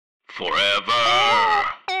Forever.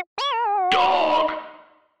 Dog.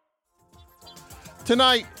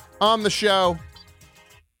 Tonight on the show,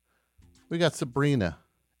 we got Sabrina,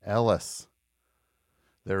 Ellis.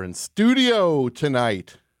 They're in studio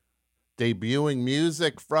tonight, debuting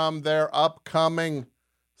music from their upcoming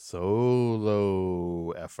solo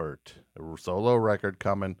effort. A solo record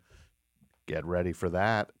coming. Get ready for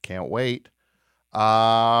that. Can't wait. We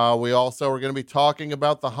also are going to be talking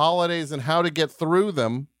about the holidays and how to get through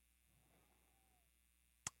them.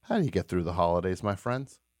 How do you get through the holidays, my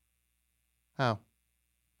friends? How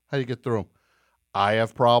do you get through them? I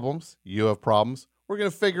have problems. You have problems. We're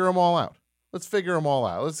going to figure them all out. Let's figure them all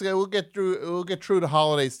out. We'll get through the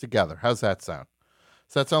holidays together. How's that sound?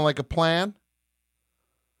 Does that sound like a plan?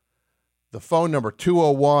 The phone number,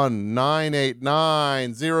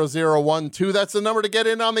 201-989-0012. That's the number to get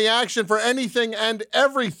in on the action for anything and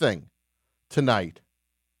everything tonight.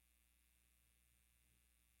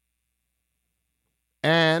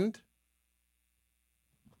 And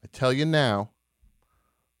I tell you now,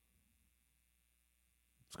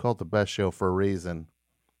 it's called The Best Show for a reason.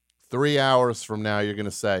 3 hours from now, you're going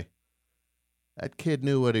to say, that kid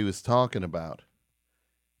knew what he was talking about.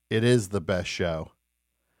 It is the best show.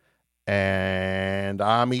 And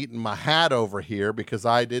I'm eating my hat over here because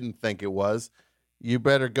I didn't think it was. You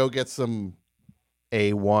better go get some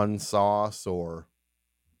A1 sauce or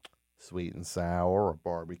sweet and sour or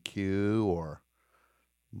barbecue or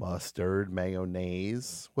mustard,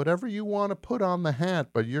 mayonnaise, whatever you want to put on the hat.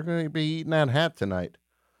 But you're going to be eating that hat tonight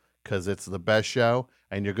because it's the best show.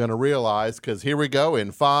 And you're going to realize, because here we go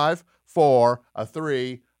in 5, 4, a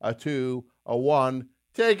 3, a 2, a 1.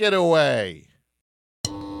 Take it away.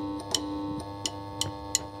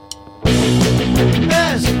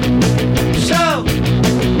 Best show,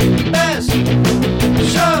 best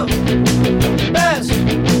show, best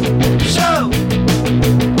show.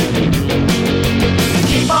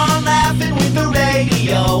 Keep on laughing with the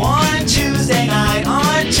radio on Tuesday night,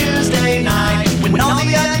 when all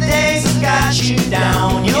the other days have got you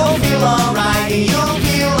down. You'll feel alright, you'll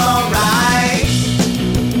feel alright.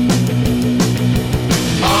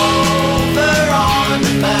 Over on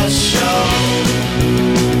the best show.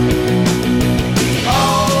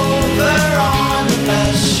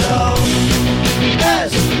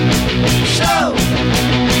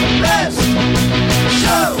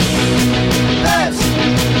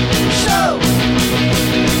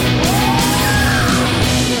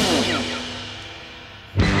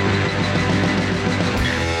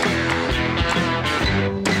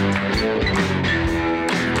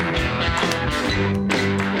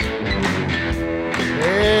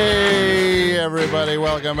 Everybody,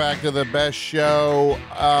 welcome back to the best show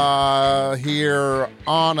here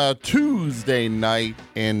on a Tuesday night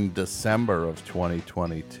in December of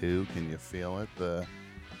 2022. Can you feel it? The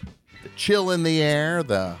chill in the air,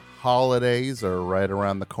 the holidays are right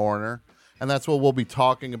around the corner, and that's what we'll be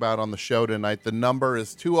talking about on the show tonight. The number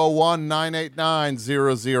is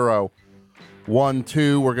 201-989-0012.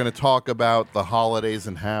 We're going to talk about the holidays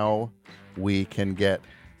and how we can get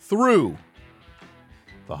through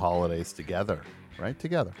the holidays together. Right?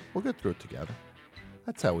 Together. We'll get through it together.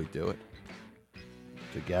 That's how we do it.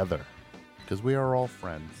 Together. Because we are all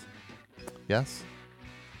friends. Yes?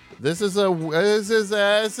 This is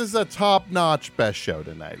a top-notch best show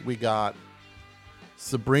tonight. We got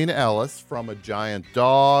Sabrina Ellis from A Giant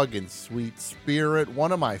Dog and Sweet Spirit.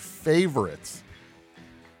 One of my favorites.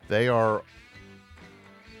 They are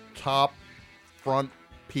top front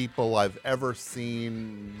people I've ever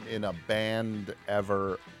seen in a band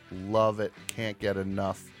ever. Love it. Can't get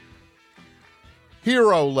enough.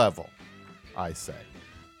 Hero level, I say.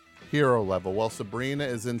 Hero level. Well, Sabrina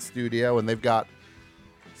is in studio, and they've got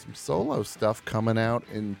some solo stuff coming out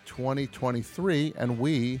in 2023, and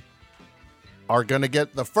we are going to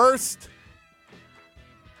get the first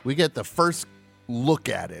look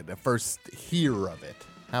at it, the first hear of it.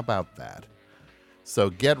 How about that? So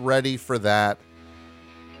get ready for that.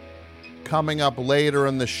 Coming up later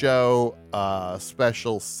in the show, a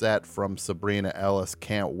special set from Sabrina Ellis.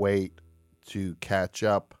 Can't wait to catch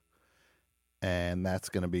up, and that's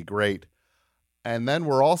going to be great. And then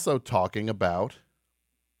we're also talking about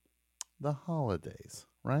the holidays,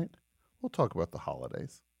 right? We'll talk about the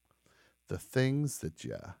holidays. The things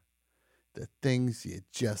you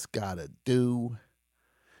just got to do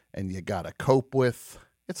and you got to cope with.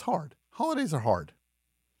 It's hard. Holidays are hard,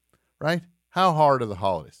 right? How hard are the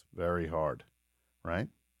holidays? Very hard, right?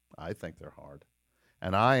 I think they're hard.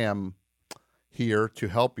 And I am here to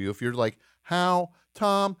help you. If you're like,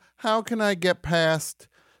 Tom, how can I get past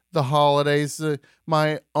the holidays?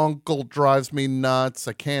 My uncle drives me nuts.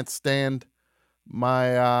 I can't stand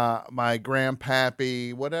my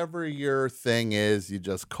grandpappy, whatever your thing is, you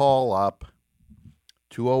just call up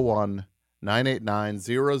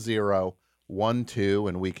 201-989-0012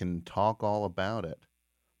 and we can talk all about it.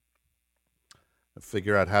 And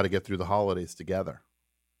figure out how to get through the holidays together.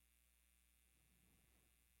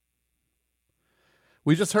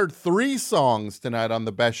 We just heard 3 songs tonight on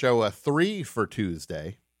the Best Show, a 3 for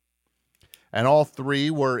Tuesday. And all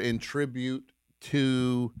 3 were in tribute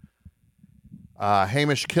to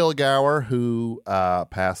Hamish Kilgour, who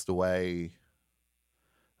passed away,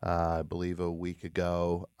 I believe, a week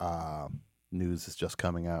ago. News is just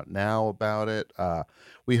coming out now about it.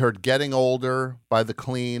 We heard Getting Older by The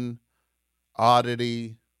Clean,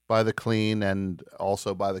 Oddity by The Clean, and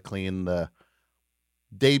also by The Clean, the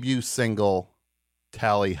debut single,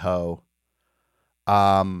 Tally Ho.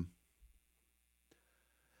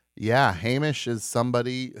 Yeah, Hamish is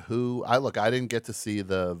somebody who I didn't get to see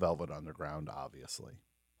the Velvet Underground, obviously.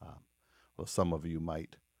 Well, some of you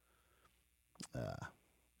might.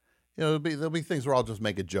 There'll be things where I'll just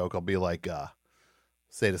make a joke. I'll be like,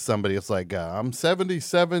 say to somebody, it's like, I'm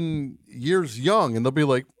 77 years young, and they'll be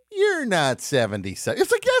like, you're not 77.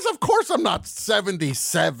 It's like, yes, of course I'm not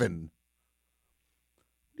 77.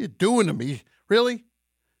 What are you doing to me? Really?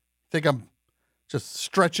 Think I'm just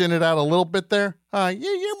stretching it out a little bit there?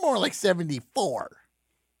 You're more like 74.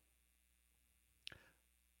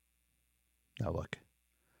 Now look,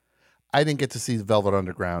 I didn't get to see the Velvet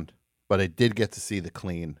Underground, but I did get to see The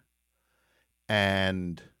Clean.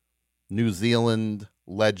 And New Zealand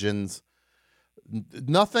legends.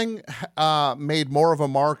 Nothing made more of a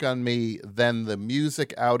mark on me than the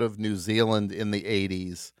music out of New Zealand in the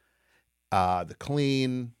 80s. The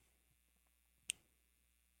Clean.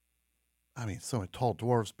 I mean, so many Tall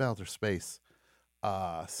Dwarves, Balder Space,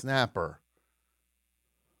 Snapper,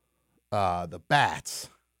 the Bats,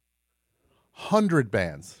 100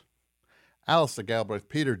 bands, Alistair Galbraith,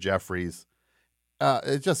 Peter Jeffries,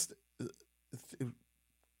 the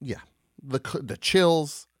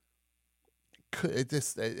Chills,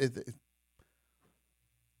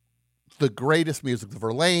 the greatest music, the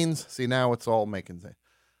Verlaines. See, now it's all making sense.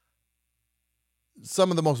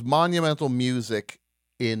 Some of the most monumental music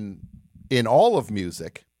in all of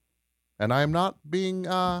music, and I'm not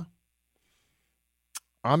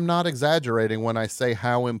exaggerating when I say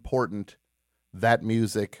how important that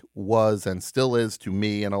music was and still is to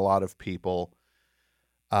me and a lot of people.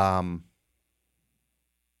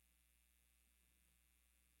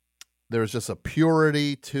 There's just a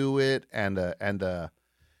purity to it and a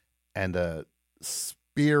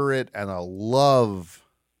spirit and a love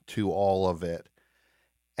to all of it.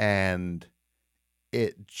 And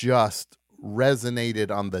it just resonated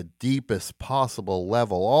on the deepest possible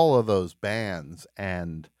level. All of those bands,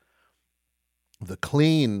 and The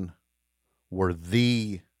Clean were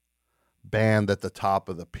the band at the top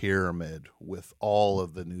of the pyramid with all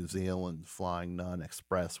of the New Zealand Flying Nun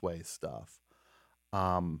Expressway stuff.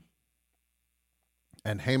 And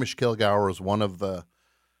Hamish Kilgour was one of the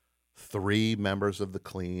 3 members of The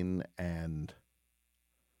Clean, and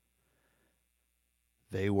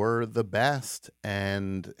they were the best.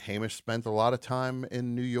 And Hamish spent a lot of time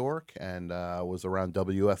in New York and was around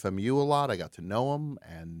WFMU a lot. I got to know him,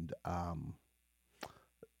 and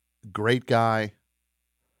great guy,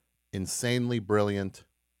 insanely brilliant,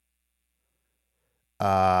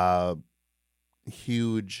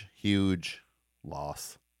 huge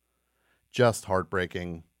loss, just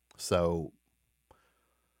heartbreaking. So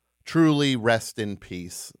truly rest in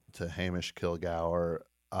peace to Hamish Kilgour.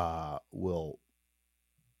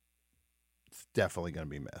 It's definitely going to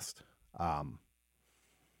be missed.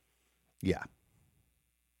 Yeah,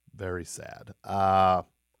 very sad.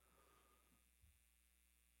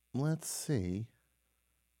 Let's see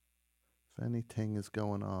if anything is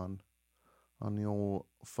going on the old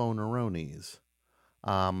phone-a-ronies.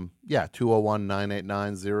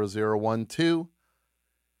 201-989-0012.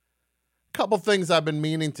 Couple things I've been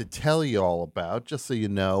meaning to tell you all about, just so you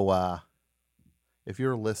know. If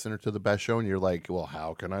you're a listener to The Best Show and you're like, well,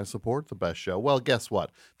 how can I support The Best Show? Well, guess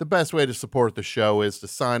what? The best way to support the show is to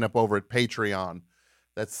sign up over at Patreon.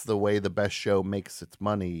 That's the way The Best Show makes its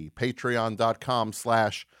money.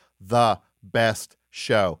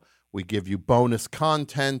 Patreon.com/TheBestShow. We give you bonus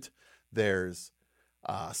content. There's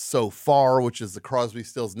So Far, which is the Crosby,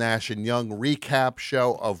 Stills, Nash & Young recap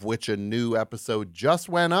show, of which a new episode just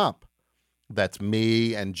went up. That's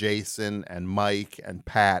me and Jason and Mike and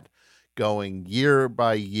Pat going year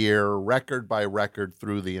by year, record by record,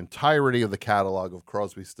 through the entirety of the catalog of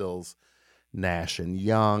Crosby, Stills, Nash &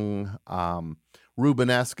 Young.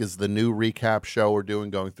 Rubenesque is the new recap show we're doing,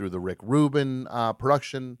 going through the Rick Rubin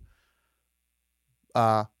production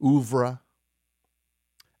oeuvre.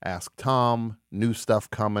 Ask Tom. New stuff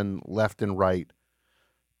coming left and right,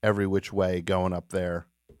 every which way going up there.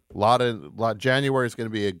 January is going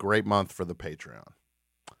to be a great month for the Patreon.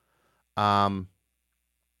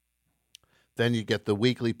 Then you get the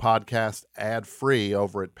weekly podcast ad-free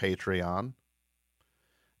over at Patreon.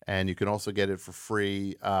 And you can also get it for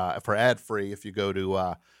free, for ad-free if you go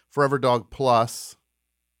to foreverdog.plus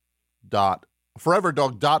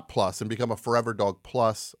and become a Forever Dog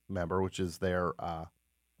Plus member, which is their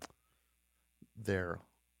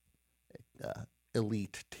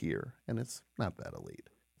elite tier. And it's not that elite.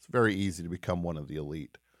 It's very easy to become one of the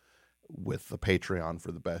elite with the Patreon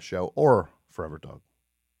for the best show or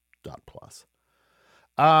foreverdog.plus.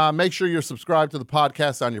 Make sure you're subscribed to the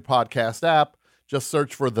podcast on your podcast app. Just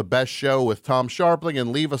search for The Best Show with Tom Sharpling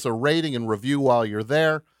and leave us a rating and review while you're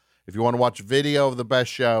there. If you want to watch video of The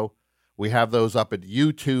Best Show, we have those up at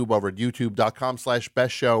YouTube over at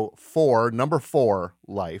youtube.com/bestshow4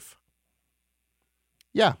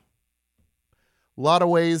 Yeah. A lot of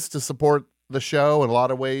ways to support the show and a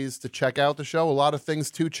lot of ways to check out the show, a lot of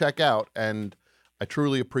things to check out. And I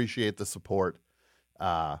truly appreciate the support.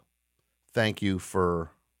 Thank you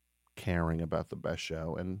for caring about The Best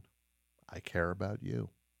Show, and I care about you.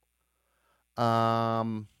 I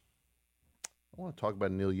want to talk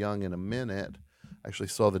about Neil Young in a minute. I actually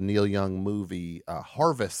saw the Neil Young movie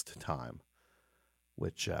Harvest Time,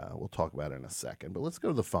 which we'll talk about in a second. But let's go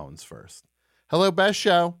to the phones first. Hello, Best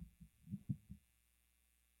Show.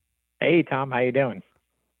 Hey, Tom. How you doing?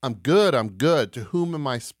 I'm good. To whom am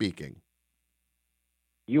I speaking?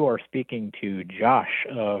 You are speaking to Josh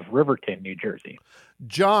of Riverton, New Jersey.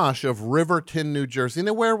 Josh of Riverton, New Jersey.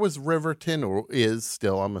 Now, where was Riverton, or is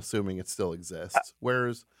still? I'm assuming it still exists. Where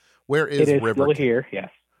is it is Riverton? Still here, yes.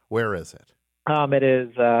 Where is it? It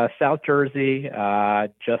is South Jersey,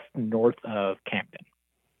 just north of Camden.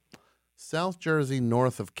 South Jersey,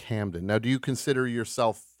 north of Camden. Now, do you consider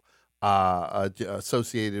yourself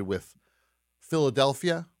associated with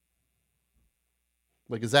Philadelphia?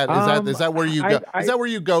 Like, is that where you go? Is that where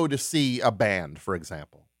you go to see a band, for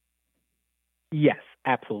example? Yes,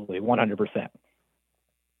 absolutely, 100%.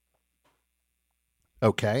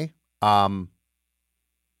 Okay.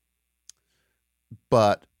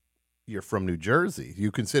 But you're from New Jersey.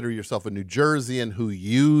 You consider yourself a New Jerseyan who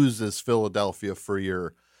uses Philadelphia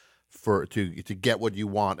to get what you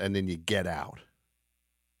want, and then you get out.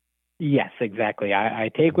 Yes, exactly. I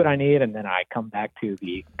take what I need, and then I come back to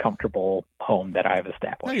the comfortable home that I've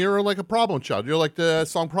established. Hey, you're like a problem child. You're like the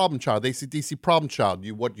song Problem Child, AC/DC Problem Child.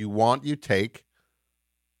 What you want, you take,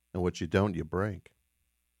 and what you don't, you break.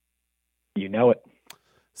 You know it.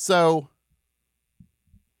 So,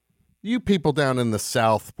 you people down in the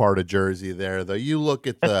south part of Jersey there, though, you look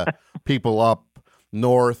at the people up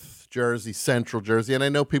north Jersey, central Jersey, and I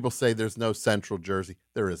know people say there's no central Jersey.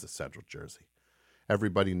 There is a central Jersey.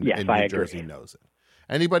 Everybody in New Jersey knows it.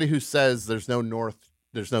 Anybody who says there's no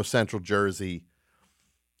central Jersey,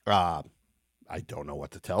 I don't know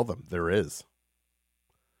what to tell them. There is.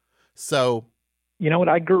 So, you know what?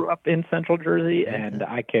 I grew up in central Jersey, and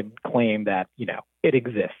I could claim that, it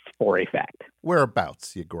exists for a fact.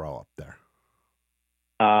 Whereabouts you grow up there?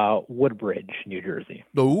 Woodbridge, New Jersey.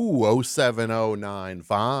 Ooh,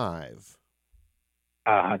 07095.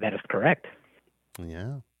 That is correct.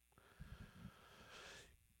 Yeah.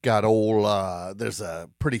 Got there's a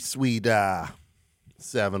pretty sweet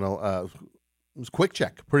Quick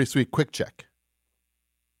Check. Pretty sweet Quick Check.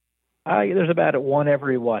 There's about one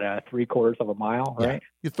every, 3/4 of a mile, right? Yeah.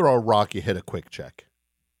 You throw a rock, you hit a Quick Check.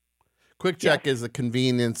 Quick Check is a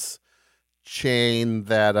convenience chain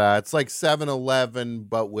that it's like 7-Eleven,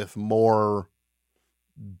 but with more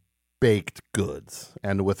baked goods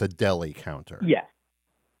and with a deli counter. Yes.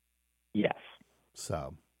 Yes.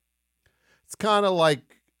 So it's kind of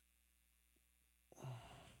like,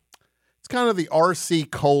 the RC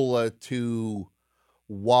Cola to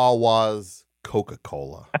Wawa's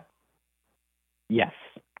Coca-Cola. Yes.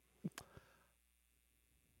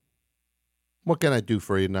 What can I do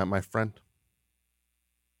for you tonight, my friend?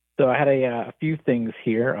 So I had a few things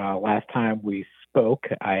here. Last time we spoke,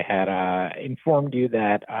 I had informed you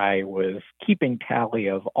that I was keeping tally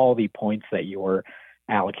of all the points that you were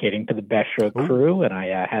allocating to the Best Show crew, and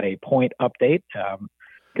I had a point update.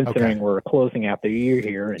 Considering we're closing out the year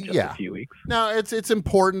here in just a few weeks. No, it's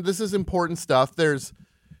important. This is important stuff. There's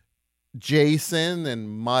Jason and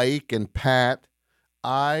Mike and Pat.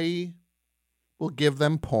 I will give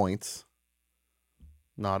them points,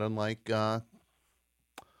 not unlike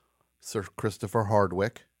Sir Christopher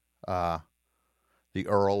Hardwick, the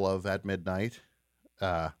Earl of At Midnight,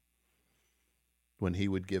 when he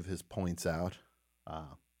would give his points out.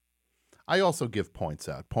 I also give points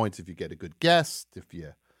out. Points if you get a good guest, if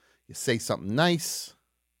you say something nice.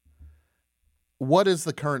 What is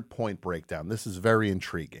the current point breakdown? This is very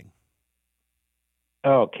intriguing.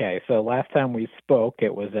 Okay, so last time we spoke,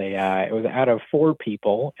 it was out of 4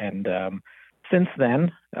 people, and since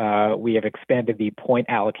then we have expanded the point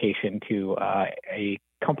allocation to a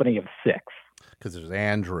company of 6. Because there's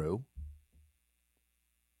Andrew.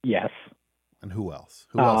 Yes. And who else?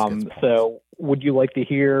 Who else gets points? So would you like to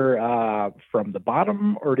hear from the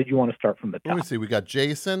bottom, or did you want to start from the top? Let me see. We got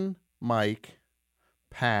Jason, Mike,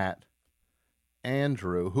 Pat,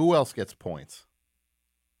 Andrew. Who else gets points?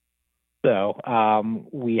 So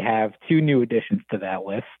we have 2 new additions to that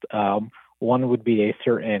list. One would be a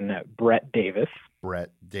certain Brett Davis.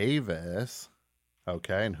 Brett Davis.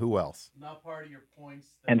 Okay, and who else? Not part of your points.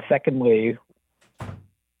 And secondly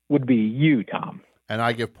would be you, Tom. And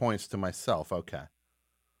I give points to myself. Okay.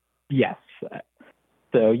 Yes.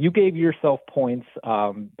 So you gave yourself points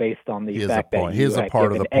based on the fact that he is a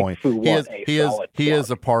part of the point. He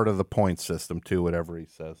is a plug. part of the point system too. Whatever he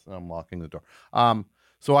says, I'm locking the door.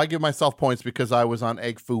 So I give myself points because I was on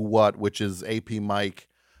Egg Foo What, which is AP Mike,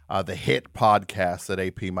 the hit podcast at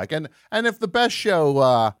AP Mike, and if the best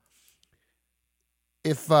show,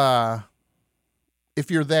 if you're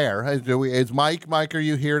there, is Mike? Mike, are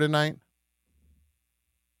you here tonight?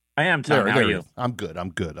 I am, Tom. How are you? I'm good. I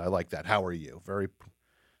like that. How are you? Very,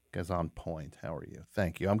 guys on point. How are you?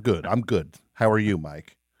 Thank you. I'm good. How are you,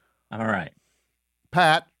 Mike? All right.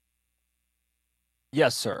 Pat?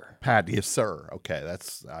 Yes, sir. Pat, yes, sir. Okay,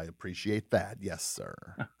 I appreciate that. Yes,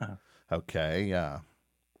 sir. Okay,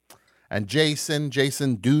 and Jason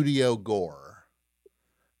Dudio Gore.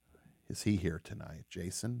 Is he here tonight?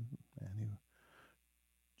 Jason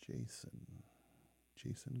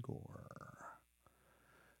Gore.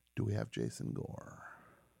 Do we have Jason Gore?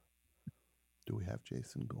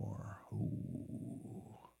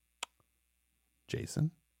 Ooh.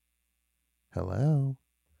 Jason? Hello?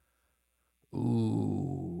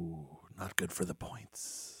 Ooh, not good for the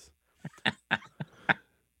points.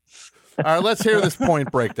 All right, let's hear this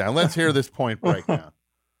point breakdown.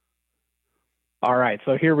 All right,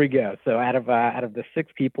 so here we go. So out of the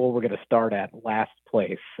 6 people, we're going to start at last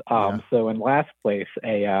place. So in last place,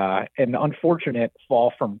 an unfortunate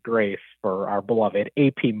fall from grace for our beloved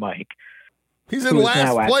AP Mike. He's in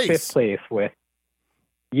last place. At 5th place with.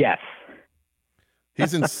 Yes.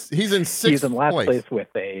 He's in 6th. He's in last place with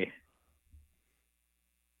a.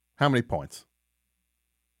 How many points?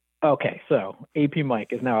 Okay, so AP Mike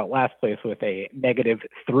is now at last place with a negative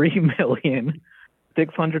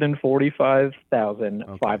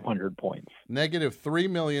 3,645,500 points. Negative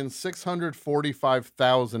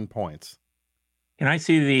 3,645,000 points. Can I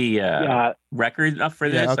see the record up for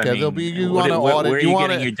this? Yeah, okay, I mean, there'll be you want to audit. Where are you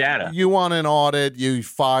getting your data? You want an audit? You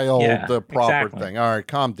file the proper thing. All right,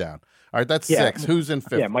 calm down. All right, that's 6. Who's in 5th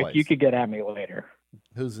place? Yeah, Mike, you could get at me later.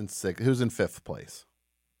 Who's in 5th place?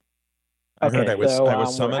 Okay, I heard I was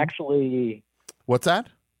summoned. Actually, what's that?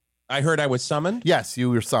 I heard I was summoned. Yes, you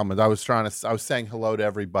were summoned. I was saying hello to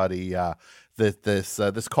everybody.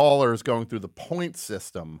 This caller is going through the point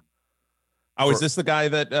system. Oh, is this the guy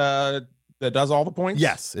that does all the points?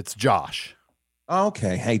 Yes, it's Josh.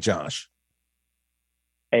 Okay. Hey, Josh.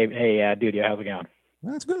 Hey, dude, how's it going?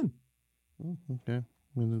 That's good. Okay.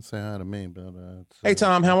 You didn't say hi to me, but hey,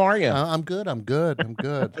 Tom, how are you? I'm good.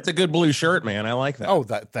 That's a good blue shirt, man. I like that. Oh,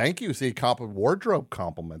 thank you. See, wardrobe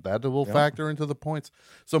compliment. That will factor into the points.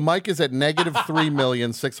 So Mike is at negative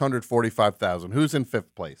 3,645,000. Who's in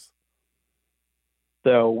 5th place?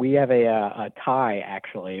 So we have a tie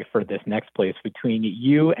actually for this next place between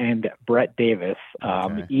you and Brett Davis.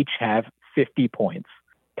 Okay. Each have 50 points,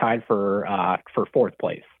 tied for 4th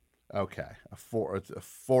place. Okay, a fourth.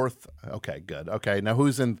 Okay, good. Okay, now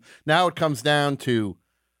who's in? Now it comes down to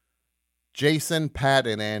Jason, Pat,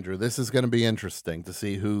 and Andrew. This is going to be interesting to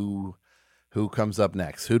see who comes up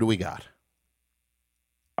next. Who do we got?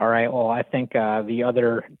 All right. Well, I think the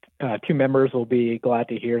other 2 members will be glad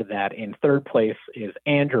to hear that in 3rd place is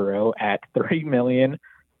Andrew at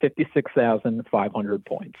 3,056,500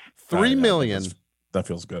 points. 3 million. That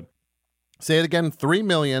feels good. Say it again. 3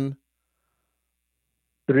 million.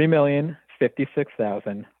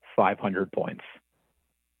 3,056,500 points.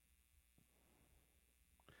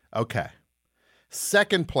 Okay.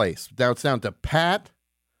 2nd place. Now it's down to Pat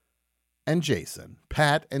and Jason.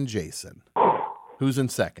 Who's in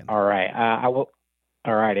 2nd? All right. I will.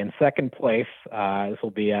 All right. In 2nd place, this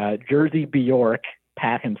will be Jersey Bjork,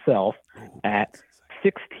 Pat himself, at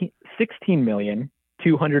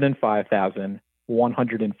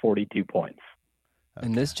 16,205,142 points. Okay.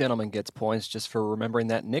 And this gentleman gets points just for remembering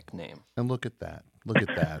that nickname. And look at that. Look at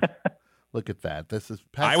that. Look at that. This is.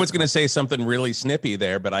 I was going to say something really snippy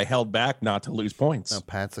there, but I held back not to lose points. No,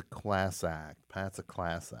 Pat's a class act. Pat's a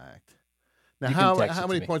class act. Now, You can text how it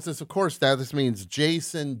many to me. points? This, of course, now this means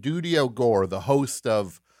Jason Dudio Gore, the host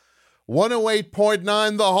of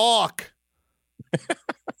 108.9 The Hawk.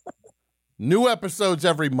 New episodes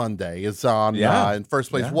every Monday is on in first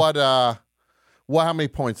place. Yeah. How many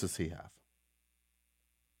points does he have?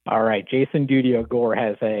 All right, Jason Dudio Gore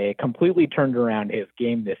has completely turned around his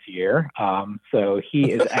game this year. So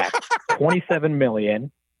he is at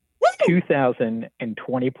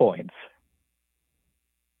 27,002,020 points.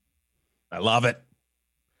 I love it.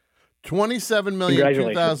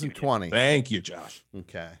 27,002,020. Thank you, Josh.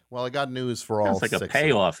 Okay. Well, I got news for all Sounds like six. a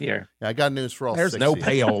payoff here. Yeah, I got news for all There's six. no of you.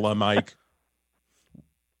 payola, Mike.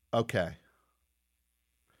 Okay.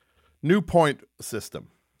 New point system.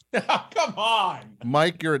 Come on.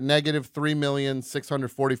 Mike, you're at negative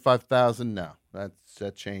 3,645,000. No, that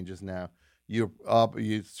changes now. You're up.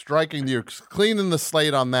 You're cleaning the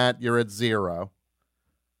slate on that. You're at 0.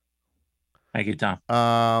 Thank you, Tom.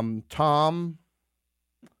 Tom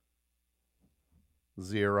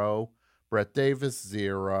 0. Brett Davis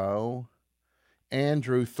 0.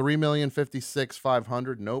 Andrew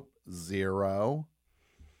 3,056,500. Nope, 0.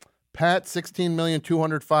 Pat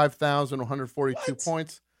 16,205,142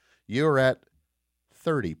 points. You're at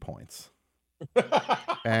 30 points.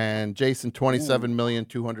 And Jason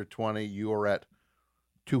 27,220,000. You are at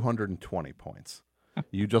 220 points.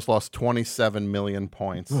 You just lost 27 million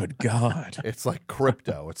points. Good God. It's like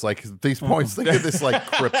crypto. It's like these points, think of this like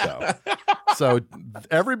crypto. So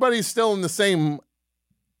everybody's still in the same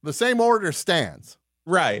order stands.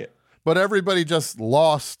 Right. But everybody just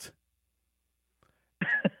lost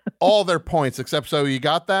all their points except, so you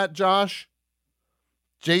got that, Josh?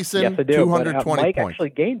 Jason, Yes, I do. 220 but, Mike points.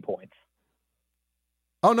 actually gained points.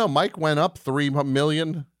 Oh no, Mike went up 3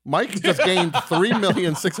 million. Mike just gained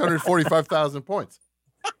 3,645,000 points.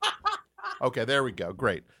 Okay, there we go.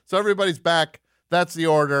 Great. So everybody's back. That's the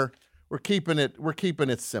order. We're keeping it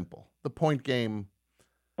simple. The point game.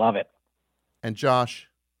 Love it. And Josh,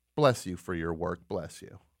 bless you for your work. Bless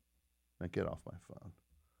you. Now get off my phone.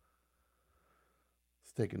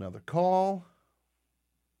 Let's take another call.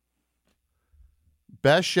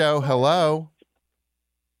 Best Show, hello.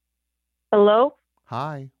 Hello,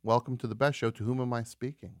 Hi. Welcome to the Best Show. To whom am I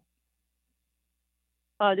speaking?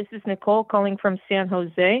 this is Nicole calling from San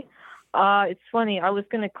Jose. It's funny, I was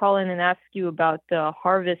going to call in and ask you about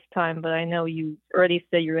harvest time, but I know you already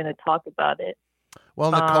said you're going to talk about it.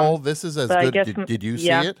 Well, Nicole, this is as but I good. guess Did you see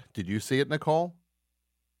yeah. it? Did you see it, Nicole?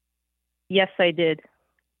 Yes, I did.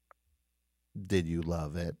 Did you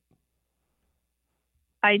love it?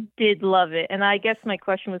 I did love it. And I guess my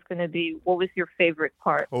question was going to be, what was your favorite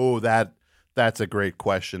part? Oh, that's a great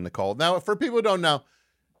question, Nicole. Now, for people who don't know,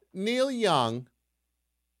 Neil Young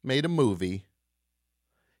made a movie.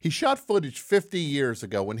 He shot footage 50 years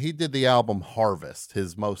ago when he did the album Harvest,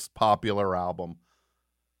 his most popular album.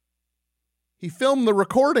 He filmed the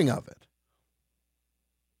recording of it.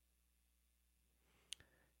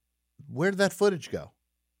 Where did that footage go?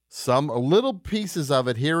 Some little pieces of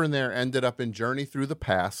it here and there ended up in Journey Through the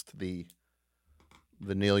Past, the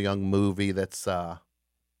Neil Young movie that's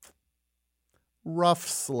rough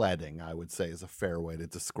sledding, I would say, is a fair way to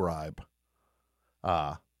describe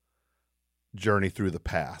Journey Through the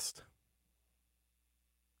Past.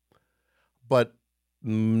 But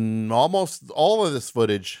almost all of this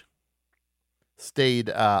footage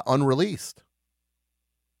stayed unreleased.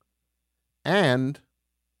 And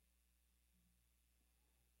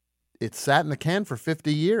it sat in the can for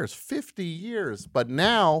 50 years. 50 years. But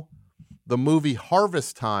now the movie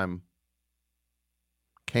Harvest Time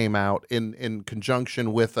came out in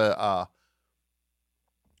conjunction with a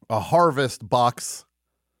Harvest box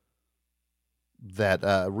that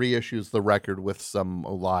reissues the record with some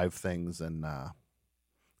live things and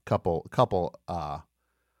couple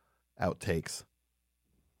outtakes.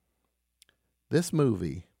 This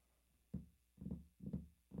movie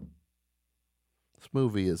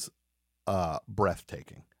is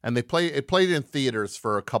breathtaking, and it played in theaters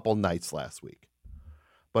for a couple nights last week.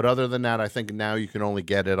 But other than that, I think now you can only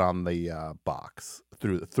get it on the box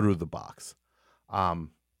through the box.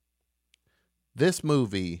 This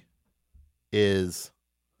movie is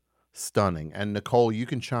stunning, and Nicole, you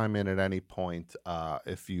can chime in at any point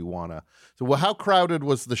if you want to. So, well, how crowded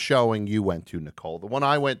was the showing you went to, Nicole? The one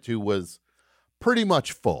I went to was pretty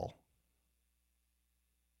much full.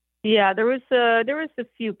 Yeah, there was a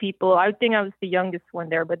few people. I think I was the youngest one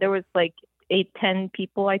there, but there was like 8-10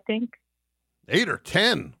 people, I think. 8 or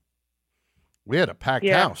 10. We had a packed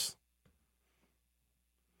house.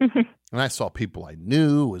 And I saw people I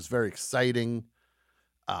knew. It was very exciting.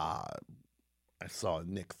 I saw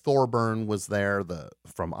Nick Thorburn was there.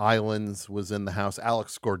 From Islands was in the house.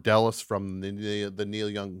 Alex Gordelis from the Neil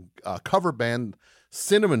Young cover band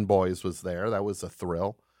Cinnamon Boys was there. That was a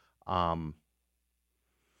thrill.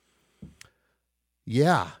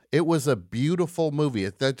 Yeah, it was a beautiful movie.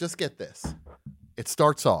 Just get this. It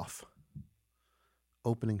starts off.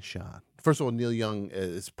 Opening shot. First of all, Neil Young,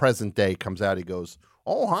 his present day, comes out. He goes,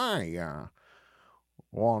 "Oh, hi.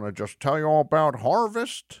 Want to just tell you all about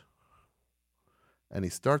Harvest?" And he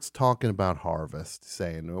starts talking about Harvest,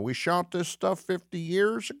 saying, "We shot this stuff 50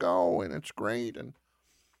 years ago, and it's great." And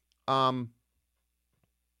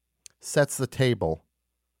sets the table.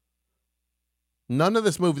 None of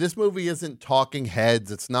this movie isn't talking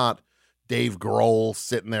heads. It's not Dave Grohl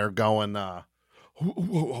sitting there going,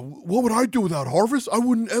 "What would I do without Harvest? I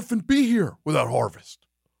wouldn't effing be here without Harvest.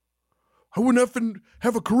 I wouldn't effing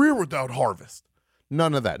have a career without Harvest."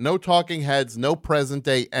 None of that. No talking heads, no present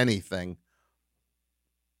day anything.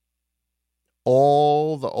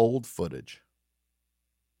 All the old footage.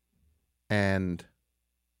 And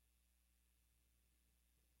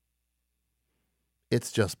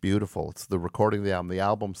it's just beautiful. It's the recording of the album. The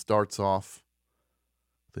album starts off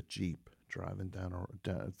the Jeep driving down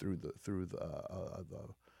through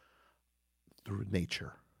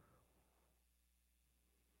nature.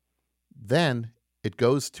 Then it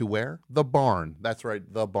goes to where? The barn. That's right,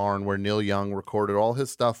 the barn where Neil Young recorded all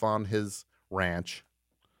his stuff on his ranch.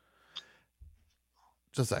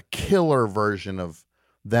 Just a killer version of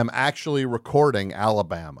them actually recording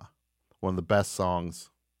Alabama, one of the best songs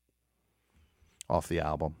off the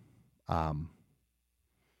album.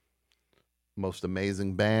 Most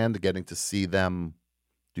amazing band, getting to see them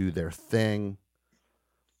do their thing,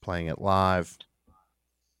 playing it live.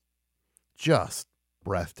 Just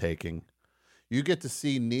breathtaking. You get to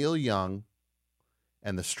see Neil Young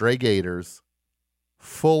and the Stray Gators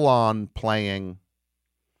full on playing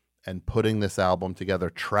and putting this album together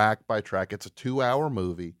track by track. It's a 2-hour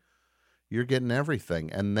movie. You're getting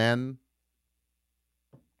everything. And then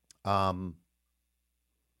they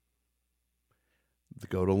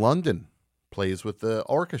go to London, plays with the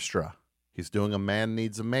orchestra. He's doing A Man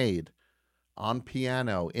Needs a Maid on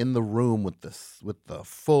piano in the room with the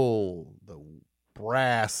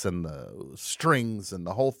brass and the strings and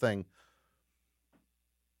the whole thing.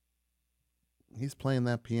 He's playing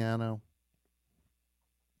that piano.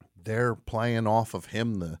 They're playing off of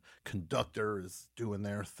him. The conductor is doing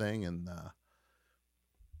thing, and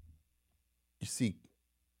you see,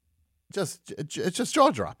 it's just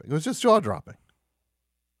jaw dropping. It was just jaw dropping.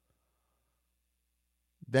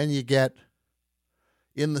 Then you get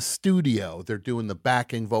in the studio. They're doing the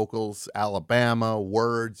backing vocals, Alabama,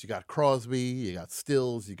 words. You got Crosby, you got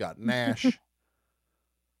Stills, you got Nash.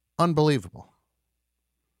 Unbelievable.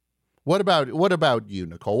 What about you,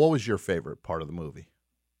 Nicole? What was your favorite part of the movie?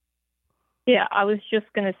 Yeah, I was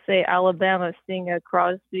just going to say Alabama, seeing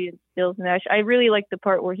Crosby and Stills Nash. I really like the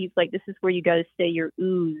part where he's like, "This is where you got to say your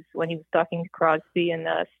ooze," when he was talking to Crosby and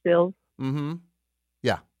Stills. Mm-hmm.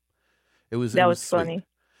 Yeah. That was funny.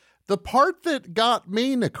 The part that got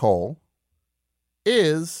me, Nicole,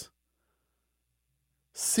 is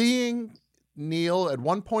seeing Neil. At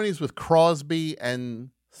one point, he's with Crosby and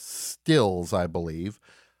Stills, I believe.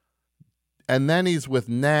 And then he's with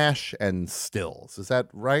Nash and Stills. Is that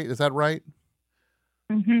right?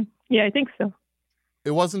 Mm-hmm. Yeah, I think so.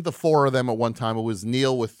 It wasn't the four of them at one time. It was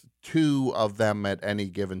Neil with two of them at any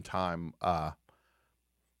given time,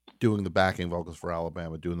 doing the backing vocals for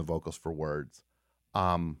Alabama, doing the vocals for Words.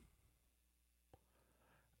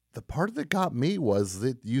 The part that got me was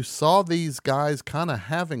that you saw these guys kind of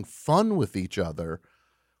having fun with each other,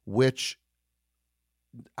 which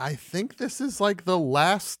I think this is like the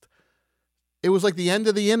last... It was like the end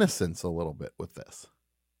of the innocence a little bit with this.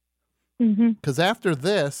 Because after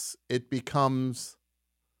this, it's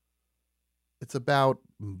about,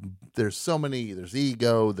 there's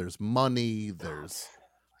ego, there's money, there's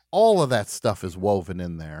all of that stuff is woven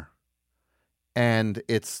in there. And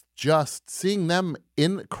it's just seeing them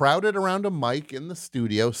crowded around a mic in the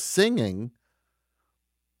studio singing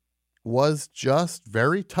was just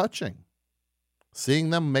very touching.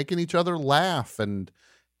 Seeing them making each other laugh and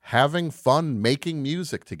having fun making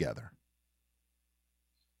music together.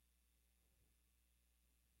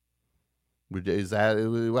 Did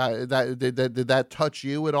that touch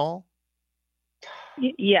you at all?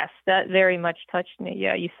 Yes, that very much touched me.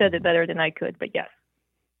 Yeah, you said it better than I could, but yes.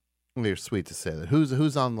 You're sweet to say that.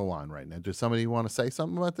 Who's on the line right now? Does somebody want to say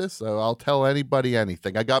something about this? I'll tell anybody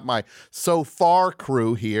anything. I got my So Far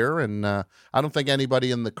crew here, and I don't think anybody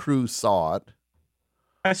in the crew saw it.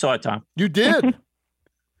 I saw it, Tom. You did.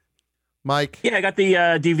 Mike. Yeah, I got the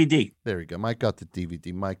DVD. There you go. Mike got the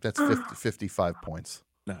DVD. Mike, that's 55 points.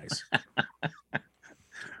 Nice.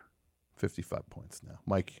 55 points now.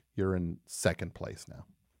 Mike, you're in second place now.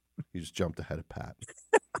 You just jumped ahead of Pat.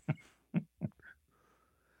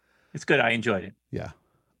 It's good. I enjoyed it. Yeah.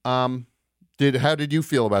 How did you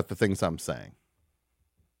feel about the things I'm saying?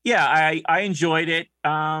 Yeah, I enjoyed it.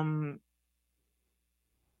 Yeah,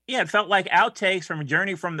 it felt like outtakes from a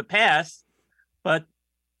Journey from the Past, but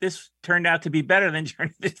this turned out to be better than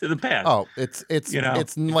Journey to the Past. Oh, it's like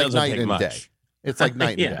night and day. It's like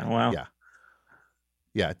night and day. Well,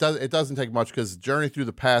 yeah. It doesn't take much because Journey Through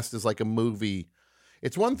the Past is like a movie.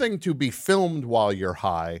 It's one thing to be filmed while you're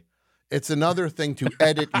high. It's another thing to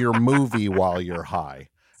edit your movie while you're high.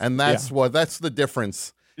 And that's the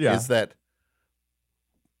difference is that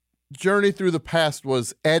Journey Through the Past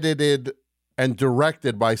was edited and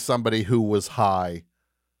directed by somebody who was high.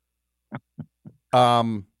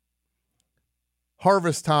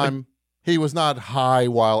 Harvest Time, he was not high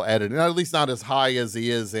while editing, at least not as high as he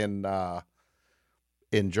is in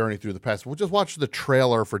Journey Through the Past. We'll just watch the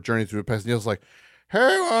trailer for Journey Through the Past, and he was like, "Hey,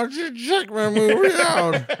 why don't you check my movie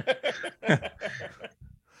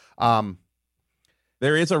out?"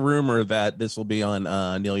 There is a rumor that this will be on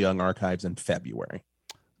Neil Young Archives in February.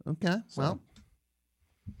 Okay, well,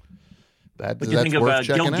 what do you think of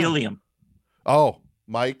Gil Gilliam? Oh,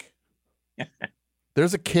 Mike.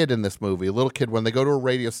 There's a kid in this movie, a little kid, when they go to a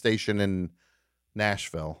radio station in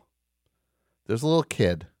Nashville. There's a little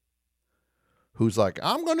kid who's like,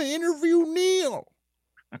 "I'm going to interview Neil."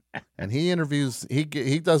 And he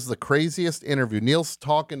does the craziest interview. Neil's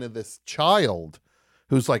talking to this child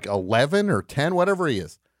who's like 11 or 10, whatever he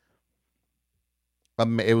is.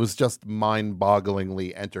 It was just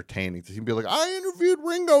mind-bogglingly entertaining to be like, "I interviewed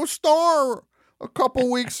Ringo Starr a couple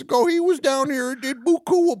weeks ago. He was down here and did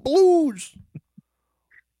Bukua Blues."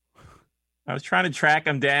 I was trying to track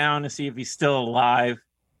him down to see if he's still alive.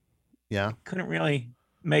 Yeah. Couldn't really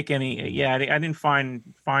make any. Yeah, I didn't find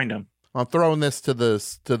him. I'm throwing this to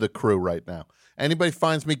the crew right now. Anybody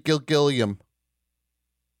finds me Gil Gilliam,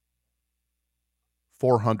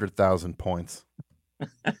 400,000 points.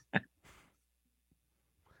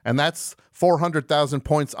 And that's 400,000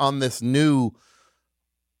 points on this new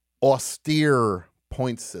austere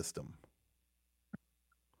point system.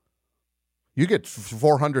 You get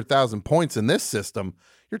 400,000 points in this system.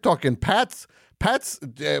 You're talking Pat's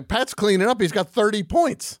cleaning up. He's got 30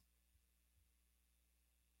 points.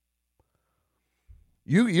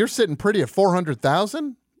 You're sitting pretty at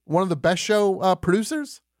 400,000. One of the best show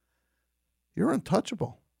producers. You're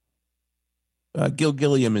untouchable. Gil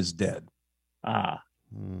Gilliam is dead.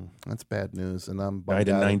 That's bad news, and I'm died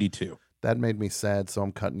in 92. That made me sad, so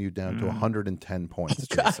I'm cutting you down to 110 points.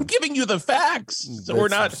 I'm giving you the facts, so we're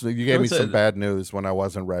not. So you gave me some bad news when I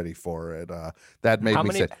wasn't ready for it. That made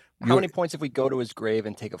me sad. How many points if we go to his grave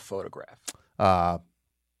and take a photograph?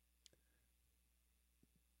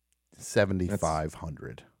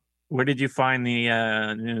 7,500. Where did you find the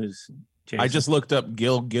news, Jason? I just looked up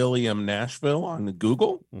Gil Gilliam Nashville on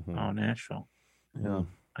Google. Mm-hmm. Oh, Nashville. Yeah.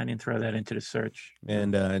 I didn't throw that into the search.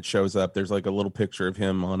 And it shows up. There's like a little picture of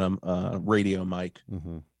him on a radio mic.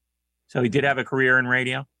 Mm-hmm. So he did have a career in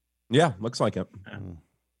radio? Yeah, looks like it.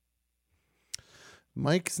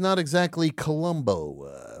 Mike's not exactly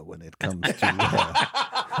Columbo when it comes to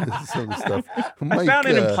some stuff. Mike, I found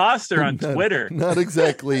an imposter on Twitter. Not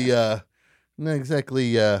exactly.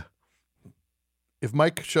 If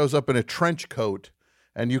Mike shows up in a trench coat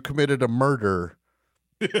and you committed a murder,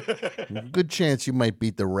 good chance you might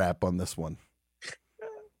beat the rap on this one.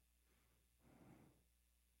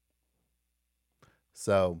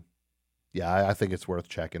 So, yeah, I think it's worth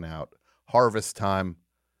checking out. Harvest Time.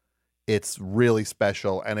 It's really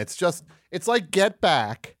special, and it's like Get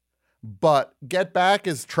Back, but Get Back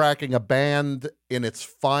is tracking a band in its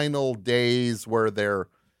final days where they're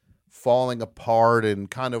falling apart and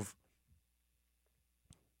kind of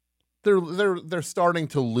they're starting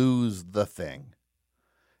to lose the thing.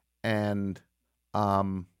 And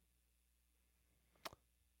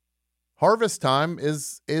Harvest Time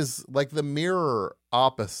is like the mirror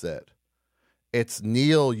opposite. It's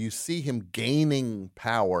Neil. You see him gaining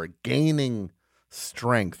power, gaining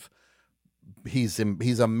strength. He's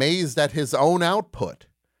amazed at his own output.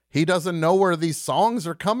 He doesn't know where these songs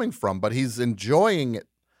are coming from, but he's enjoying it.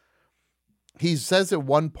 He says at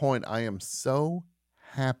one point, "I am so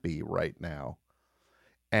happy right now."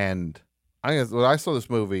 And when I saw this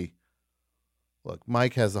movie, look,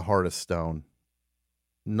 Mike has a heart of stone.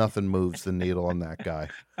 Nothing moves the needle on that guy.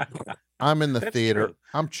 I'm in the theater. True.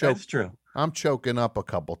 I'm choking. That's true. I'm choking up a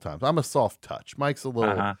couple times. I'm a soft touch. Mike's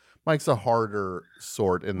a harder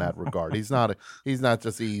sort in that regard. He's not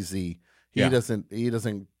just easy. He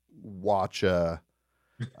doesn't watch a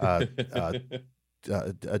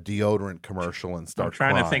deodorant commercial and start I'm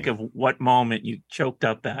trying crying. to think of what moment you choked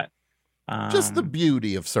up at. Just the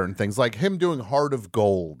beauty of certain things, like him doing Heart of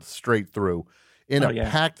Gold straight through I'm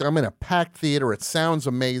in a packed theater. It sounds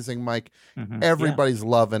amazing, Mike. Mhm. Everybody's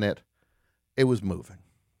loving it. It was moving.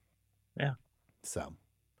 Yeah. So,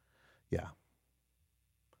 yeah.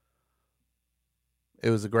 It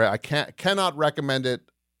was a great. I cannot recommend it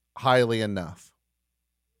highly enough.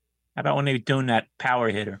 How about when they were doing that power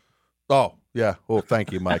hitter? Oh, yeah. Well,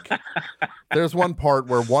 thank you, Mike. There's one part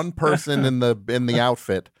where one person in the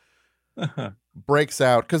outfit breaks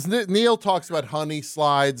out because Neil talks about honey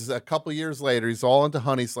slides. A couple years later, he's all into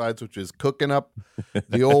honey slides, which is cooking up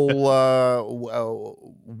the old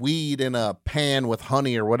weed in a pan with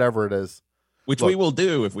honey or whatever it is. Which we will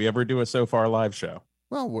do if we ever do a So Far live show.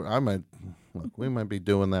 Well, we might be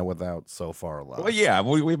doing that without So Far live. Well, yeah,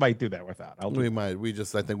 we might do that without. I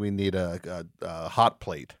think we need a hot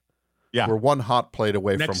plate. Yeah, we're one hot plate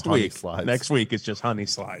away from honey slides. Next week it's just honey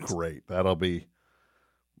slides. Great,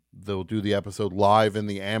 they'll do the episode live in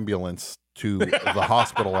the ambulance to the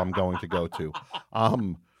hospital I'm going to go to.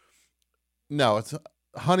 No, it's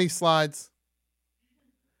honey slides.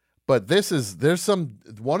 But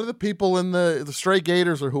one of the people in the Stray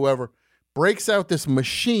Gators or whoever breaks out this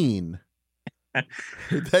machine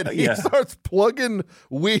that he starts plugging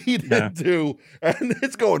weed into, and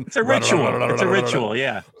it's going. It's a ritual. It's a ritual.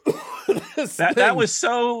 Yeah. That was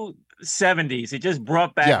so 70s. It just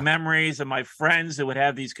brought back memories of my friends who would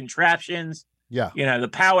have these contraptions. Yeah. The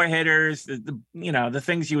power hitters, the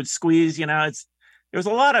things you would squeeze. There was a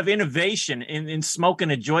lot of innovation in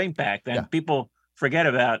smoking a joint back then. Yeah. People forget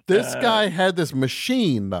about this guy had this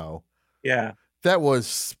machine though. Yeah. That was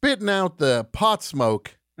spitting out the pot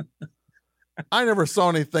smoke. I never saw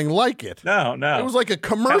anything like it. No. It was like a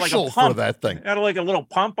commercial for that thing. It had like a little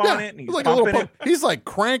pump on it. And he's like a little pump. He's like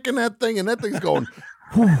cranking that thing, and that thing's going,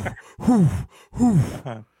 whoo, whoo, whoo,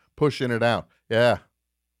 pushing it out. Yeah.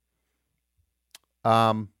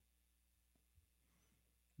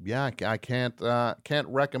 Yeah, I can't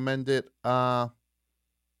recommend it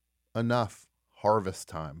enough. Harvest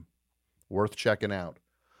Time, worth checking out.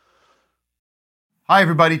 Hi,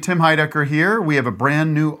 everybody. Tim Heidecker here. We have a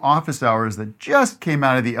brand new Office Hours that just came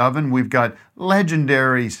out of the oven. We've got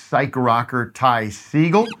legendary psych rocker Ty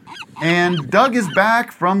Siegel. And Doug is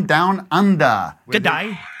back from down under.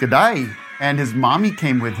 G'day. G'day. And his mommy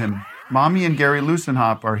came with him. Mommy and Gary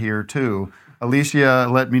Lucenhop are here, too. Alicia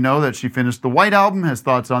let me know that she finished the White Album, has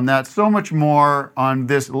thoughts on that. So much more on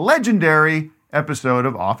this legendary episode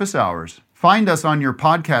of Office Hours. Find us on your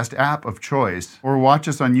podcast app of choice or watch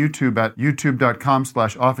us on YouTube at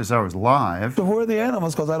youtube.com/officehourslive. So who are the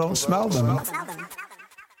animals? Because I don't smell them.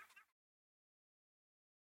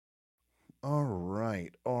 All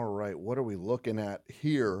right. What are we looking at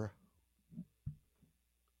here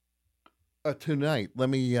tonight? Let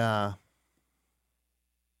me, what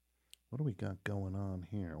do we got going on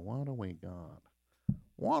here? What do we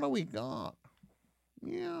got?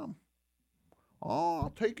 Yeah. Oh,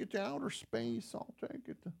 I'll take it to outer space. All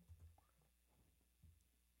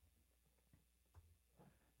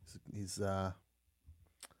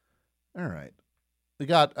right. We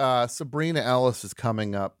got Sabrina Ellis is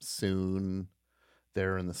coming up soon.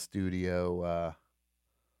 They're in the studio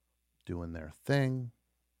doing their thing,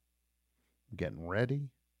 getting ready.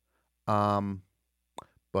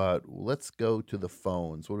 But let's go to the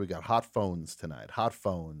phones. What do we got? Hot phones tonight. Hot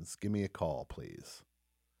phones. Give me a call, please.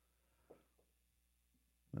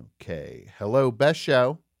 Okay. Hello, Best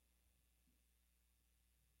Show.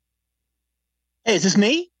 Hey, is this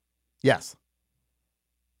me? Yes.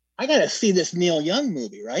 I gotta see this Neil Young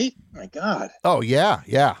movie, right? My God. Oh yeah.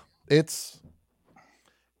 It's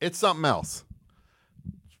something else.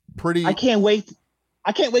 Pretty. I can't wait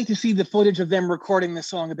to see the footage of them recording the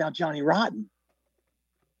song about Johnny Rotten.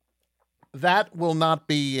 That will not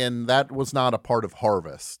be in. That was not a part of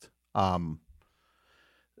Harvest.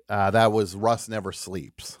 That was Russ Never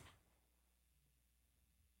Sleeps.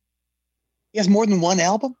 He has more than one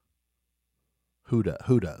album? Who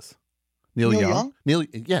does? Neil Young?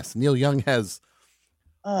 Neil Young has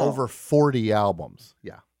over 40 albums.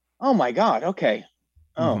 Yeah. Oh my God. Okay.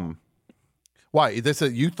 Oh. Mm-hmm. Why?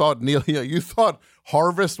 You thought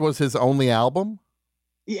Harvest was his only album?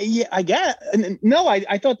 Yeah, I guess. No,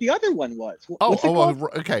 I thought the other one was.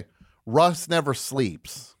 Okay. Russ Never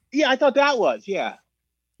Sleeps. Yeah, I thought that was. Yeah.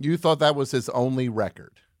 You thought that was his only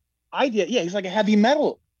record? I did. Yeah, he's like a heavy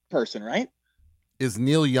metal person, right? Is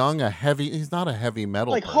Neil Young a heavy? He's not a heavy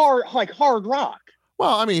metal. Like person. hard rock.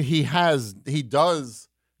 Well, I mean, he does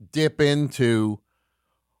dip into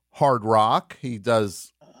hard rock. He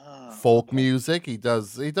does folk music. He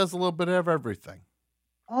does a little bit of everything.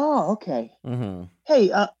 Oh, okay. Mm-hmm.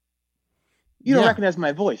 Hey, you don't recognize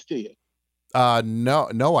my voice, do you?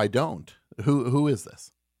 No, I don't. Who is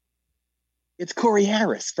this? It's Corey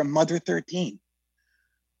Harris from Mother 13.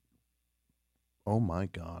 Oh my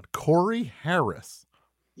God, Corey Harris.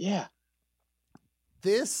 Yeah.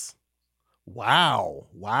 Wow.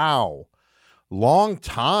 Long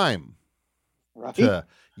time. Right.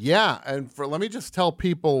 And let me just tell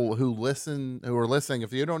people who are listening,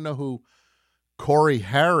 if you don't know who Corey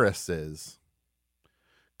Harris is,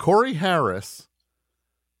 Corey Harris,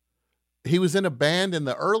 he was in a band in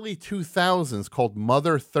the early 2000s called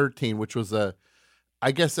Mother 13, which was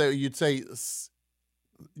I guess you'd say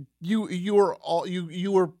you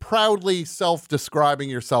were proudly self-describing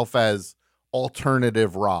yourself as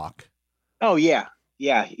alternative rock. Oh yeah.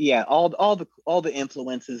 All the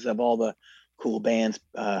influences of all the cool bands,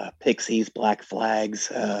 Pixies, Black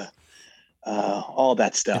Flags, all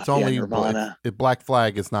that stuff. It's only Nirvana. Black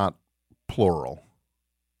Flag is not plural.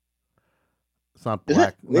 It's not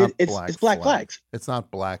black. It's Black Flags. It's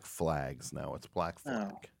not Black Flags. No, it's Black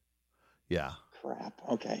Flag. Oh. Yeah. Crap.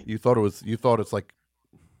 Okay. You thought it's like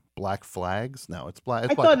Black Flags? No, it's black.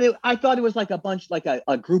 I thought it was like a bunch, like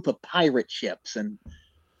a group of pirate ships and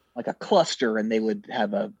like a cluster, and they would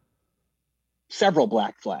have several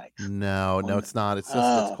Black Flags. No, it's not. It's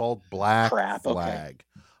just it's called Black Flag.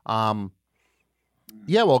 Okay.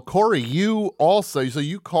 Yeah. Well, Corey, you also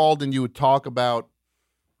you called and you would talk about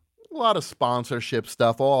a lot of sponsorship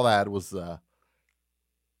stuff. All that was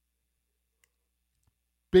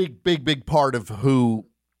big part of who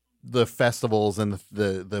the festivals and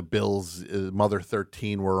the bills Mother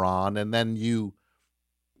 13 were on. And then you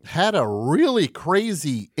had a really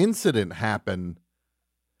crazy incident happen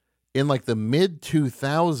in like the mid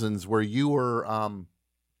 2000s where you were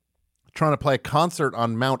trying to play a concert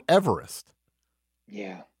on Mount Everest.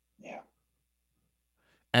 Yeah.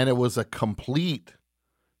 And it was a complete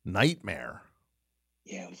nightmare.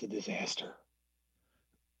 Yeah, it was a disaster.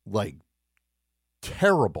 Like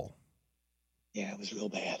terrible. Yeah, it was real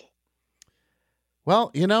bad.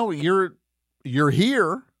 Well, you're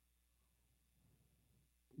here.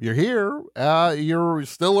 You're here. You're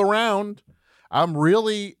still around. I'm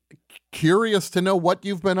really curious to know what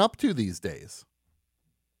you've been up to these days.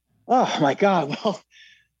 Oh my God. Well,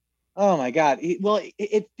 oh my God.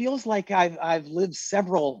 It feels like I've lived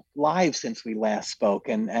several lives since we last spoke,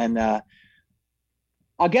 and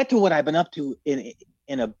I'll get to what I've been up to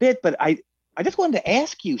in a bit, but I just wanted to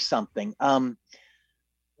ask you something.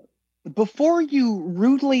 Before you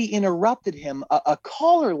rudely interrupted him, a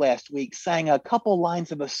caller last week sang a couple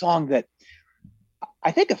lines of a song that I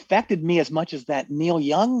think affected me as much as that Neil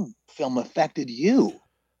Young film affected you.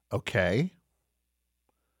 Okay.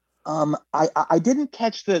 I didn't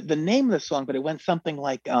catch the name of the song, but it went something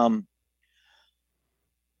like,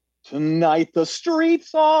 tonight the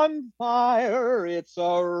street's on fire, it's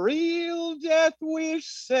a real Death Wish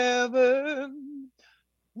 7.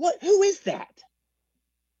 Who is that?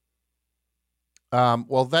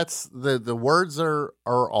 Well, that's the words are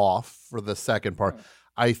off for the second part.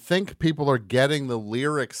 I think people are getting the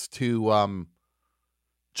lyrics to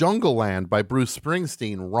Jungle Land by Bruce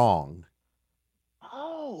Springsteen wrong.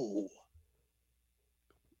 Oh.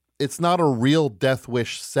 It's not a real Death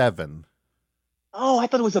Wish 7. Oh, I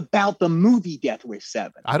thought it was about the movie Death Wish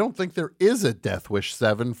 7. I don't think there is a Death Wish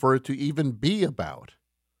 7 for it to even be about.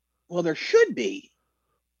 Well, there should be.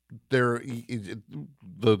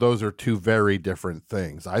 Those are two very different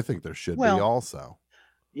things. I think there should be also.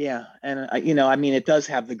 Yeah, and it does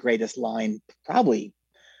have the greatest line, probably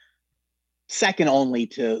second only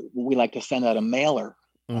to we like to send out a mailer.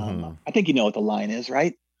 Mm-hmm. I think you know what the line is,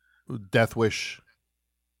 right? Death Wish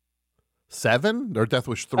 7 or Death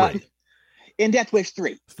Wish 3? In Death Wish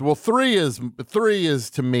 3. Well, 3 is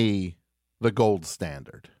to me the gold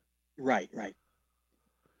standard. Right.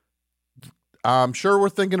 I'm sure we're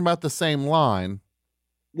thinking about the same line.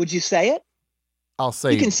 Would you say it? I'll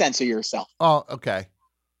say. You can censor yourself. Oh, okay.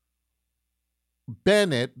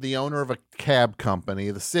 Bennett, the owner of a cab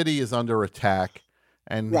company, the city is under attack,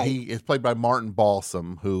 and he is played by Martin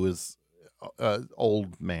Balsam, who is an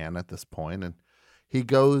old man at this point, and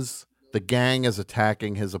the gang is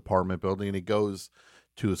attacking his apartment building, and he goes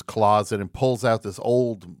to his closet and pulls out this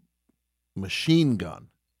old machine gun.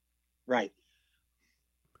 Right.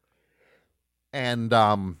 And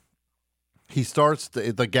he starts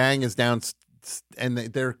the gang is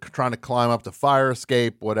they're trying to climb up the fire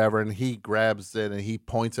escape, whatever, and he grabs it and he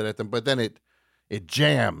points it at them, but then it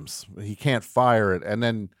jams. He can't fire it, and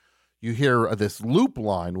then you hear this loop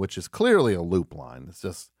line, which is clearly a loop line. It's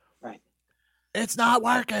just right. It's not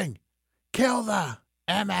working. Kill the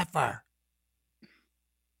MFer.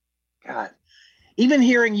 God, even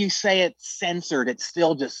hearing you say it censored, it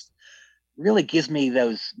still just really gives me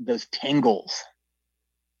those tingles.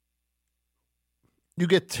 You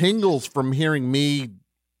get tingles from hearing me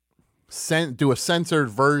do a censored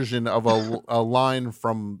version of a line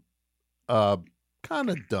from a kind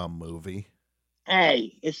of dumb movie.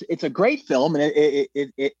 Hey, it's a great film, and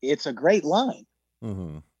it's a great line.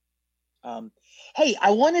 Mm-hmm. Hey,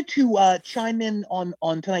 I wanted to chime in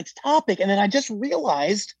on tonight's topic, and then I just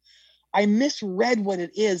realized I misread what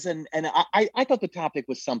it is, and I thought the topic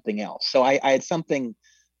was something else. So I had something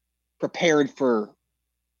prepared for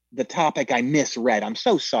the topic I misread. I'm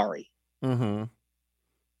so sorry. Mm-hmm.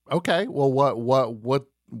 Okay. Well,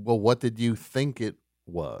 what did you think it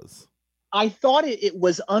was? I thought it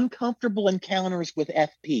was uncomfortable encounters with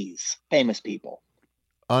FPs, famous people.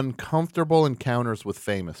 Uncomfortable encounters with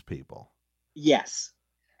famous people. Yes.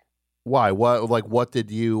 Why? What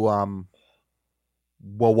did you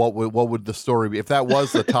well, what would the story be? If that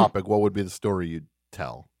was the topic, what would be the story you'd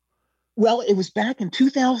tell? Well, it was back in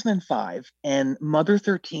 2005, and Mother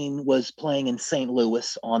 13 was playing in St.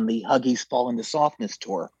 Louis on the Huggies Fall into Softness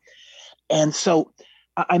tour. And so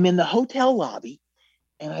I'm in the hotel lobby,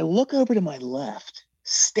 and I look over to my left.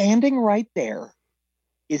 Standing right there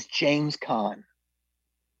is James Caan.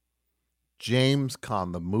 James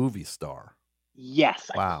Caan, the movie star.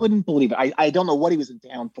 Yes, wow. I couldn't believe it. I don't know what he was in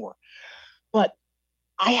town for, but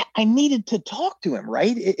I needed to talk to him,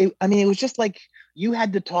 right? It was just like you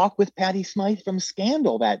had to talk with Patti Smythe from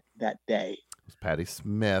Scandal that day. It was Patti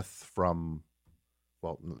Smith from,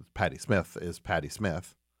 well, Patti Smith is Patti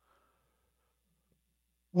Smith.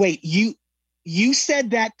 Wait, you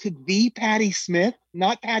said that to the Patti Smith,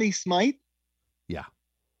 not Patti Smythe? Yeah.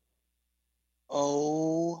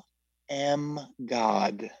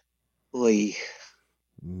 God. Oy.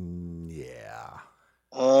 Yeah.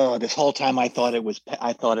 Oh, this whole time I thought it was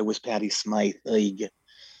Patti Smythe. It's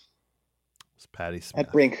Patti Smith.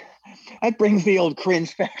 That brings the old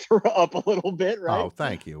cringe factor up a little bit, right? Oh,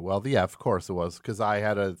 thank you. Well, yeah, of course it was, because I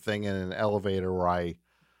had a thing in an elevator where I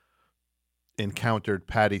encountered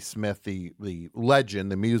Patti Smith, the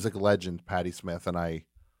legend, the music legend Patti Smith, and I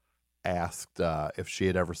asked if she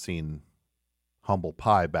had ever seen Humble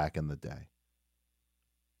Pie back in the day.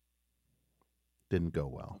 Didn't go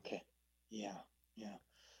well. Okay. Yeah.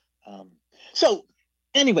 So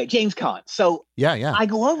anyway, James Caan. So yeah. I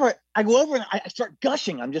go over and I start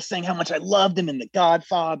gushing. I'm just saying how much I loved him in The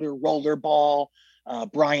Godfather, Rollerball,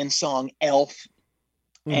 Brian's song Elf.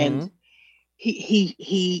 Mm-hmm. And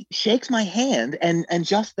he shakes my hand, and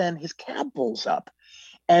just then his cab pulls up.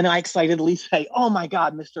 And I excitedly say, "Oh my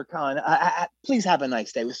God, Mr. Caan, please have a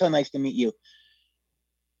nice day. It was so nice to meet you."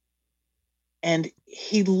 And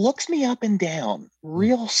he looks me up and down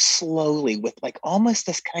real slowly with like almost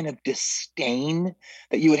this kind of disdain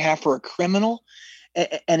that you would have for a criminal.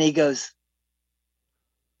 And he goes,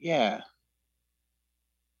 "Yeah,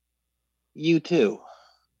 you too."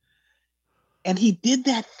 And he did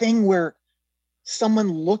that thing where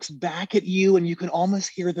someone looks back at you and you can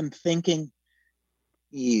almost hear them thinking,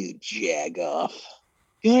 "You jag off."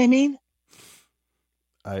 You know what I mean?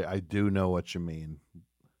 I do know what you mean.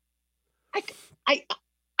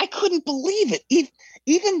 I couldn't believe it.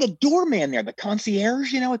 Even the doorman there, the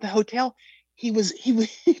concierge, at the hotel, he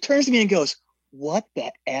turns to me and goes, "What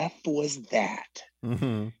the F was that?"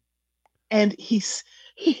 Mm-hmm. And he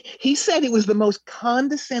said it was the most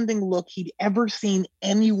condescending look he'd ever seen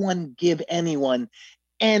anyone give anyone.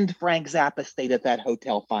 And Frank Zappa stayed at that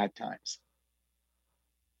hotel 5 times.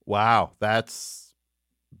 Wow, that's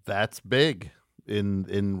big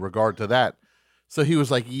in regard to that. So he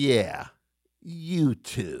was like, "Yeah, you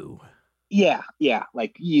too." Yeah,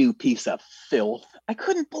 like, "You piece of filth." I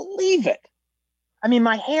couldn't believe it. I mean,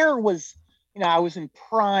 my hair was, I was in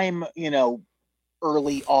prime,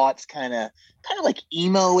 early aughts, kind of like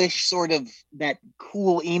emo-ish, sort of that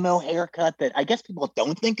cool emo haircut that I guess people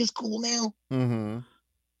don't think is cool now. Mm-hmm.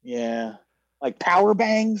 Yeah, like power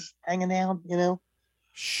bangs hanging out,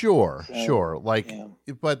 Sure. Like, yeah.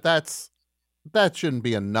 But that shouldn't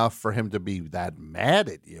be enough for him to be that mad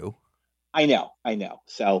at you. I know.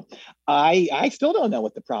 So I still don't know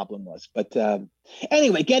what the problem was, but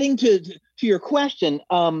anyway, getting to your question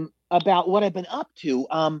about what I've been up to.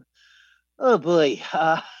 Oh boy,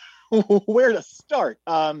 where to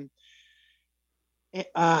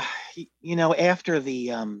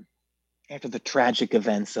after the tragic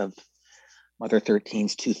events of Mother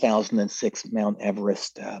 13's 2006 Mount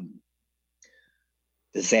Everest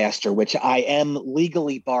disaster, which I am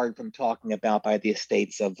legally barred from talking about by the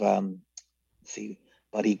estates of,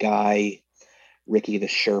 Buddy Guy, Ricky the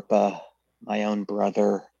Sherpa, my own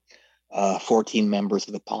brother, 14 members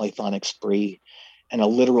of the Polyphonic Spree, and a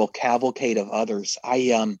literal cavalcade of others.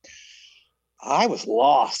 I was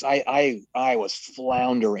lost. I was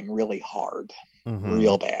floundering really hard,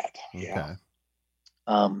 real bad. Okay. Yeah.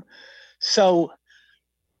 So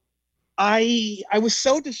I was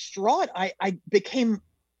so distraught. I became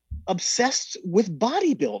obsessed with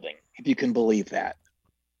bodybuilding, if you can believe that.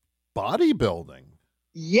 Bodybuilding?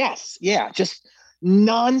 Yes. Yeah. Just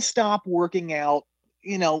nonstop working out.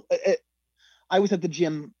 I was at the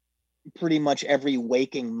gym pretty much every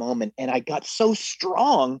waking moment, and I got so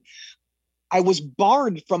strong, I was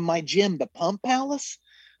barred from my gym, the Pump Palace,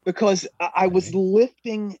 because I was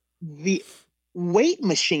lifting the weight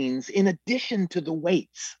machines in addition to the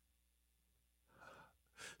weights.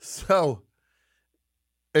 So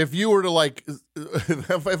if you were to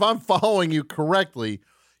if I'm following you correctly,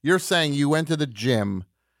 you're saying you went to the gym,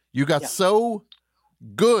 you got so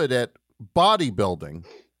good at bodybuilding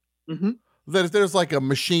that if there's like a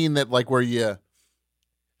machine that where you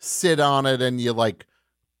sit on it and you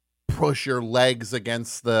push your legs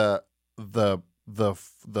against the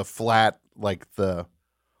flat,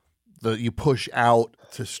 you push out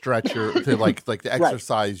to stretch your to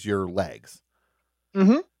exercise your legs.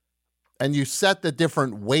 And you set the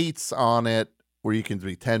different weights on it where you can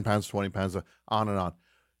be 10 pounds, 20 pounds, on and on.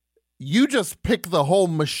 You just pick the whole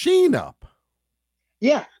machine up.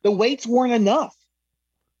 Yeah, the weights weren't enough.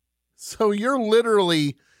 So you're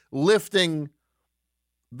literally lifting.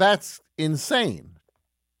 That's insane.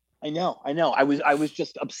 I know. I was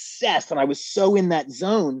just obsessed, and I was so in that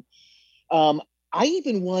zone. I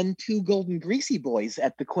even won 2 Golden Greasy Boys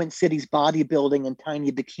at the Quint Cities Bodybuilding and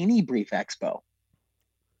Tiny Bikini Brief Expo.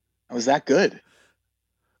 I was that good.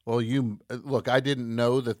 Well, look, I didn't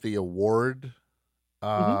know that the award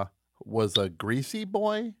was a Greasy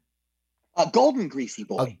Boy. A Golden Greasy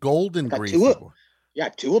Boy. A Golden Greasy Boy. Yeah,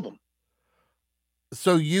 2 of them.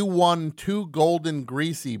 So you won 2 Golden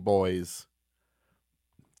Greasy Boys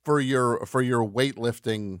for your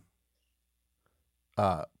weightlifting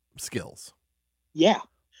skills. Yeah,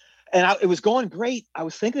 and it was going great. I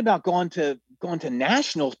was thinking about going to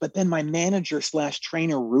nationals, but then my manager /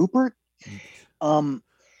 trainer Rupert,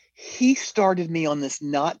 he started me on this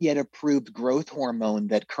not yet approved growth hormone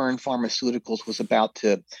that Kern Pharmaceuticals was about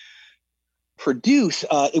to produce.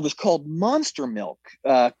 It was called Monster Milk,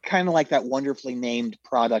 kind of like that wonderfully named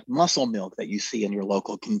product Muscle Milk that you see in your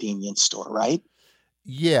local convenience store, right?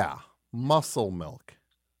 Yeah, Muscle Milk.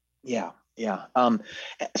 Yeah.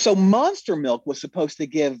 So Monster Milk was supposed to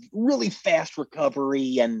give really fast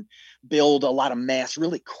recovery and build a lot of mass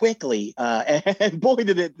really quickly. And boy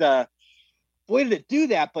did it do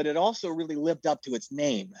that, but it also really lived up to its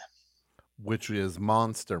name. Which is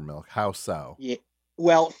Monster Milk. How so? Yeah.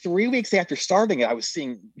 Well, 3 weeks after starting it, I was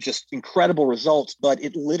seeing just incredible results, but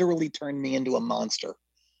it literally turned me into a monster.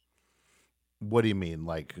 What do you mean?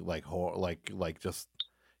 Like just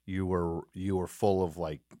you were full of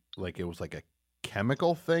like it was like a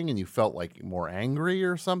chemical thing and you felt like more angry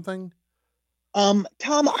or something? Tom,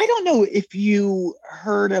 I don't know if you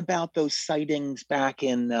heard about those sightings back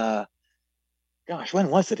in when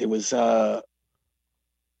was it? It was the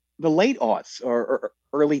late aughts or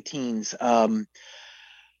early teens.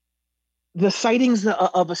 The sightings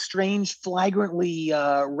of a strange, flagrantly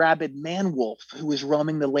rabid man wolf who was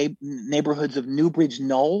roaming the neighborhoods of Newbridge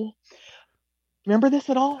Knoll. Remember this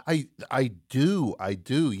at all? I do.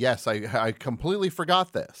 Yes, I completely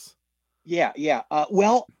forgot this. Yeah.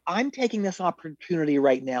 Well, I'm taking this opportunity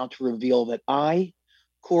right now to reveal that I,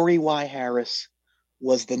 Corey Y. Harris,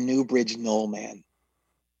 was the Newbridge Knoll man.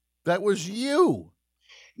 That was you.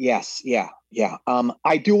 Yes. Yeah.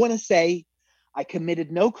 I do want to say I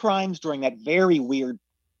committed no crimes during that very weird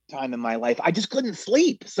time in my life. I just couldn't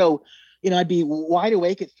sleep. So, I'd be wide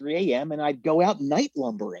awake at 3 a.m. and I'd go out night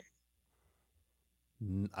lumbering.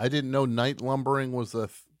 I didn't know night lumbering was a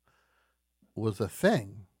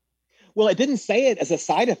thing. Well, it didn't say it as a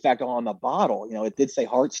side effect on the bottle. It did say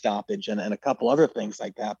heart stoppage and a couple other things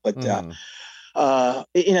like that. But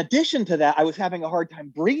in addition to that, I was having a hard time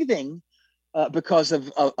breathing because of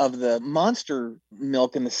the monster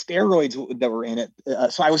milk and the steroids that were in it.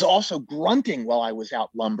 So I was also grunting while I was out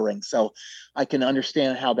lumbering. So I can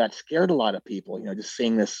understand how that scared a lot of people, just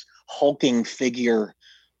seeing this hulking figure,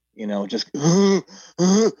 just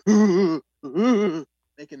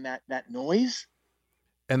making that noise.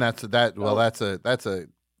 And that's a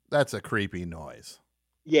That's a creepy noise.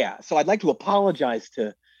 Yeah, so I'd like to apologize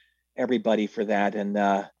to everybody for that. And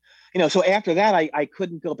so after that, I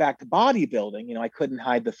couldn't go back to bodybuilding. I couldn't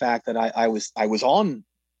hide the fact that I was on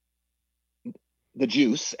the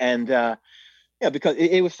juice, and because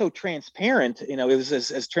it was so transparent. It was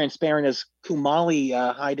as transparent as Kumali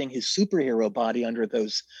hiding his superhero body under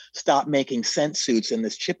those Stop Making Sense suits in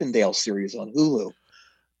this Chippendale series on Hulu.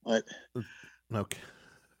 But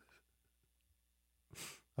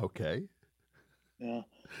okay. Yeah.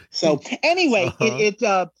 So anyway,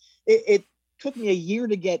 it took me a year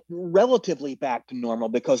to get relatively back to normal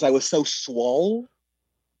because I was so swole.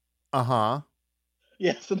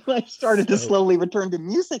 Yeah, so then I started to slowly return to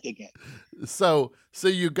music again. So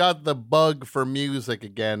you got the bug for music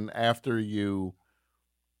again after you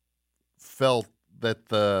felt that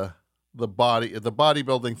the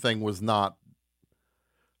bodybuilding thing was not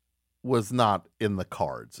in the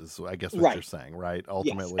cards, is I guess what you're saying, right?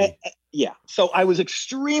 Ultimately. Yes. Yeah. So I was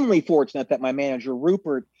extremely fortunate that my manager,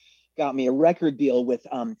 Rupert, got me a record deal with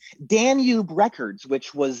Danube Records,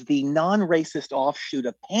 which was the non-racist offshoot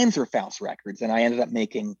of Panzerfaust Records. And I ended up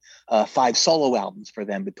making 5 solo albums for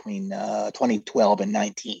them between 2012 and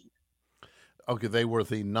 19. Okay, they were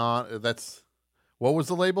what was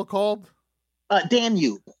the label called?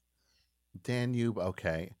 Danube. Danube,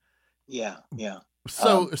 okay. Yeah.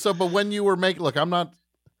 So, but when you were making, look, I'm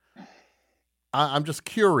just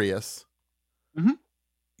curious. Mm-hmm.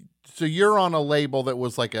 So you're on a label that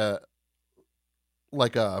was like a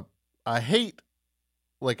hate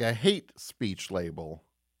speech label.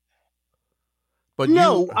 But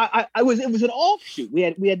no, it was an offshoot. We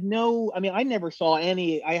had no, I never saw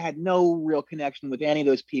any, I had no real connection with any of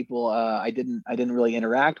those people. I didn't really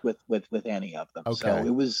interact with any of them. Okay. So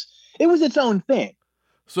it was its own thing.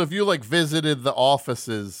 So if you visited the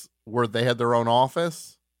offices where they had their own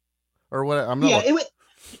office or what?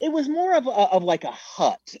 It was more of like a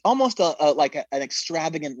hut, almost an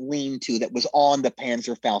extravagant lean-to that was on the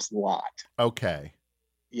Panzerfaust lot. Okay.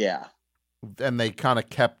 Yeah. And they kind of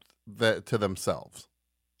kept to themselves.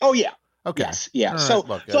 Oh yeah. Okay. Yes. Yeah.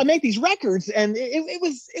 Right, so I make these records, and it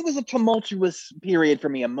was a tumultuous period for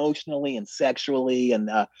me emotionally and sexually, and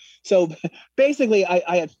so basically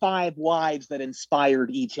I had 5 wives that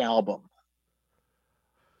inspired each album.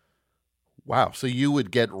 Wow. So you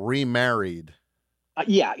would get remarried.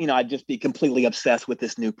 Yeah, I'd just be completely obsessed with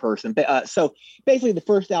this new person. So basically, the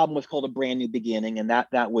first album was called A Brand New Beginning, and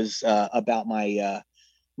that was about my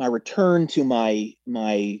return to my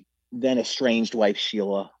then estranged wife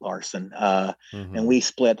Sheila Larson, and we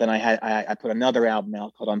split. Then I put another album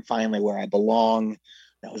out called I'm Finally Where I Belong.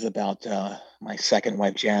 That was about my second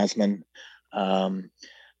wife Jasmine. Then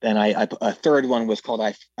a third one was called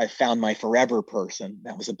I Found My Forever Person.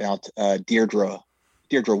 That was about Deirdre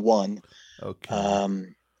 1. Okay.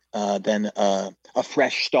 Then A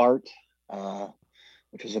Fresh Start,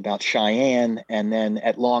 which was about Cheyenne, and then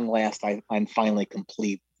At Long Last I'm Finally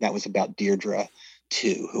Complete. That was about Deirdre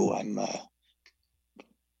 2, who I'm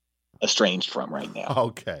estranged from right now.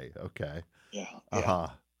 Okay. Yeah. Uh-huh.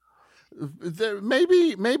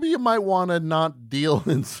 Maybe you might want to not deal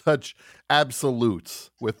in such absolutes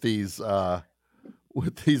with these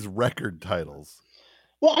record titles.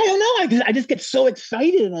 Well, I don't know. I just get so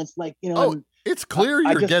excited, and it's like, it's clear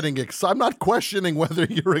you're getting excited. I'm not questioning whether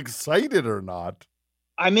you're excited or not.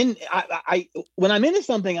 When I'm into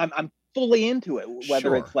something, I'm fully into it,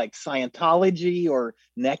 whether it's like Scientology or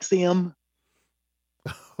Nexium.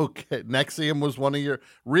 Okay, Nexium was one of your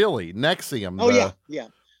Nexium. Oh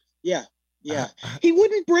yeah. He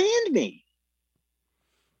wouldn't brand me.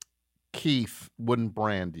 Keith wouldn't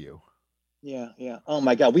brand you. Yeah. Oh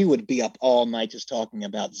my God, we would be up all night just talking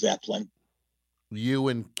about Zeppelin. You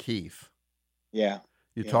and Keith. Yeah.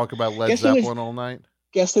 You talk about Led Zeppelin all night?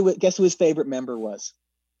 Guess who his favorite member was?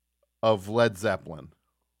 Of Led Zeppelin.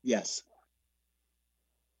 Yes.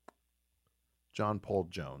 John Paul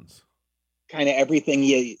Jones. Kind of everything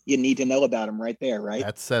you need to know about him right there, right?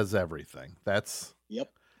 That says everything. Yep.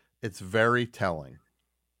 It's very telling.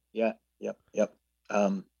 Yeah. Yep.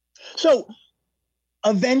 So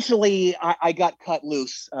eventually I got cut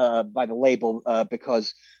loose by the label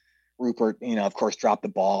because Rupert, of course, dropped the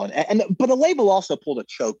ball, but the label also pulled a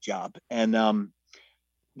choke job, and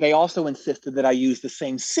they also insisted that I use the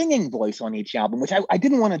same singing voice on each album, which I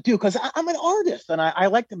didn't want to do because I'm an artist and I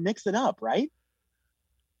like to mix it up, right?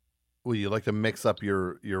 Well, you like to mix up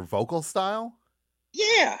your vocal style?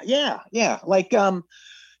 Yeah. Like,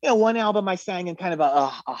 one album I sang in kind of a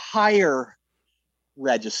higher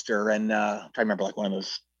register, and I'm trying to remember like one of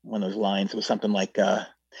those lines. It was something like, I'll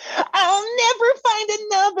never find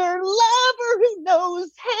another lover who knows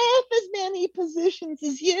half as many positions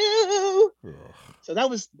as you. So that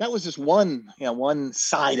was just one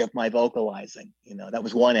side of my vocalizing. That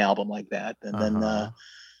was one album like that, and then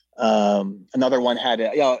another one had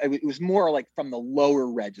it was more like from the lower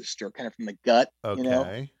register, kind of from the gut.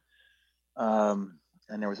 Okay. And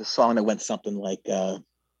there was a song that went something like,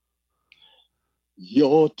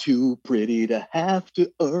 "You're too pretty to have to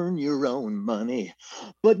earn your own money,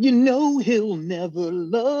 but he'll never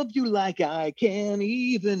love you like I can,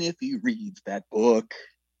 even if he reads that book."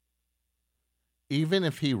 Even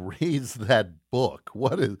if he reads that book,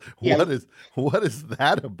 what is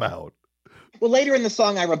that about? Well, later in the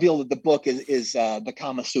song, I reveal that the book is the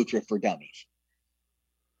Kama Sutra for Dummies.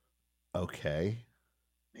 Okay.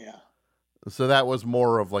 Yeah. So that was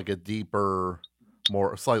more of like a deeper,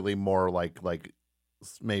 slightly more like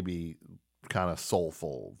maybe kind of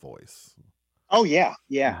soulful voice. Oh yeah.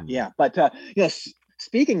 But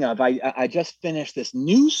speaking of, I just finished this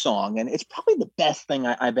new song, and it's probably the best thing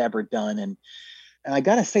I've ever done, and I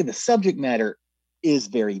gotta say the subject matter is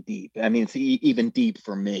very deep. I mean, it's even deep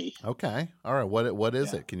for me. Okay. All right. What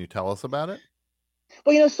is it? Can you tell us about it?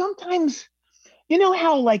 Well, sometimes,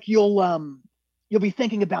 how like you'll be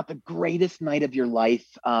thinking about the greatest night of your life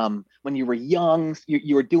when you were young.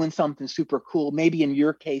 You were doing something super cool. Maybe in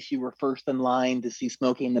your case, you were first in line to see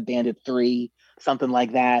Smokey and the Bandit 3, something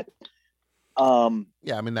like that.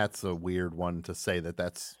 Yeah, I mean, that's a weird one to say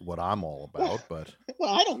that's what I'm all about, but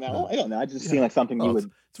well, I don't know. I just seem like something you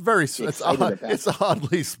would. It's very it's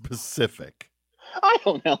oddly specific. I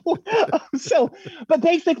don't know. But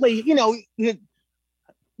basically,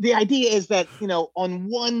 the idea is that on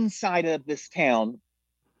one side of this town,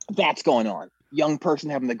 that's going on. Young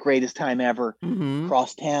person having the greatest time ever. Mm-hmm.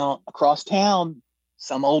 Across town,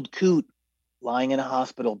 some old coot lying in a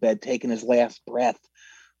hospital bed, taking his last breath,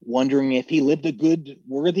 wondering if he lived a good,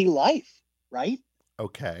 worthy life, right?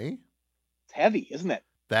 Okay. It's heavy, isn't it?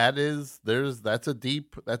 That's a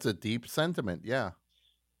deep sentiment, yeah.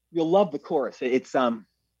 You'll love the chorus. It's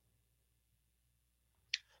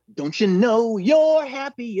don't you know your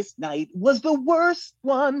happiest night was the worst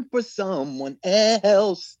one for someone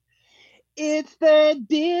else? It's the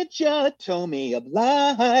dichotomy of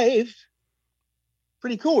life.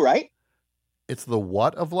 Pretty cool, right? It's the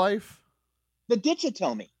what of life? The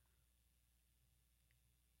dichotomy.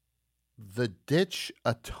 The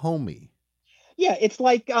dichotomy. Yeah, it's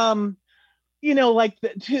like like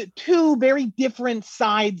the two very different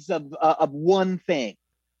sides of one thing.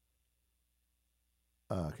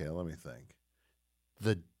 Okay, let me think.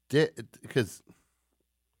 Because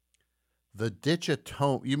the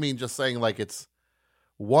dichotomy, you mean just saying like it's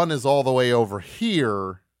one is all the way over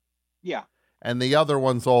here, yeah, and the other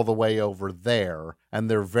one's all the way over there, and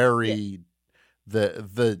they're very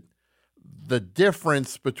the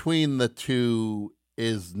difference between the two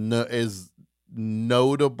is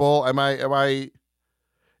notable. Am I?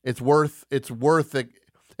 It's worth it.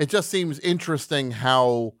 It just seems interesting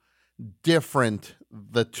how different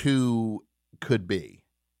the two could be.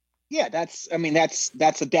 Yeah, that's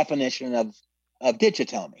a definition of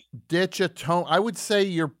dichotomy. Dichotomy. I would say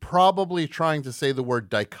you're probably trying to say the word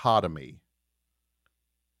dichotomy.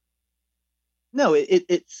 No,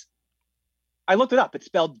 it's. I looked it up. It's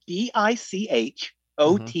spelled dichotomy.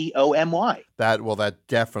 That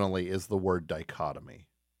definitely is the word dichotomy.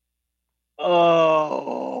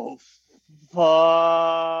 Oh,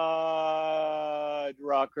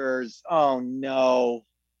 Rutgers. Oh no.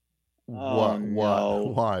 What?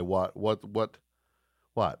 Why?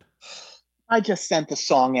 What? I just sent the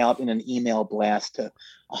song out in an email blast to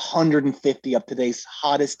 150 of today's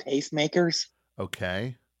hottest tastemakers.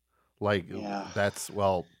 Okay.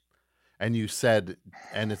 And you said,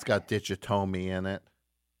 and it's got dichotomy in it.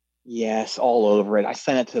 Yes, all over it. I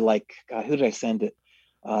sent it to God, who did I send it?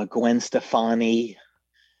 Gwen Stefani,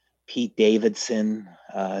 Pete Davidson,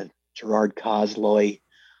 Gerard Cosloy,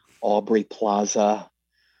 Aubrey Plaza,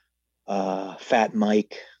 Fat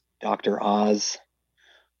Mike, Dr. Oz,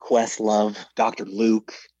 Questlove, Dr.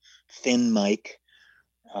 Luke, Thin Mike,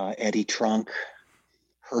 Eddie Trunk,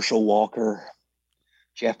 Herschel Walker,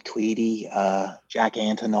 Jeff Tweedy, Jack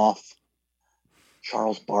Antonoff,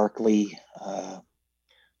 Charles Barkley,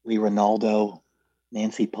 Lee Ronaldo,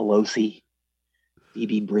 Nancy Pelosi,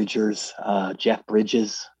 Phoebe Bridgers, Jeff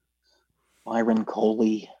Bridges, Byron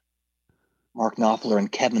Coley, Mark Knopfler,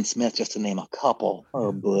 and Kevin Smith, just to name a couple.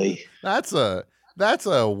 Oh boy. That's a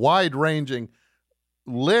wide-ranging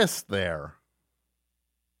list there.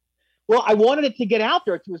 Well, I wanted it to get out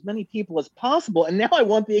there to as many people as possible, and now I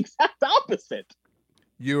want the exact opposite.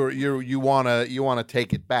 You wanna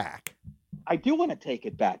take it back. I do want to take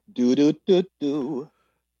it back. Do.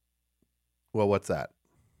 Well, what's that?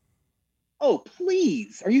 Oh,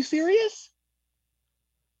 please. Are you serious?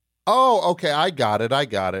 Oh, okay. I got it.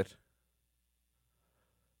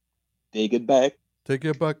 Take it back. Take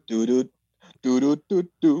it back. Do do do do do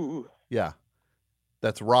do. Yeah,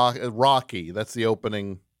 that's Rocky. That's the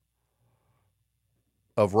opening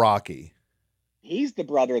of Rocky. He's the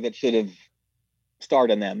brother that should have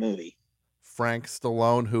starred in that movie. Frank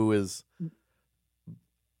Stallone, who is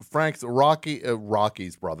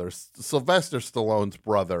Rocky's brother, Sylvester Stallone's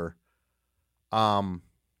brother. Frank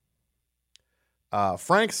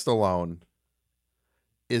Stallone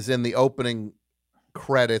is in the opening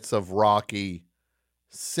credits of Rocky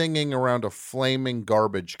singing around a flaming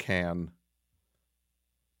garbage can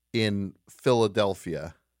in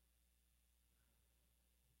Philadelphia.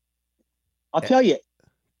 I'll tell you,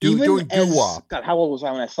 doing doo-wop. God, how old was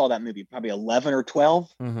I when I saw that movie? Probably 11 or 12.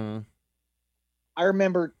 Mm-hmm. I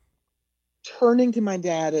remember turning to my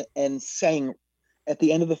dad and saying at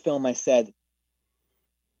the end of the film, I said,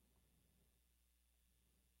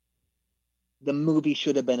 the movie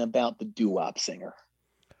should have been about the doo-wop singer.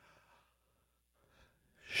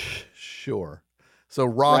 Sure. So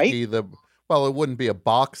Rocky, right? It wouldn't be a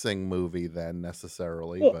boxing movie then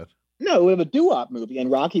necessarily, but no, we have a doo-wop movie,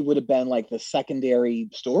 and Rocky would have been like the secondary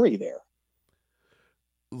story there.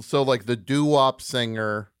 So like the doo-wop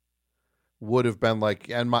singer would have been like,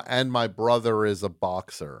 and my brother is a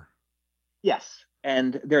boxer. Yes,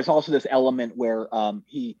 and there's also this element where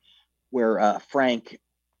Frank,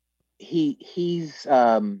 he's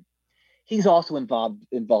also involved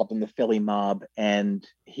in the Philly mob, and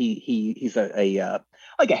he's a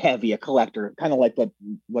collector, kind of like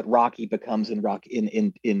what Rocky becomes in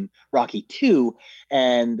Rocky 2,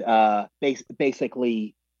 and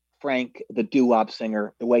basically Frank, the doo-wop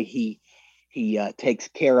singer, the way he takes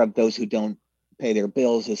care of those who don't pay their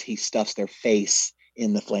bills is he stuffs their face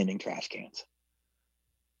in the flaming trash cans.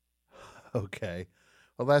 Okay,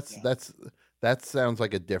 well that sounds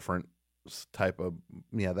like a different type of,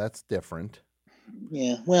 that's different.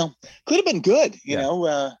 Yeah, well, could have been good, you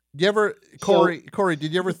know. You ever, Corey,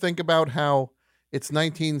 did you ever think about how it's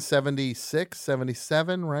 1976,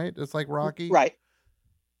 77, right? It's like Rocky, right?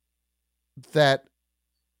 That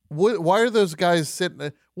why are those guys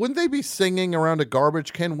sitting? Wouldn't they be singing around a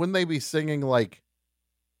garbage can? Wouldn't they be singing like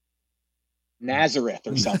Nazareth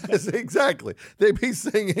or something? Exactly. They'd be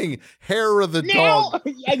singing "Hair of the Dog."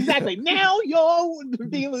 Exactly. Now you're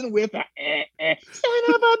dealing with a son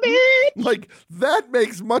of a bitch. Like that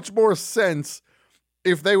makes much more sense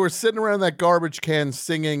if they were sitting around that garbage can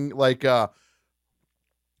singing like ho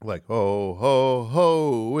ho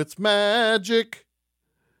ho, it's magic.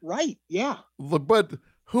 Right. Yeah. But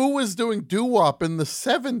who was doing doo-wop in the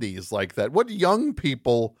 70s like that? What young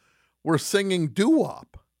people were singing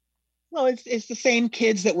doo-wop? Well, it's the same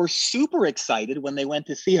kids that were super excited when they went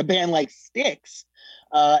to see a band like Styx,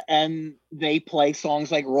 and they play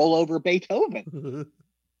songs like "Roll Over Beethoven."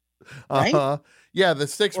 Right? Yeah, the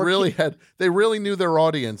Styx they really knew their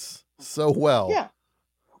audience so well. Yeah,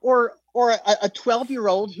 or a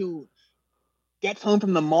 12-year-old who gets home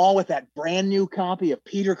from the mall with that brand new copy of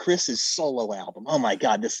Peter Criss's solo album. Oh my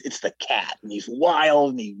God, it's the Cat, and he's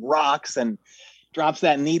wild and he rocks and drops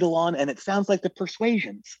that needle on, and it sounds like the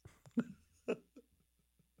Persuasions.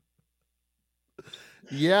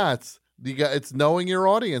 Yeah, it's knowing your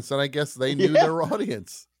audience, and I guess they knew their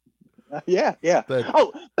audience. Yeah.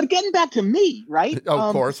 But getting back to me, right?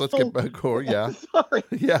 Of course, let's get back. Yeah, sorry.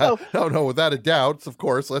 Yeah, no, without a doubt, of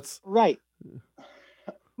course. Let's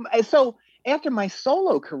So after my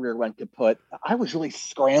solo career went kaput, I was really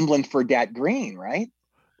scrambling for Dat Green, right?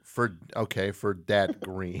 For Dat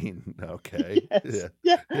Green. Okay. Yes.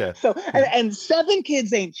 Yeah. So and 7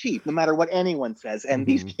 kids ain't cheap, no matter what anyone says. And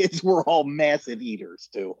these kids were all massive eaters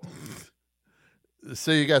too.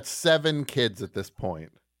 So you got 7 kids at this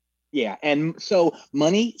point. Yeah, and so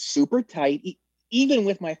money super tight. Even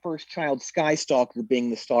with my first child, Skystalker, being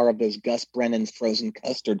the star of those Gus Brennan's frozen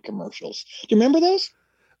custard commercials. Do you remember those?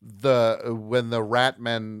 When the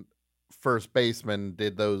Ratman first baseman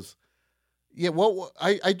did those. Yeah, well,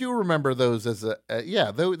 I do remember those as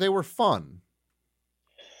they were fun.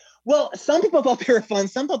 Well, some people thought they were fun.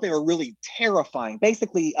 Some thought they were really terrifying.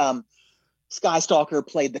 Basically, Skystalker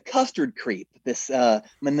played the custard creep, this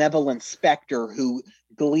malevolent specter who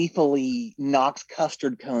gleefully knocks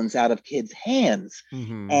custard cones out of kids' hands.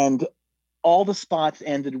 And all the spots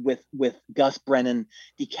ended with Gus Brennan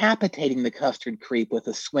decapitating the custard creep with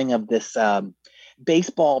a swing of this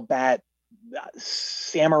baseball bat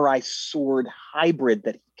samurai sword hybrid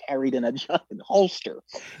that he carried in a giant holster.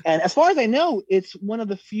 And as far as I know, it's one of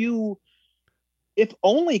the few, if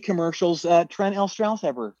only, commercials Trent L. Strauss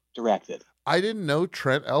ever directed. I didn't know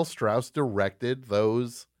Trent L. Strauss directed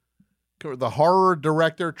those the horror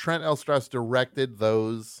director Trent L. Strauss directed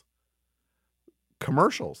those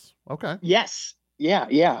commercials. Okay. Yes.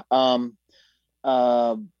 Yeah.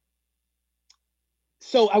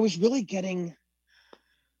 So I was really getting,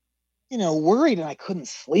 worried, and I couldn't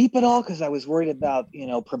sleep at all because I was worried about,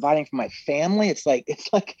 providing for my family. It's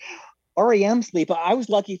like REM sleep. I was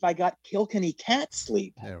lucky if I got Kilkenny cat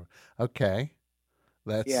sleep. Yeah. Okay.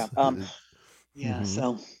 That's yeah.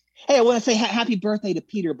 So, hey, I want to say happy birthday to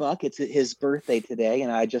Peter Buck. It's his birthday today,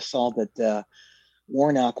 and I just saw that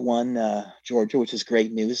Warnock won Georgia, which is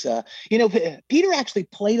great news. Peter actually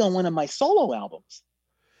played on one of my solo albums.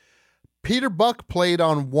 Peter Buck played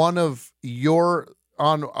on one of your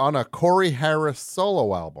on a Corey Harris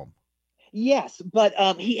solo album. Yes, but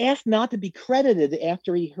he asked not to be credited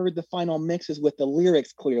after he heard the final mixes with the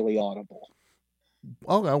lyrics clearly audible.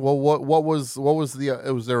 Okay, well, what was was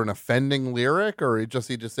there an offending lyric, or he just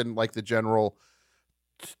didn't like the general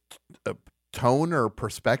tone or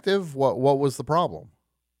perspective? What was the problem?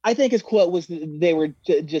 I think his quote was they were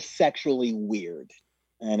just sexually weird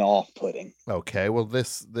and off-putting. Okay, well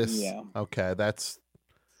this okay, that's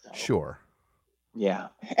sure. Yeah.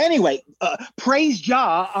 Anyway, praise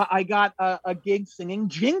Jah, I got a gig singing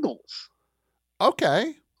jingles.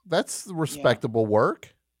 Okay, that's respectable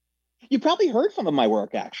work. You probably heard some of my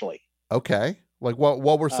work, actually. Okay, like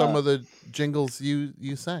what were some of the jingles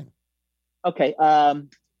you sang? Okay,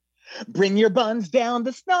 bring your buns down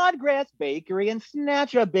to Snodgrass Bakery and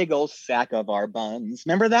snatch a big old sack of our buns.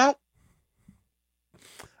 Remember that?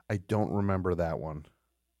 I don't remember that one.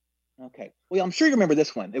 Okay. Well, I'm sure you remember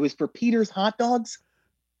this one. It was for Peter's Hot Dogs.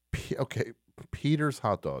 Okay. Peter's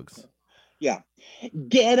Hot Dogs. Yeah.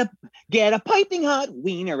 Get a piping hot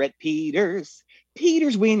wiener at Peter's.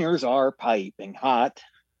 Peter's wieners are piping hot.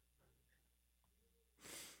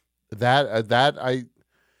 That's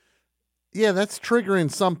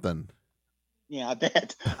triggering something. Yeah, I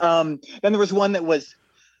bet. Then there was one that was,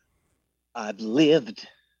 I've lived,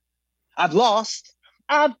 I've lost,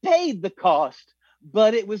 I've paid the cost,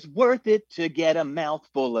 but it was worth it to get a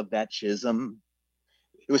mouthful of that Chisholm.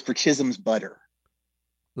 It was for Chisholm's butter.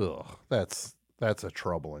 Ugh, that's a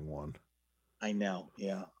troubling one. I know,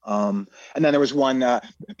 yeah. And then there was one,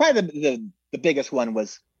 probably the biggest one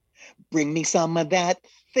was, bring me some of that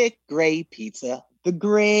thick gray pizza, the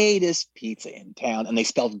greatest pizza in town. And they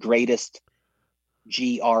spelled greatest,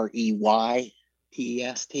 Greytest.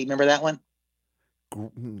 Remember that one?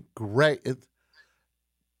 Great.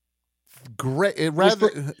 Great.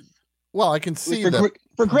 Well, I can see that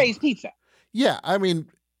for Gray's Pizza. Yeah, I mean,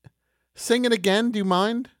 sing it again. Do you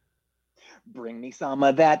mind? Bring me some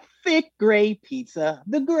of that thick gray pizza,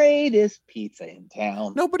 the greatest pizza in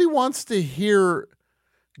town. Nobody wants to hear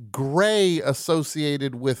gray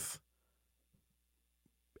associated with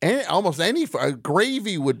almost any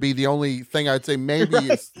gravy. Would be the only thing I'd say. Maybe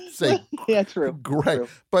right. Say yeah, true. Gray, true.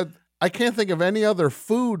 But I can't think of any other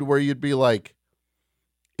food where you'd be like,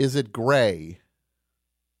 "Is it gray?"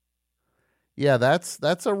 Yeah,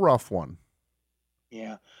 that's a rough one.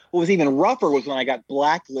 Yeah. What was even rougher was when I got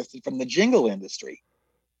blacklisted from the jingle industry.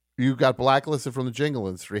 You got blacklisted from the jingle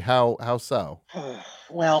industry. How so?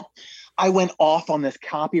 Well, I went off on this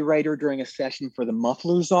copywriter during a session for the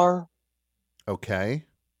Muffler Czar. Okay.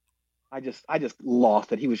 I just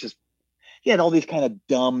lost it. He had all these kind of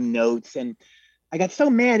dumb notes, and I got so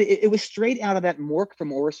mad. It was straight out of that Mork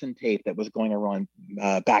from Orson tape that was going around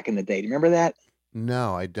back in the day. Do you remember that?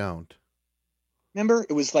 No, I don't. Remember?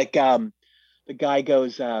 It was like the guy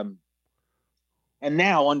goes, and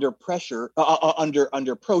now under pressure,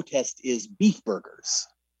 under protest is beef burgers.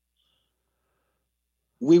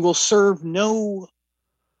 We will serve no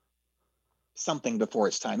something before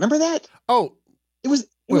it's time. Remember that? Oh, it was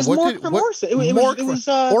Mork from Orson. It was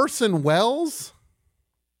Orson Welles.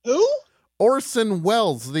 Who? Orson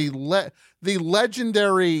Welles, the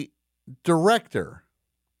legendary director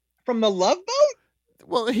from The Love Boat.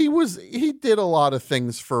 Well, he did a lot of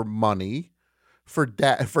things for money. For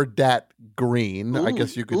Dat Green, I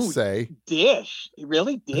guess you could say. Dish.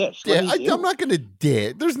 Really? Dish. I'm not going to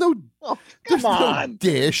dish. There's no no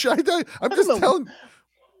dish. I'm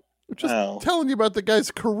just telling you about the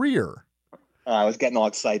guy's career. I was getting all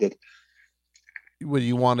excited. What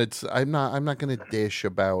you wanted? I'm not going to dish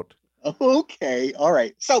about. Okay. All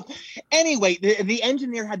right. So anyway, the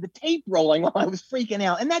engineer had the tape rolling while I was freaking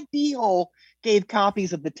out. And that D-hole gave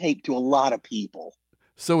copies of the tape to a lot of people.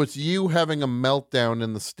 So it's you having a meltdown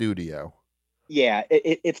in the studio. Yeah,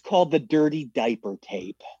 it's called the Dirty Diaper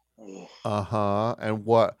Tape. Uh-huh. And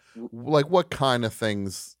what kind of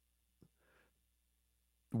things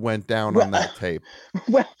went down on that tape?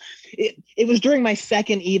 Well, it was during my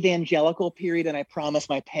second evangelical period, and I promised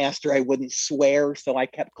my pastor I wouldn't swear, so I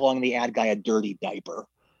kept calling the ad guy a dirty diaper.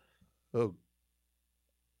 Oh.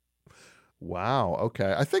 Wow.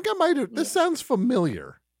 Okay. I think I might have. This sounds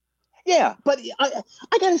familiar. Yeah, but I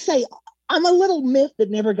got to say, I'm a little miffed that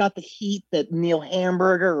never got the heat that Neil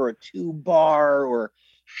Hamburger or Two Bar or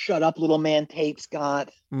Shut Up Little Man tapes got.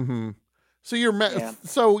 Mm-hmm. So you're mad. Yeah.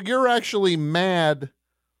 So you're actually mad.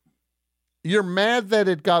 You're mad that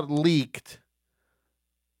it got leaked,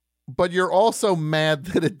 but you're also mad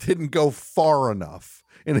that it didn't go far enough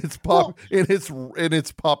in its in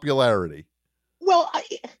its popularity. Well,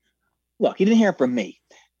 look, you didn't hear it from me.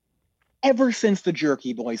 Ever since the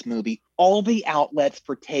Jerky Boys movie, all the outlets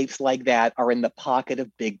for tapes like that are in the pocket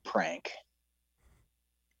of Big Prank.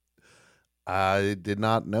 I did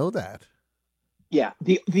not know that. Yeah,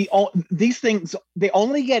 these things, they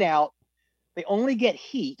only get out, they only get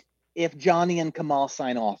heat if Johnny and Kamal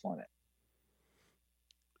sign off on it.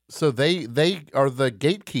 So they are the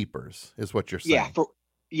gatekeepers, is what you're saying.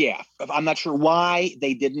 Yeah, I'm not sure why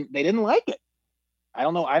they didn't like it. I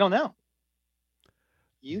don't know.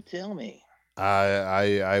 You tell me.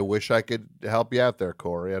 I wish I could help you out there,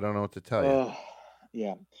 Corey. I don't know what to tell you.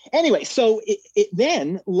 Yeah. Anyway, so it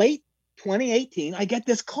then late 2018, I get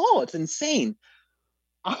this call. It's insane.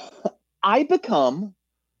 I become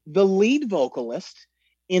the lead vocalist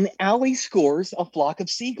in Ali Score's A Flock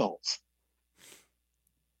of Seagulls.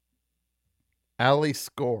 Ali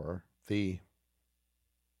Score, the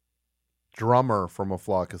drummer from A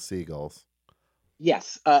Flock of Seagulls.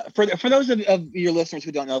 Yes. For those of your listeners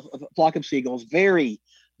who don't know, A Flock of Seagulls, very,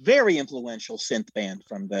 very influential synth band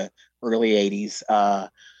from the early 80s,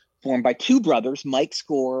 formed by two brothers, Mike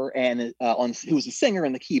Score, and who was the singer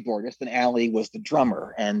and the keyboardist, and Ali was the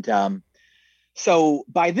drummer. And so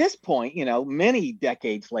by this point, many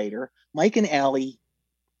decades later, Mike and Ali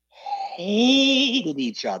hated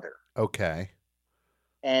each other. Okay.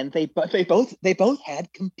 And they both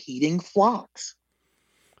had competing flocks.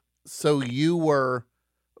 So you were,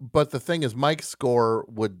 but the thing is, Mike Score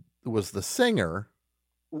was the singer,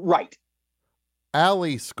 right?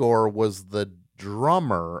 Ali Score was the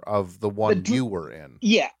drummer of the one you were in.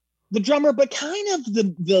 Yeah, the drummer, but kind of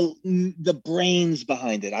the brains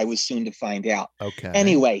behind it. I was soon to find out. Okay.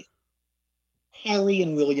 Anyway, Harry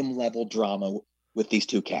and William level drama with these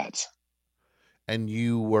two cats. And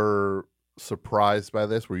you were surprised by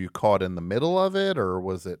this? Were you caught in the middle of it, or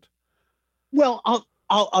was it? Well,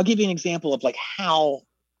 I'll give you an example of like how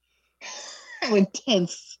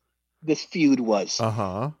intense this feud was.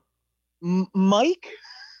 Uh-huh. Mike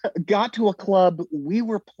got to a club we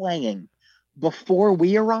were playing before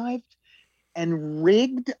we arrived and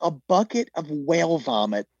rigged a bucket of whale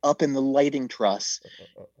vomit up in the lighting truss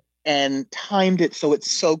and timed it so it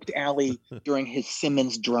soaked Ali during his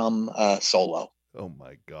Simmons drum solo. Oh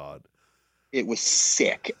my God. It was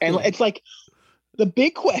sick. And it's like the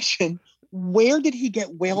big question, where did he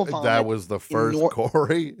get whale vomit? That was the first,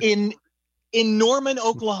 Corey. In Norman,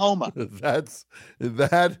 Oklahoma. That's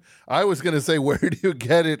that. I was going to say, where do you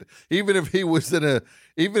get it? Even if he was in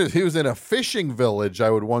a fishing village, I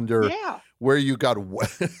would wonder where you got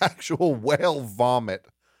actual whale vomit.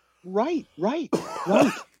 Right.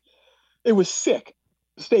 It was sick.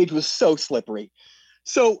 The stage was so slippery.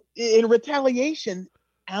 So in retaliation,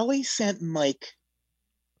 Ali sent Mike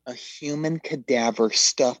a human cadaver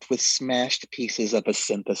stuffed with smashed pieces of a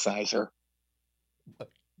synthesizer. My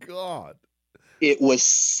God. It was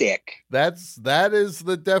sick. That is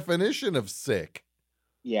the definition of sick.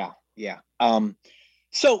 Yeah.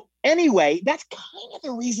 So anyway, that's kind of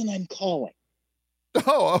the reason I'm calling.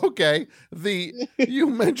 Oh, okay. You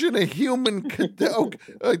mentioned a human cadaver.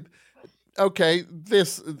 Okay.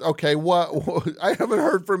 What? I haven't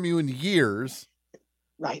heard from you in years.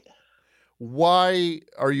 Right. Why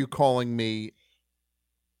are you calling me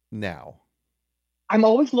now? I'm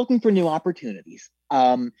always looking for new opportunities.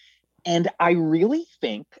 And I really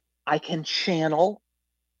think I can channel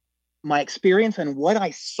my experience and what I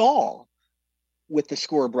saw with the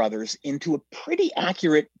Score brothers into a pretty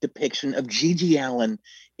accurate depiction of Gigi Allen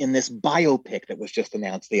in this biopic that was just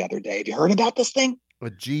announced the other day. Have you heard about this thing? A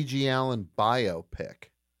Gigi Allen biopic?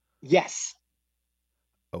 Yes.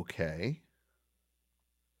 Okay.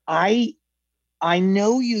 I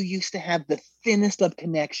know you used to have the thinnest of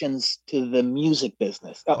connections to the music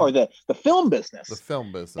business or the film business. The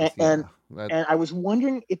film business, and I was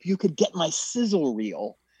wondering if you could get my sizzle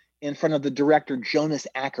reel in front of the director Jonas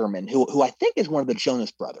Ackerman, who I think is one of the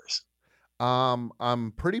Jonas brothers.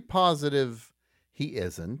 I'm pretty positive he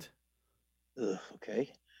isn't. Ugh,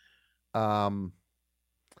 okay.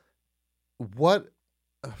 What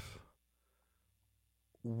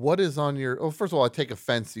what is on your? Oh, first of all, I take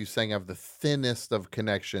offense to you saying I have the thinnest of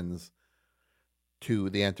connections to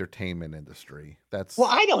the entertainment industry. That's Well,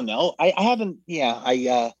 I don't know. I haven't. Yeah,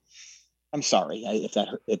 I'm sorry if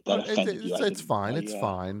that offended you. It's fine. It's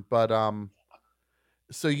fine. But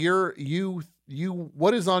so you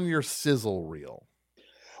what is on your sizzle reel?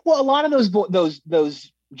 Well, a lot of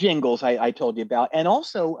those jingles I told you about, and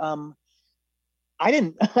also I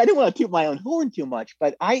didn't want to toot my own horn too much,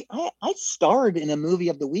 but I starred in a movie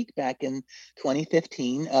of the week back in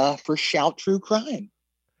 2015 for Shout True Crime.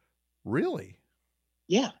 Really?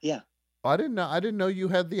 Yeah. I didn't know you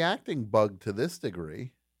had the acting bug to this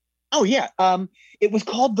degree. Oh yeah. It was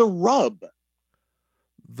called The Rub.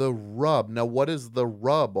 The Rub. Now, what is The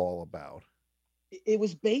Rub all about? It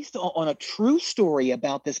was based on a true story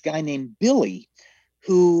about this guy named Billy,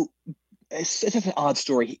 who, it's such an odd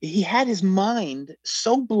story. He had his mind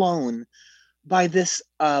so blown by this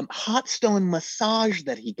hot stone massage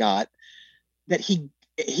that he got that he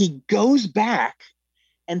goes back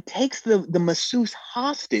and takes the masseuse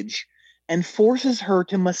hostage and forces her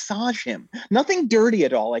to massage him. Nothing dirty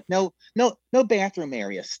at all, like no bathroom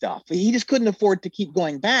area stuff. He just couldn't afford to keep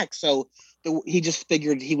going back, so he just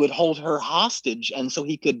figured he would hold her hostage, and so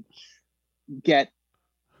he could get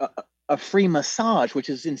a free massage, which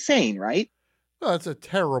is insane, right? No, it's a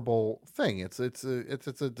terrible thing. It's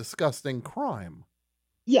a disgusting crime.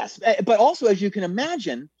 Yes, but also, as you can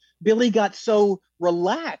imagine, Billy got so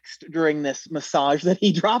relaxed during this massage that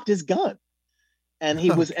he dropped his gun, and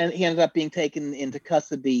he ended up being taken into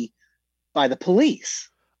custody by the police.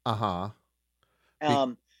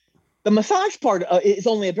 The massage part is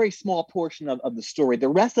only a very small portion of the story. The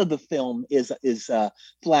rest of the film is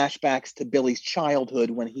flashbacks to Billy's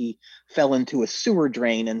childhood when he fell into a sewer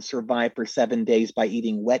drain and survived for 7 days by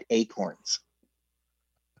eating wet acorns.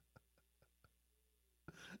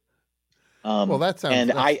 Well, that sounds.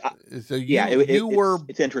 And so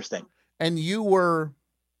it's interesting. And you were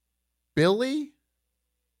Billy?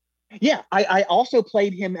 Yeah, I also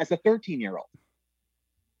played him as a 13-year-old.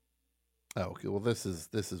 Oh, okay. Well, this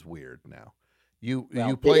is weird now.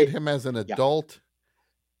 You played him as an adult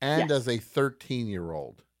and as a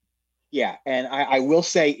 13-year-old. Yeah, and I will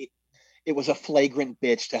say it was a flagrant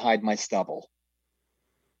bitch to hide my stubble.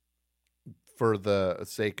 For the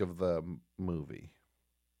sake of the movie.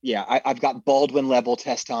 Yeah, I've got Baldwin level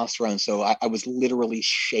testosterone, so I was literally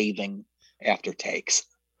shaving after takes.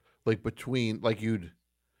 Like you'd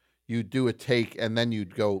do a take and then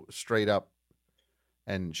you'd go straight up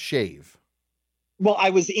and shave. Well, I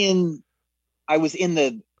was in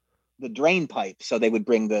the drain pipe, so they would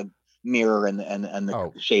bring the mirror and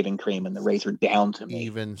the shaving cream and the razor down to me.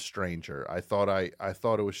 Even stranger. I thought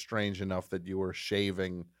it was strange enough that you were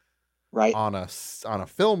shaving right on a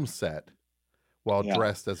film set while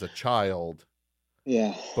dressed as a child.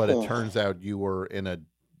 Yeah. But it turns out you were in a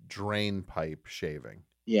drain pipe shaving.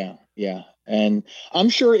 Yeah. And I'm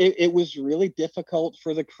sure it was really difficult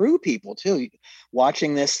for the crew people too,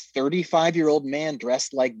 watching this 35-year-old man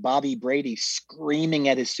dressed like Bobby Brady screaming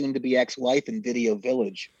at his soon-to-be ex-wife in Video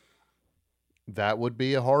Village. That would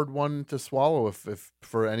be a hard one to swallow if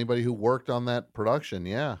for anybody who worked on that production.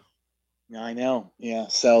 Yeah. I know. Yeah.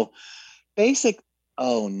 So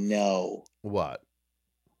oh no. What?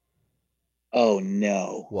 Oh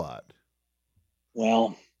no. What?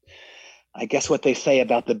 Well, I guess what they say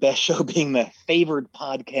about the best show being the favored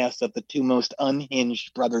podcast of the two most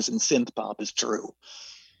unhinged brothers in synth pop is true.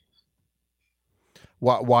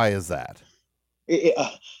 Why is that?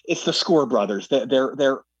 It's the Score Brothers.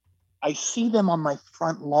 They're I see them on my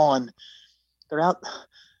front lawn. They're out.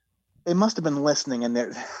 They must have been listening,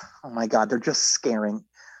 and oh my God, they're just scaring.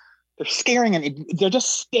 They're scaring at me. They're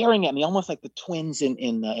just staring at me, almost like the twins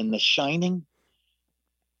in The Shining.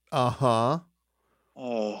 Oh,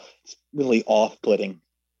 it's really off-putting.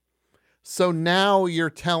 So now you're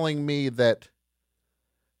telling me that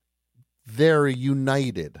they're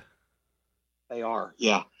united. They are,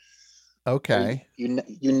 yeah. Okay.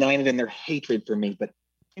 United in their hatred for me, but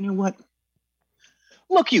you know what?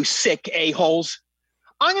 Look, you sick a-holes.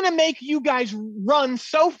 I'm going to make you guys run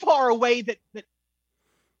so far away that...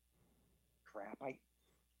 Crap, I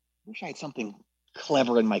wish I had something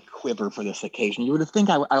clever in my quiver for this occasion. You would have think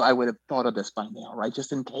I would have thought of this by now, right?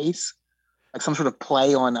 Just in case? Like some sort of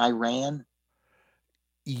play on Iran?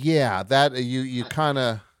 Yeah, that you kind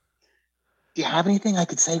of... Do you have anything I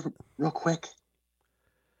could say real quick?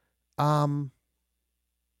 Is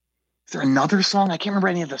there another song? I can't remember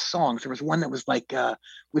any of the songs. There was one that was like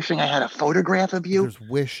wishing I had a photograph of you. There's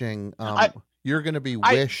wishing. You're going to be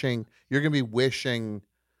wishing. You're going to be wishing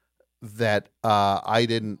that I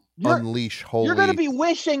didn't unleash holy. You're going to be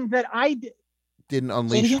wishing that didn't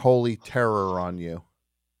unleash holy terror on you.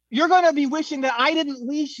 You're going to be wishing that I didn't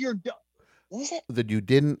leash your. What is it? That you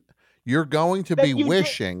didn't. You're going to be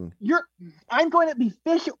wishing. I'm going to be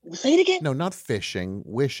fishing. Say it again. No, not fishing.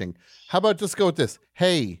 Wishing. How about just go with this?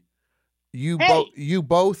 Hey, you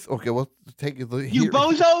both. Okay, well, take it. You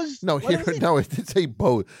bozos. No, here. No, it did say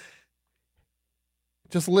both.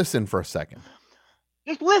 Just listen for a second.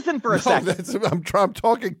 Just listen for a second. I'm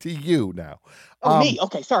talking to you now. Oh, me.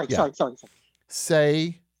 Okay, sorry.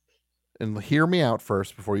 Say, and hear me out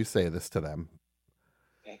first before you say this to them.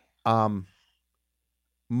 Okay.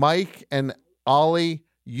 Mike and Ollie,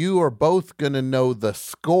 you are both gonna know the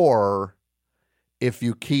score if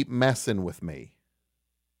you keep messing with me.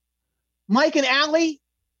 Mike and Allie,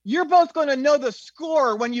 you're both gonna know the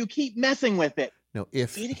score when you keep messing with it. No,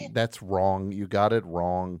 if that's wrong, you got it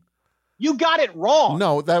wrong. You got it wrong.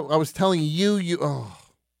 No, that I was telling you.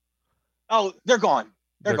 Oh, they're gone.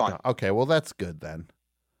 They're gone. Okay, well that's good then.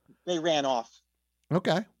 They ran off.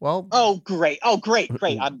 Okay, well. Oh, great.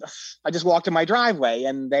 I just walked to my driveway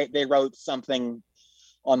and they wrote something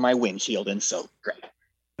on my windshield, and so great.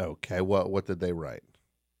 Okay, what did they write?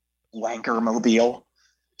 Wanker mobile.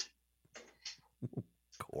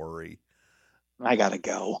 Corey. I gotta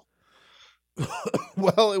go.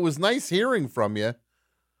 Well, it was nice hearing from you.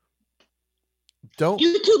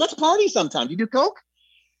 You too. Let's party sometime. Do you do coke?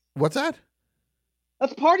 What's that?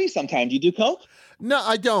 Let's party sometime. Do you do coke? No,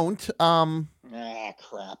 I don't.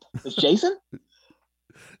 Crap. Is Jason?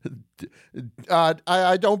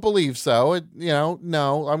 I don't believe so.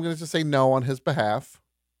 No. I'm going to just say no on his behalf.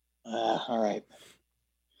 All right.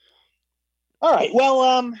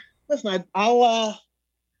 Well, listen, I'll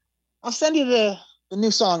send you the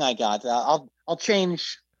new song I got. I'll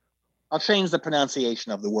change the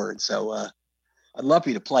pronunciation of the word. So I'd love for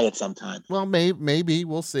you to play it sometime. Well, maybe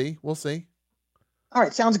we'll see. All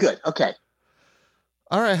right, sounds good. Okay.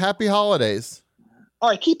 All right, happy holidays. All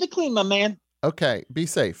right, keep it clean, my man. Okay, be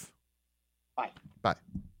safe. Bye.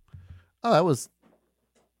 Oh, that was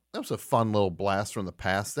a fun little blast from the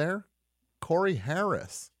past there. Corey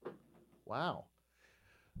Harris. Wow.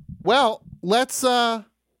 Well, let's I'm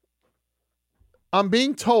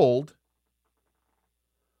being told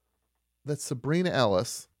that Sabrina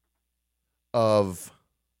Ellis of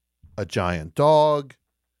A Giant Dog,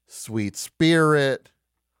 Sweet Spirit,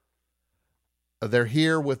 they're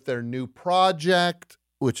here with their new project,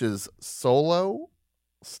 which is solo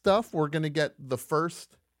stuff. We're going to get the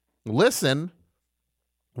first listen.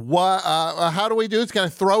 What? How do we do it? Can I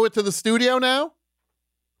throw it to the studio now?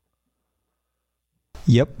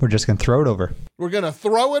 Yep, we're just going to throw it over. We're going to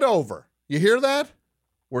throw it over. You hear that?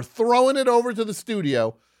 We're throwing it over to the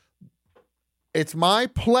studio. It's my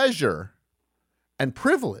pleasure and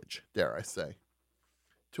privilege, dare I say,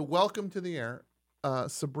 to welcome to the air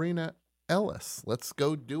Sabrina Ellis. Let's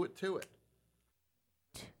go do it to it.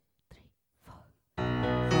 2, 3, 4.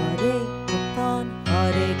 Heartache upon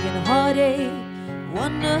heartache and heartache.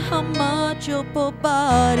 Wonder how much your poor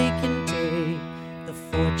body can take. The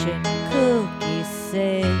fortune cookies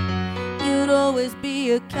say you'd always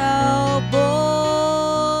be a cowboy.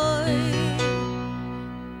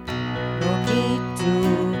 No need to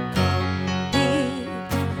compete.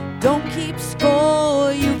 Don't keep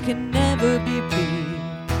score. You can never be beat.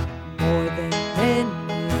 More than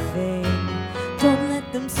anything, don't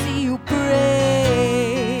let them see you break.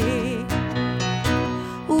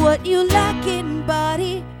 What you lack in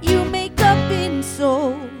body, you make up in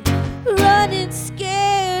soul. Running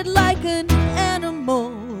scared like an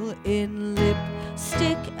animal in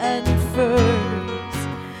lipstick and furs.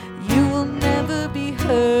 You will never be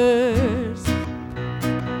hers.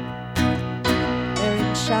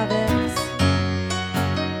 Erin Chavez.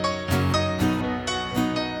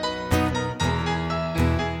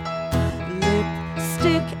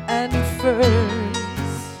 Lipstick and furs.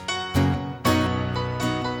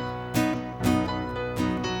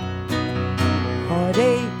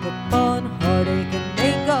 Heartache upon heartache and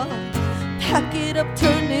makeup. Pack it up,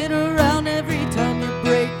 turn it around every time you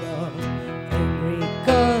break up. Angry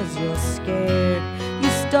 'cause you're scared. You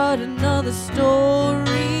start another story.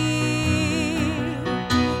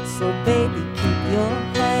 So baby, keep your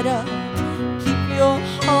head up, keep your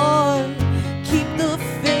heart, keep the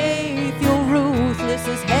faith. You're ruthless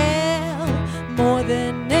as hell. More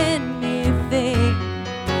than anything,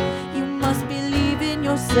 you must believe in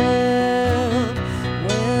yourself.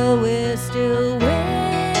 Well, we're still waiting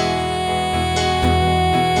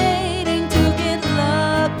to get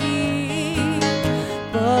lucky,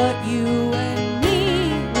 but you and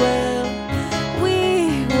me, well,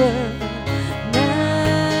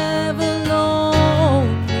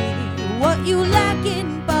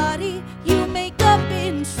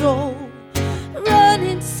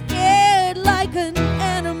 running scared like an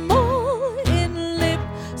animal in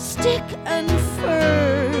lipstick and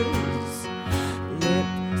furs.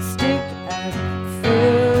 Lipstick and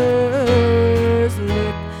furs.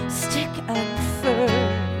 Lipstick and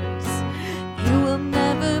furs. You will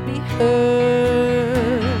never be heard.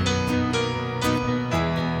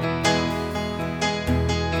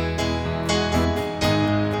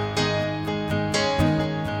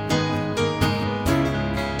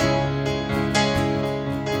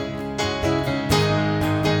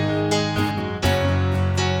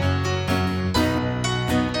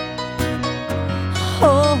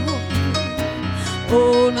 Oh,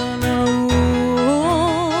 oh, no, no.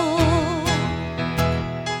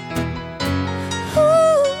 Ooh,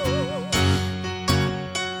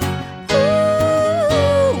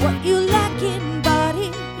 ooh, what you lack in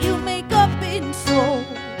body, you make up in soul.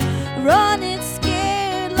 Running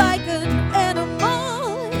scared like an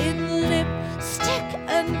animal in lipstick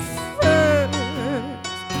and furs.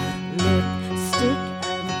 Lipstick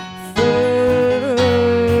and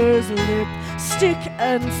furs. Lipstick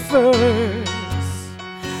and furs.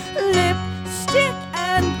 Lipstick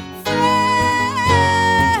and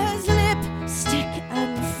furs. Lipstick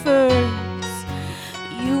and furs.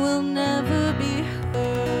 You will never be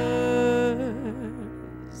hers.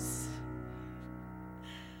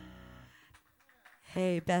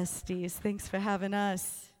 Hey, besties, thanks for having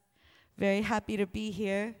us. Very happy to be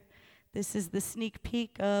here. This is the sneak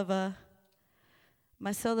peek of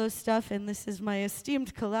my solo stuff, and this is my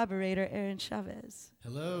esteemed collaborator, Aaron Chavez.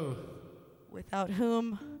 Hello. Without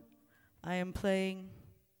whom I am playing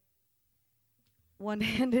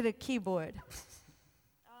one-handed a keyboard. Let's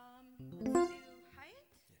do height?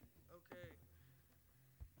 Okay.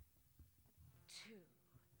 2,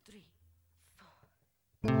 3, 4.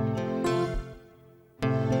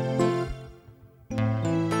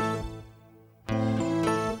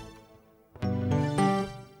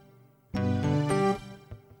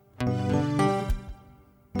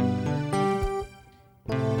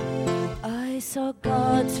 I saw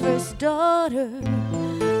God's first daughter,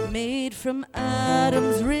 made from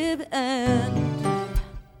Adam's rib and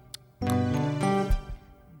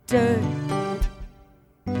dirt,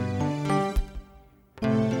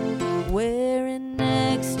 wearing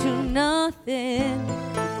next to nothing,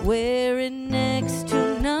 wearing next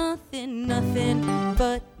to nothing, nothing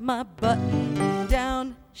but my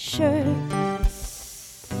button-down shirt.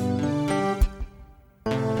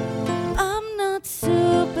 I'm not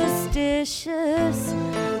superstitious,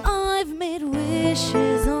 I've made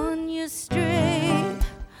wishes on your straight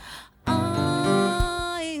eyelash.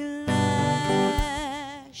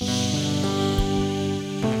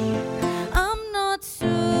 I'm not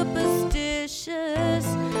superstitious,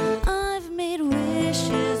 I've made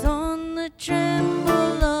wishes on the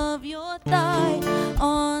tremble of your thigh,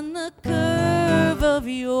 on the curve of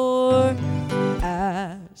your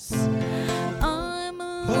ass. I'm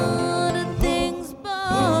a lot of things,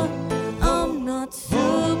 but I'm not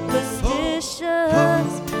superstitious.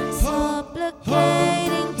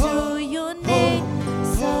 Supplicating to your name,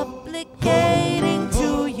 supplicating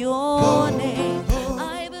to your name.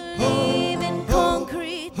 I believe in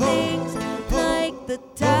concrete things, like the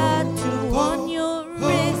tattoo on your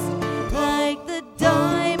wrist, like the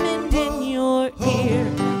diamond in your ear,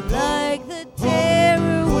 like the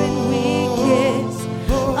terror when we kiss.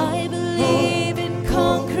 I believe in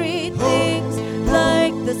concrete things,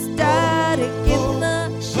 like the static in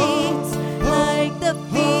the sheets, like the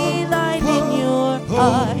feline in your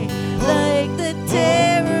eye, like the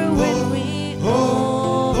terror when we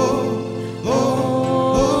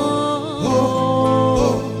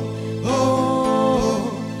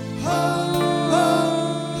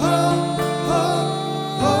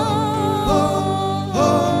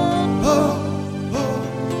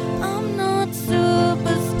I'm not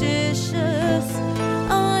superstitious,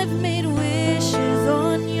 I've made wishes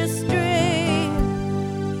on your straight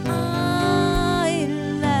eyelash.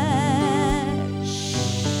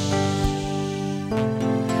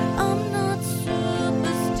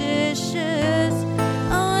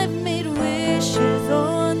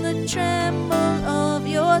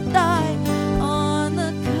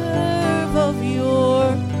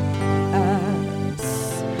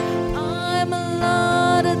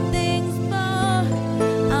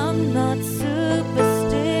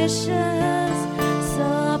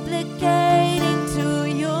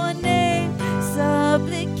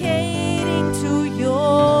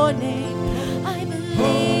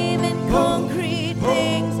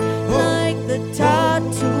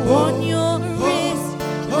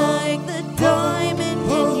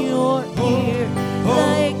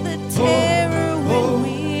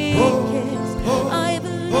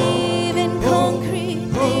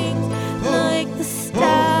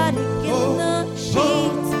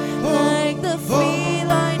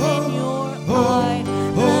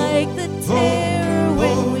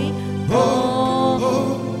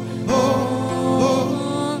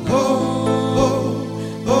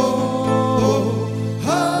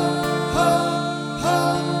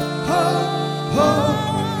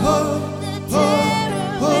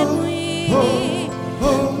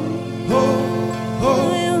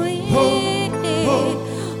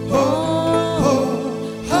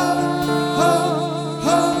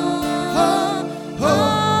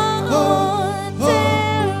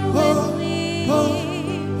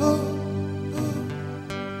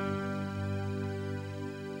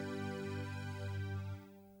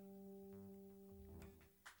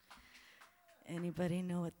 Anybody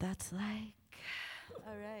know what that's like?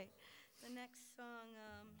 All right. The next song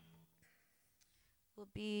will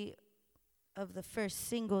be of the first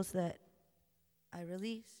singles that I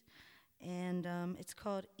released, and it's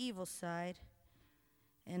called Evil Side.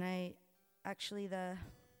 And I actually, the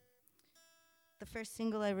first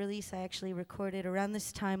single I released, I actually recorded around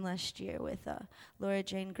this time last year with Laura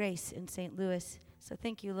Jane Grace in St. Louis. So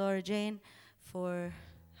thank you, Laura Jane, for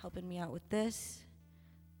helping me out with this.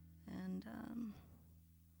 And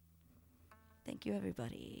thank you,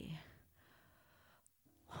 everybody.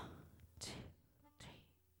 1, 2, 3,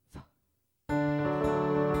 4.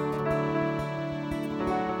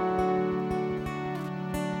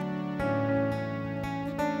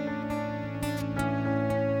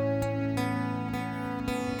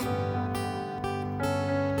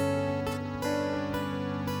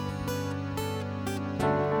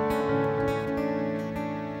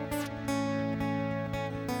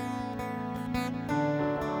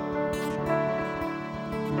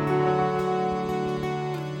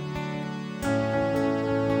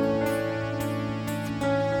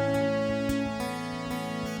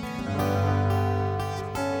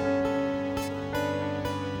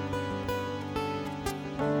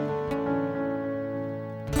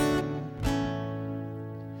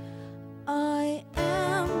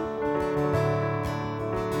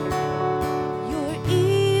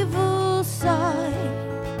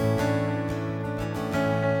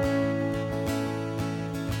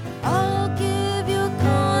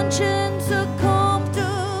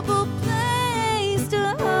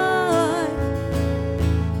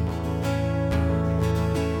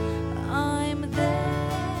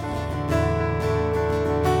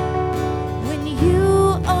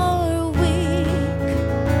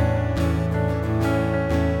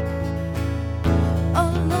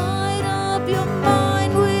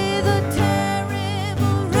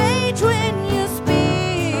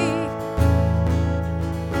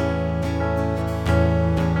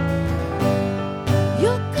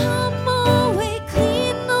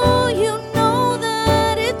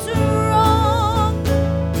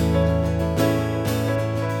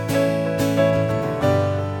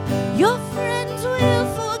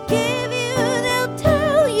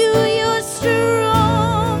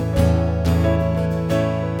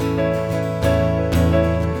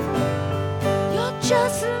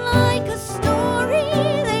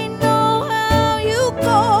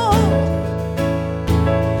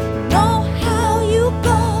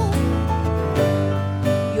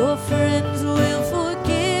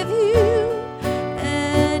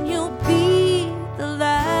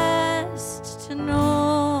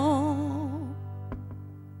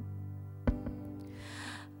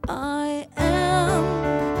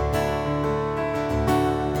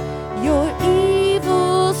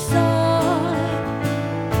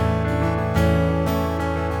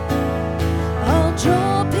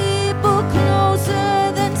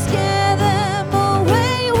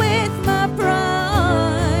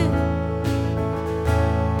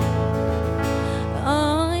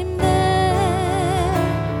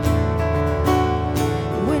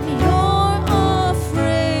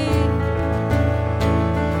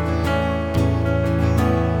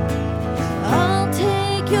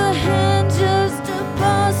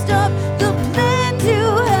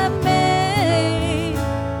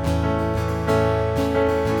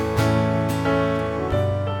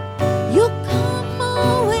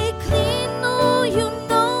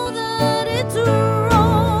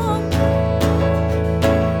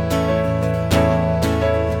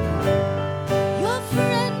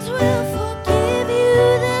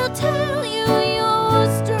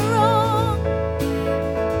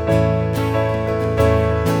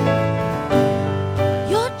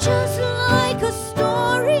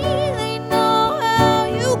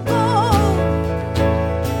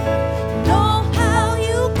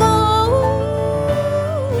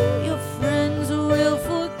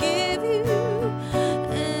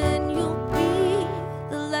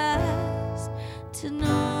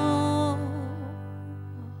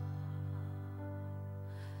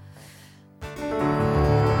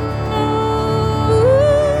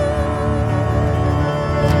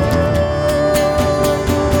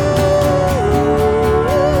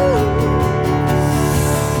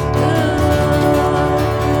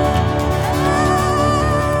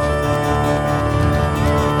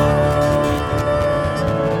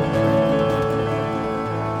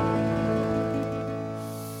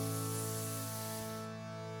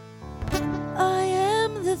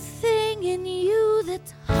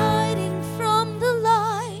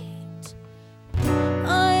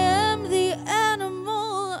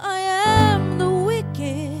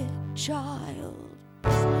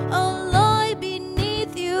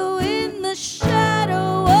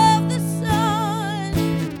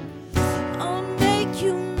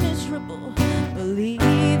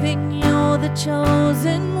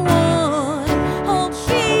 chosen one. I'll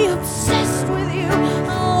be obsessed with you.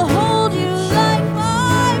 I'll hold you like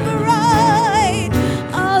my bride.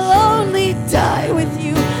 I'll only die with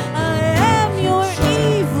you. I am your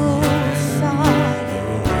evil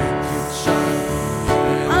side.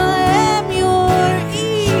 I am your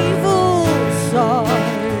evil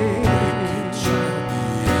side.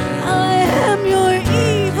 I am your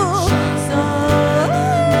evil side.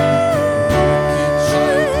 I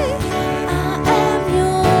am your evil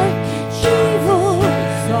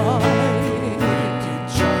side.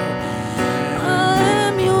 I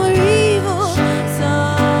am your evil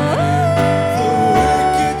side. I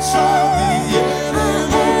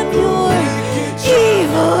am your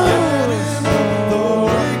evil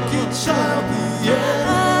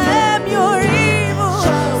I am your evil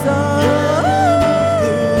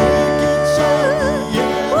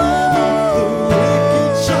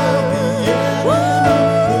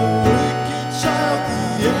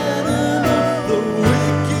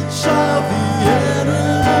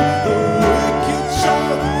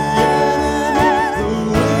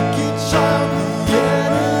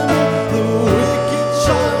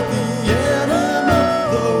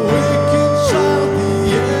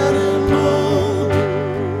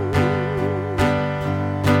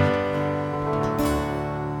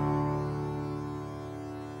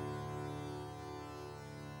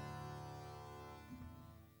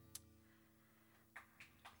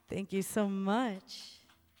Thank you so much.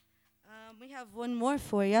 We have one more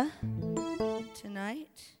for you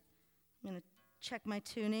tonight. I'm going to check my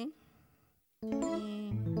tuning.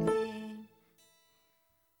 Bing, bing.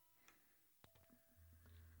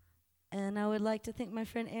 And I would like to thank my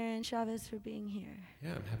friend Aaron Chavez for being here.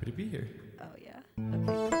 Yeah, I'm happy to be here. Oh, yeah?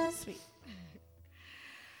 Okay, cool. Sweet.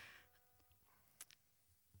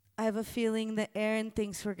 I have a feeling that Aaron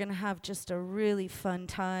thinks we're going to have just a really fun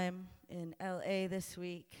time in LA this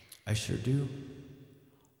week. I sure do.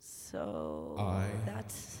 So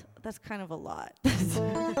that's kind of a lot.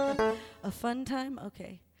 A fun time?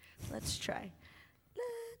 Okay. Let's try.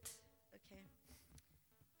 Okay.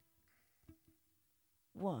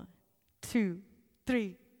 1, 2,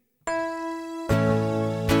 3.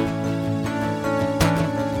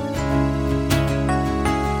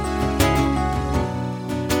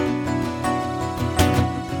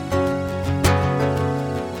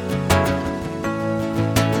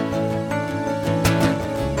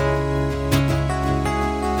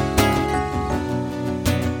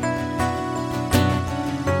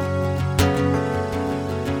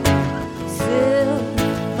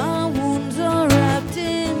 My wounds are wrapped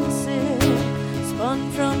in silk,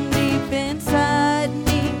 spun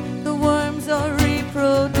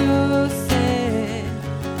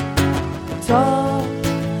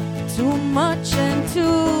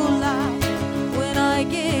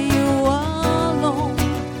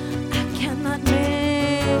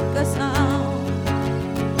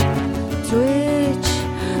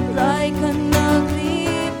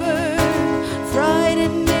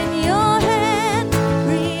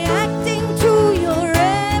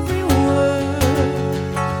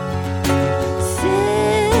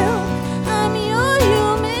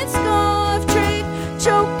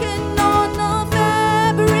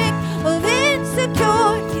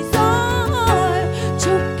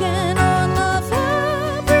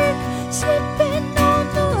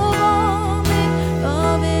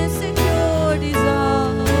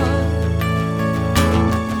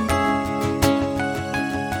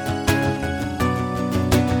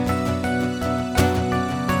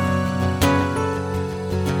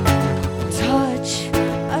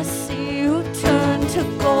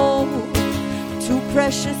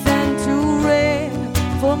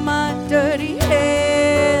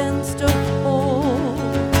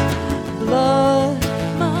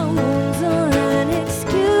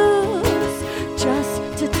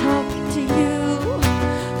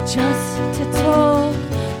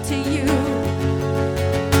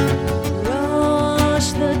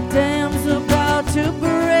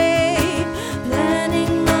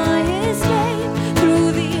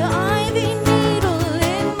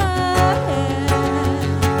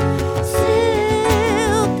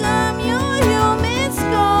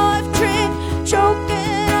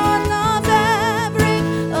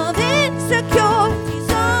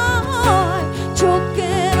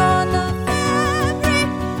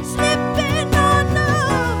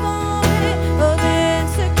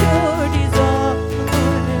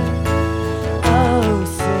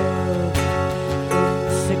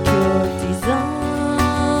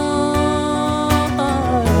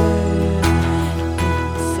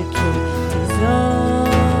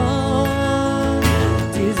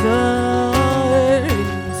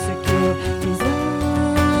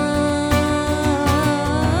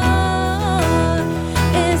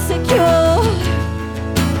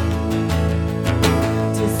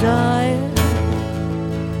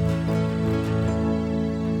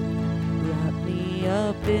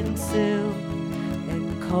up in silk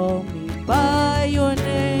and call me by your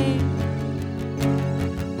name,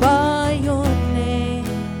 by your name.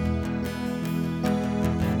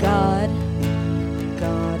 God,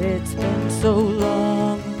 it's been so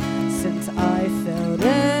long since I felt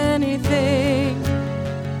anything.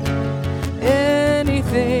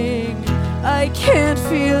 I can't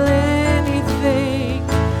feel anything.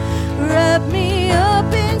 Wrap me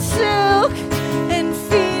up in silk and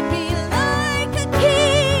feed me like a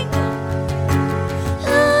king,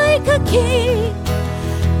 like a king.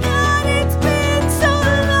 God, it's been so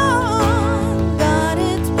long. God,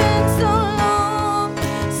 it's been so long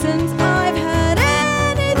since I've had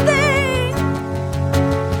anything,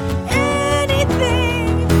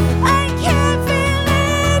 anything. I can't feel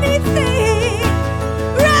anything.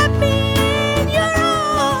 Wrap me in your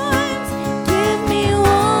arms. Give me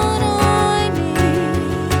what I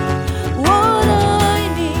need, what I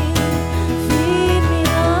need. Feed me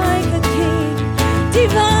like a king.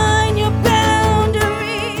 Divine your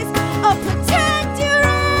boundaries. I'll protect your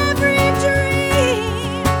every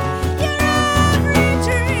dream,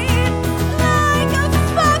 like a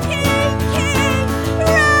fucking king.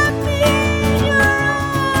 Wrap me in your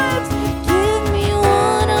arms. Give me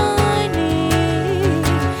what I need.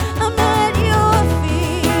 I'm at your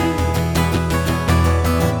feet.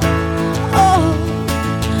 Oh,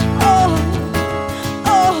 oh,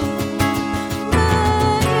 oh. I'm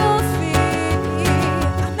at your feet.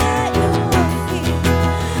 I'm at your feet.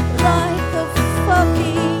 Like a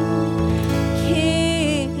fucking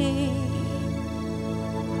king.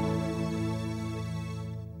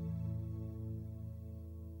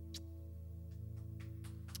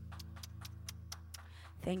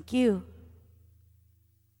 Thank you.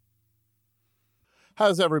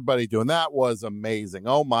 How's everybody doing? That was amazing.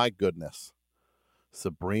 Oh my goodness.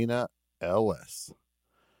 Sabrina, Ellis.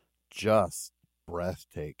 Just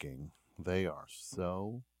breathtaking. They are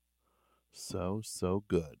so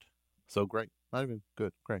good. So great. Not even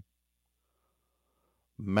good. Great.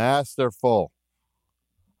 Masterful.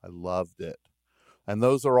 I loved it. And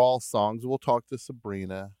those are all songs. We'll talk to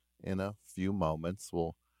Sabrina in a few moments.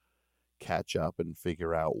 We'll catch up and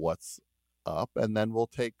figure out what's up. And then we'll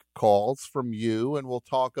take calls from you and we'll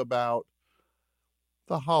talk about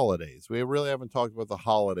the holidays. We really haven't talked about the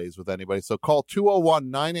holidays with anybody. So call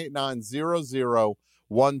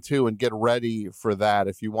 201-989-0012 and get ready for that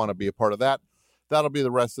if you want to be a part of that. That'll be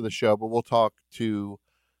the rest of the show, but we'll talk to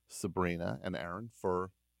Sabrina and Aaron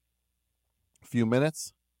for a few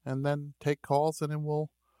minutes and then take calls and then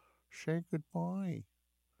we'll say goodbye.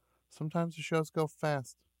 Sometimes the shows go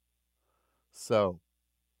fast. So,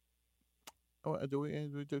 no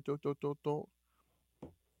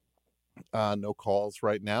calls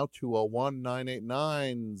right now.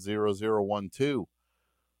 201-989-0012.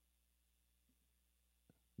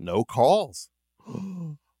 No calls.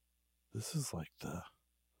 This is like I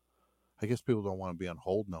guess people don't want to be on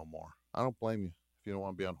hold no more. I don't blame you if you don't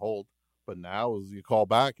want to be on hold. But now as you call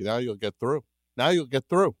back, now you'll get through. You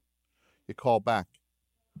call back.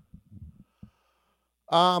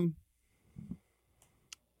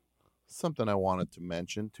 Something I wanted to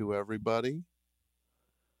mention to everybody.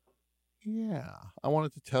 Yeah, I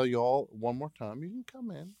wanted to tell you all one more time. You can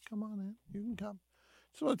come in. Come on in. You can come.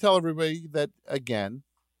 Just want to tell everybody that, again,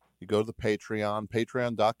 you go to the Patreon,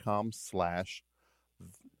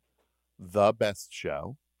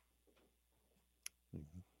 patreon.com/thebestshow.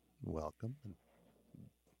 Welcome.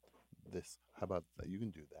 How about that? You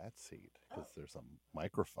can do that seat because there's a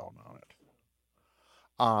microphone on it.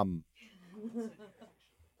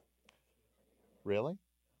 Really?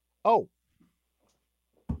 Oh.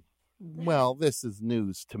 Well, this is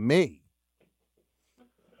news to me.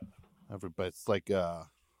 Everybody's like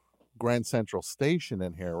Grand Central Station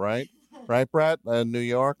in here, right? Right, Brett? New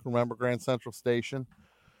York, remember Grand Central Station?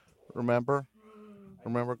 Remember?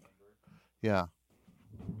 Yeah.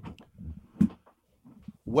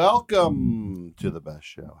 Welcome to the best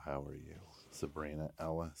show. How are you, Sabrina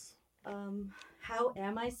Ellis? How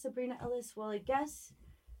am I, Sabrina Ellis? Well, I guess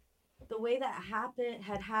the way that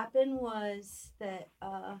had happened was that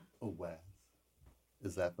Wes.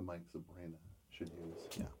 Is that the mic Sabrina should use?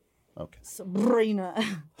 Yeah. Okay.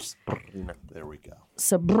 Sabrina. There we go.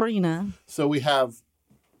 Sabrina. So we have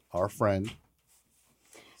our friend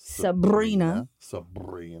Sabrina.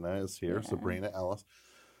 Sabrina is here. Yeah. Sabrina Ellis.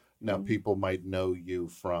 Now, people might know you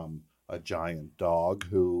from A Giant Dog,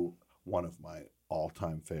 one of my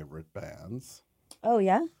all-time favorite bands. Oh,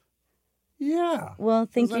 yeah? Yeah. Well,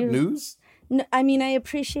 thank you. Is that news? No, I mean, I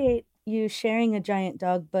appreciate you sharing A Giant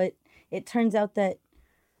Dog, but it turns out that,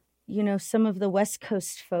 some of the West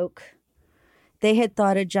Coast folk they had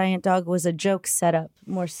thought a giant dog was a joke setup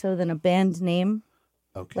more so than a band name.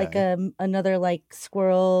 Okay. Like another like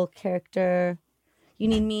squirrel character. You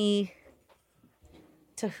need me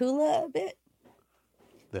to hula a bit?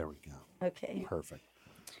 There we go. Okay. Perfect.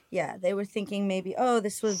 Yeah, they were thinking maybe,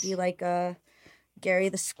 this would be like a Gary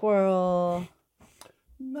the Squirrel.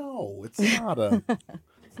 No, it's not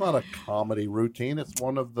a comedy routine. It's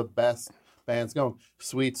one of the best bands going.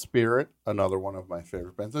 Sweet Spirit, another one of my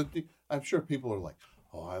favorite bands. I'm sure people are like,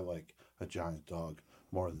 oh, I like a giant dog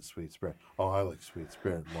more than Sweet Spirit. Oh, I like Sweet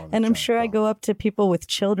Spirit more than And I'm giant sure dog. I go up to people with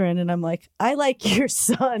children and I'm like, I like your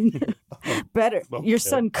son better. Okay. Your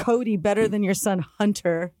son Cody better than your son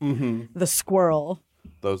Hunter, the squirrel.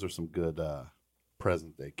 Those are some good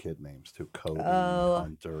present day kid names too. Cody,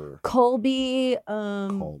 Hunter, Colby,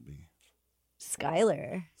 Colby,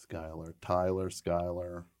 Skylar, Tyler,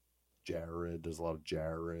 Skylar, Jared. There's a lot of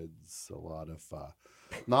Jareds.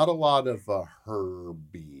 Not a lot of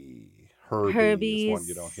Herbie. Herbie is one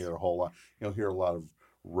you don't hear a whole lot. You don't hear a lot of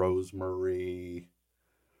Rosemary,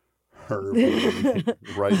 Herbie,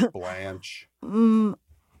 Rice Blanche,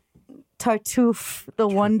 Tartuffe, the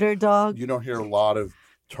Wonder Dog. You don't hear a lot of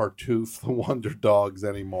Tartuffe, the Wonder Dogs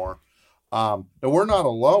anymore. And we're not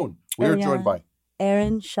alone. We are joined by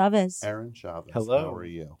Aaron Chavez. Hello. How are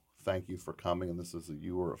you? Thank you for coming. And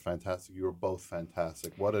you were fantastic. You were both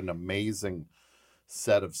fantastic. What an amazing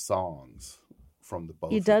set of songs from the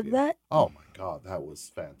both. You dug that? Oh my God, that was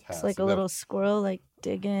fantastic. It's like a little squirrel, like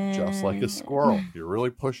digging. Just like a squirrel. You're really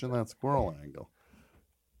pushing that squirrel angle.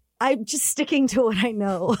 I'm just sticking to what I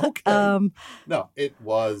know. Okay. No, it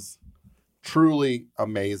was truly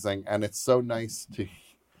amazing, and it's so nice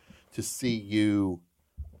to see you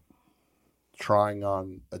trying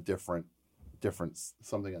on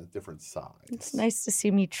something on a different size. It's nice to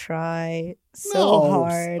see me try so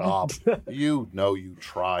hard. Stop. You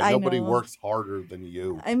try. Nobody works harder than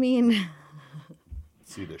you. I mean,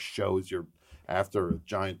 see the shows after a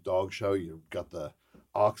giant dog show, you've got the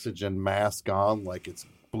oxygen mask on like it's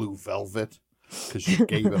blue velvet because you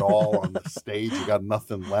gave it all on the stage. You got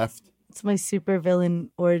nothing left. It's my supervillain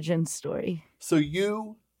origin story. So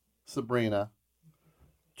you, Sabrina,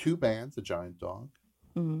 2 bands, a giant dog,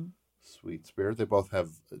 Sweet Spirit. They both have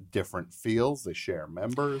different feels. They share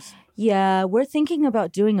members. Yeah, we're thinking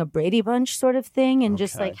about doing a Brady Bunch sort of thing and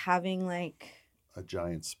just like having like a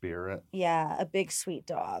giant spirit. Yeah, a big sweet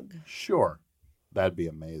dog. Sure, that'd be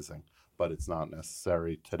amazing. But it's not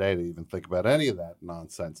necessary today to even think about any of that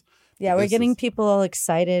nonsense. Yeah, we're getting people all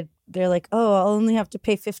excited. They're like, oh, I'll only have to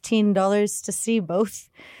pay $15 to see both.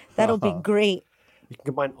 That'll be great. You can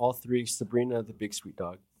combine all 3. Sabrina, the big sweet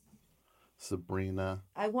dog. Sabrina.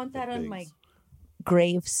 I want that on my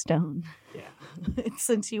gravestone. Yeah.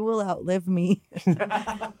 Since you will outlive me.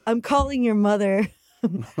 I'm calling your mother.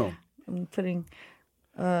 I'm putting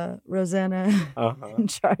Rosanna in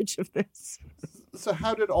charge of this. So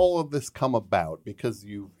how did all of this come about? Because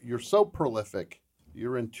you're so prolific.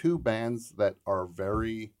 You're in 2 bands that are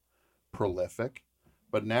very prolific,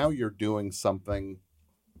 but now you're doing something,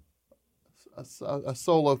 a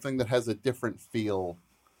solo thing that has a different feel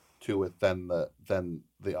to it than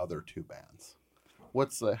the other 2 bands.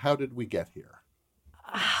 How did we get here?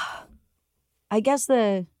 I guess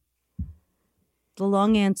the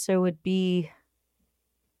long answer would be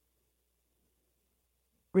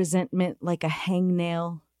resentment, like a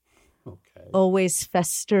hangnail. Okay. Always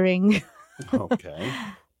festering. Okay.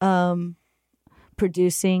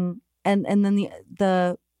 Producing, and then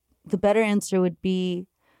the better answer would be,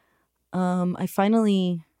 I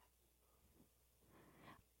finally,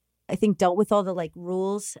 I think, dealt with all the like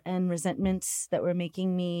rules and resentments that were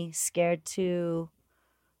making me scared to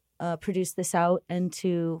produce this out and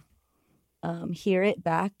to hear it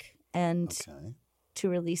back and to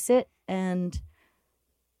release it. And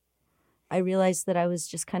I realized that I was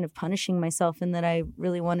just kind of punishing myself and that I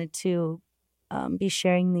really wanted to be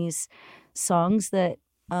sharing these songs that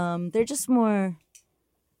they're just more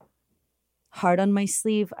hard on my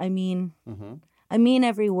sleeve. I mean, I mean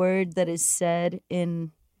every word that is said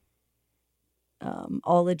in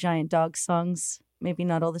all the Giant Dog songs, maybe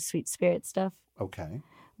not all the Sweet Spirit stuff. Okay.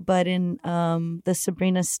 But in the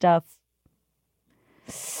Sabrina stuff,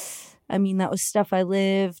 I mean, that was stuff I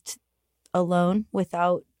lived alone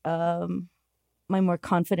without my more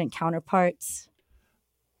confident counterparts.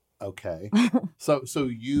 Okay. So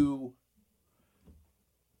you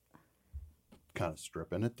kind of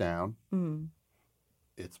stripping it down.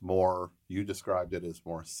 It's more, you described it as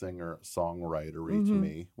more singer-songwritery to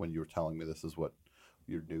me when you were telling me this is what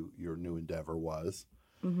your new endeavor was.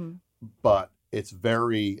 But it's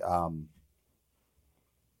very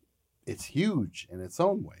it's huge in its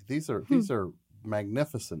own way. These are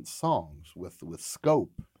magnificent songs with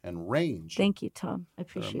scope and range. Thank you, Tom. I They're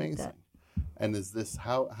appreciate amazing. that. And is this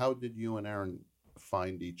how did you and Aaron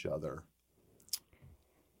find each other?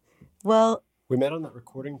 Well, we met on that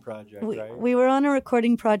recording project, right? We were on a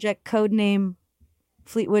recording project, codename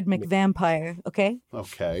Fleetwood McVampire. Okay.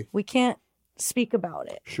 Okay. We can't speak about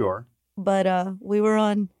it. Sure. But we were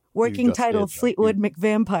on working title Fleetwood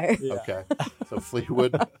McVampire. Yeah. Okay. So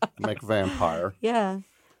Fleetwood McVampire. Yeah.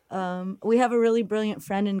 We have a really brilliant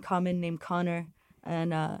friend in common named Connor,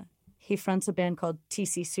 and he fronts a band called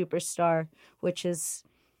TC Superstar, which is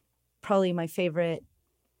probably my favorite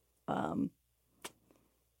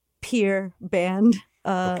peer band.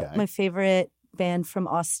 My favorite band from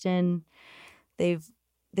Austin.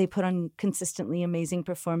 They put on consistently amazing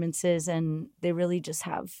performances, and they really just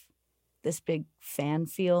have this big fan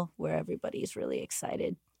feel where everybody's really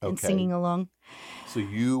excited and singing along. So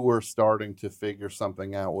you were starting to figure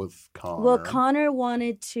something out with Connor. Well, Connor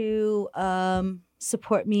wanted to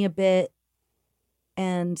support me a bit,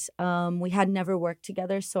 and we had never worked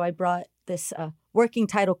together, so I brought this working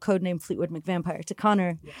title codename Fleetwood McVampire to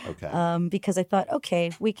Connor. Okay. Because I thought,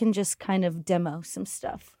 okay, we can just kind of demo some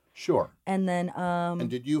stuff. Sure. And then and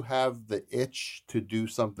did you have the itch to do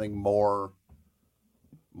something more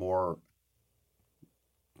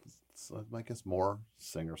I guess more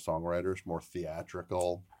singer-songwriters, more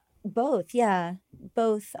theatrical? Both, yeah.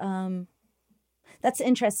 Both. That's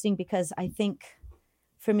interesting because I think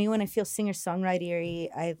for me, when I feel singer-songwriter-y,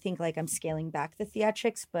 I think like I'm scaling back the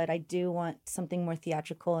theatrics, but I do want something more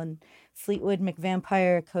theatrical. And Fleetwood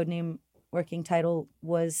McVampire, codename working title,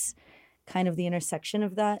 was kind of the intersection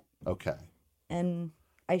of that. Okay. And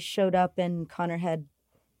I showed up and Connor had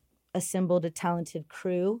assembled a talented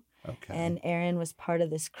crew. Okay. And Aaron was part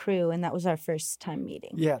of this crew, and that was our first time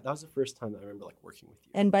meeting. Yeah, that was the first time that I remember like working with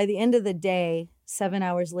you. And by the end of the day, 7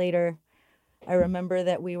 hours later, I remember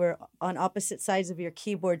that we were on opposite sides of your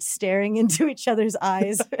keyboard staring into each other's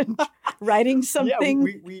eyes and writing something.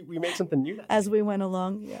 Yeah, we made something new as we went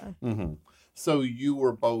along. Yeah. Mm-hmm. So you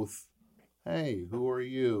were both, hey, who are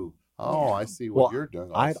you? Oh, yeah. I see what you're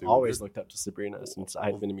doing. I'd always looked up to Sabrina since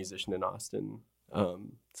I'd been a musician in Austin.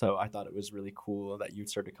 So I thought it was really cool that you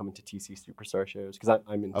started coming to TC Superstar shows because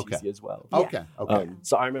I'm in TC as well. Okay.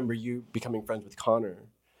 So I remember you becoming friends with Connor,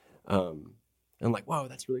 and like, wow,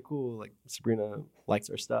 that's really cool. Like Sabrina likes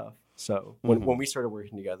our stuff. So when we started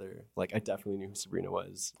working together, like I definitely knew who Sabrina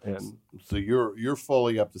was. And so you're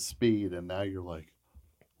fully up to speed, and now you're like,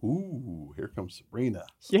 ooh, here comes Sabrina.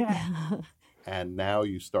 Yeah. And now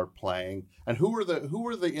you start playing. And who were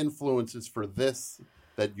the influences for this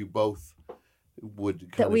that you both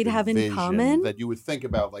would that we'd have in common, that you would think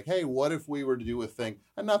about, like, hey, what if we were to do a thing?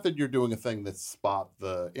 And not that you're doing a thing that spot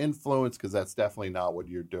the influence, because that's definitely not what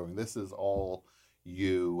you're doing. This is all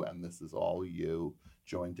you, and this is all you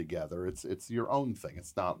joined together. It's your own thing.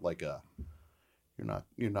 It's not like you're not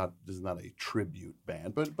this is not a tribute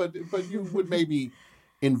band, but you would maybe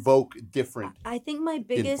invoke different. I think my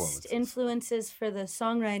biggest influences for the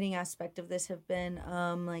songwriting aspect of this have been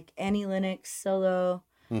like Annie Lennox solo,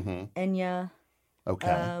 Enya.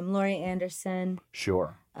 Okay. Laurie Anderson.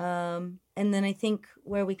 Sure. And then I think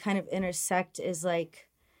where we kind of intersect is like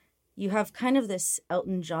you have kind of this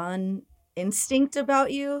Elton John instinct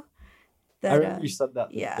about you. That, I remember you said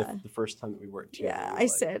that the first time that we worked together. Yeah, I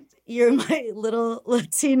said, you're my little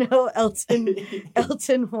Latino Elton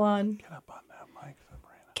Juan. Get up on that mic,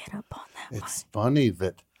 Sabrina. Get up on that mic. It's funny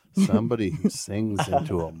that somebody who sings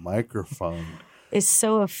into a microphone is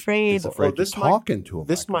so afraid. To talk into a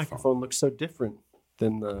This microphone looks so different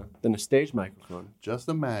than a stage microphone. Just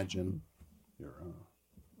imagine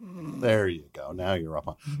there you go. Now you're up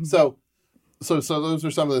on. So those are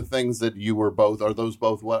some of the things that you were both. Are those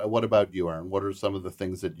both? What about you, Aaron? What are some of the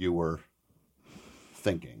things that you were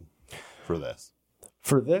thinking for this?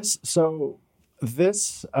 So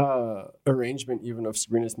this arrangement, even of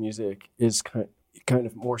Sabrina's music, is kind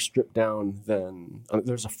of more stripped down than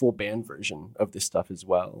there's a full band version of this stuff as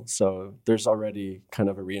well. So there's already kind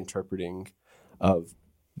of a reinterpreting of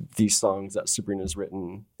these songs that Sabrina's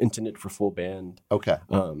written, intended for full band. Okay.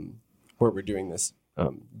 Where we're doing this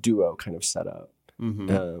duo kind of setup.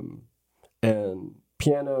 And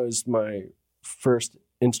piano is my first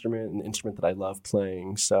instrument, and the instrument that I love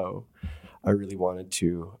playing. So I really wanted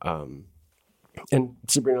to. And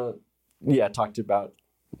Sabrina, talked about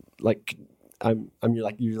like I'm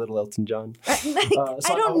your little Elton John. I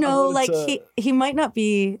don't know. He might not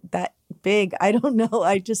be that big. I don't know.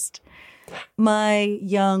 My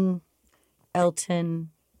young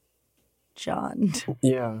Elton John.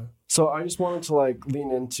 Yeah. So I just wanted to like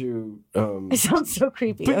lean into. It sounds so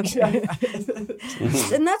creepy. Okay.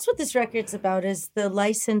 And that's what this record's about: is the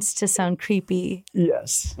license to sound creepy.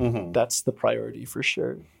 Yes, that's the priority for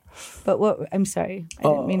sure. But what? I'm sorry, I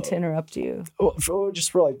didn't mean to interrupt you. Well, just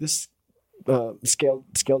for like this scaled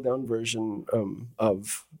down version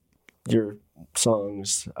of your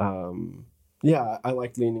songs. Yeah, I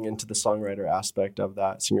like leaning into the songwriter aspect of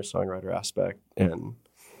that, singer-songwriter aspect, and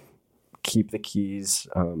keep the keys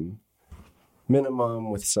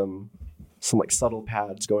minimum with some like subtle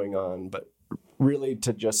pads going on, but really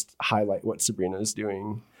to just highlight what Sabrina is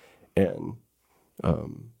doing and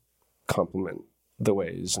complement the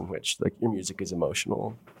ways in which like your music is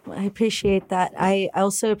emotional. I appreciate that. I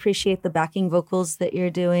also appreciate the backing vocals that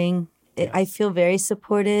you're doing. I feel very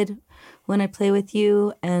supported when I play with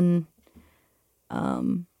you, and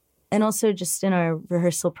also just in our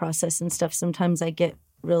rehearsal process and stuff, sometimes I get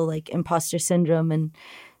real like imposter syndrome, and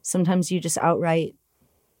sometimes you just outright,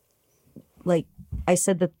 like I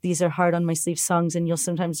said that these are hard on my sleeve songs, and you'll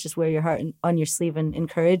sometimes just wear your heart on your sleeve and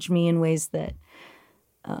encourage me in ways that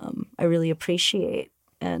I really appreciate.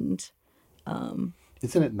 And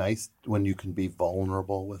isn't it nice when you can be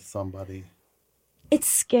vulnerable with somebody? It's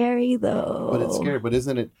scary though. But it's scary. But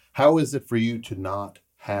isn't it? How is it for you to not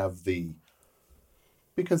have the?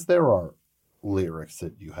 Because there are lyrics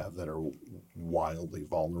that you have that are wildly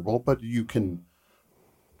vulnerable, but you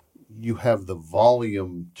have the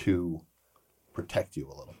volume to protect you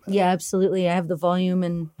a little bit. Yeah, absolutely. I have the volume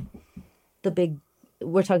and the big.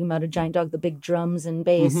 We're talking about a giant dog. The big drums and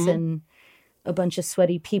bass and a bunch of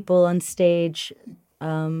sweaty people on stage.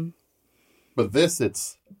 But this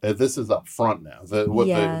is up front now.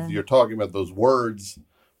 You're talking about those words.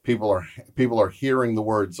 People are hearing the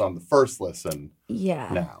words on the first listen. Yeah.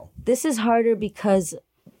 Now this is harder because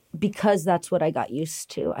that's what I got used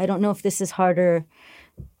to. I don't know if this is harder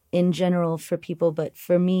in general for people, but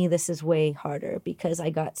for me, this is way harder because I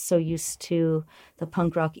got so used to the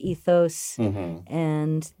punk rock ethos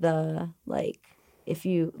and the like. If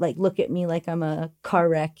you like look at me like I'm a car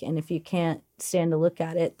wreck, and if you can't stand to look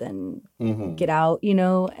at it, then get out,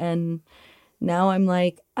 And now I'm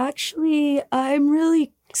like, actually, I'm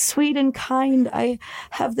really sweet and kind. I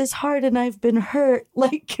have this heart, and I've been hurt.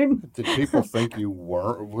 Like, did people think you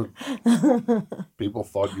weren't? People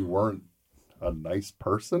thought you weren't a nice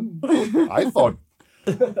person. I thought,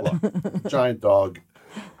 look, Giant Dog.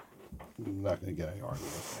 I'm not going to get any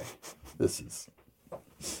argument. Okay, this is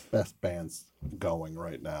best bands going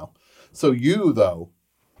right now. So you, though,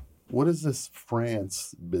 what is this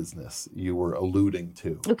France business you were alluding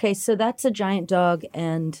to? Okay, so that's a Giant Dog,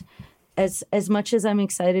 and as much as I'm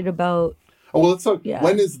excited about... Oh, well, let's talk. Yeah.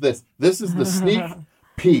 When is this? This is the sneak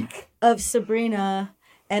peek of Sabrina,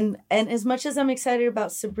 and as much as I'm excited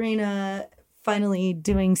about Sabrina finally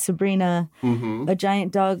doing Sabrina, a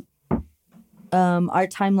Giant Dog, our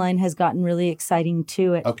timeline has gotten really exciting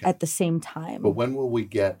too at the same time. But when will we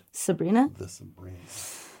get Sabrina? The Sabrina.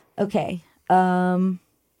 Okay.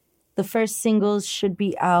 The first singles should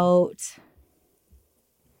be out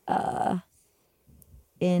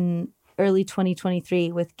in early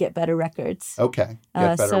 2023 with Get Better Records. Okay.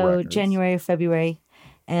 Get Better Records. January or February.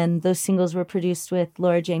 And those singles were produced with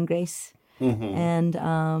Laura Jane Grace.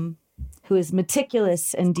 And who is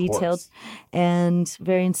meticulous and detailed and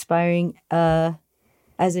very inspiring,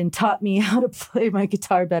 as in taught me how to play my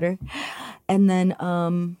guitar better. And then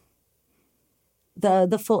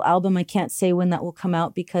the full album, I can't say when that will come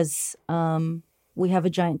out because we have a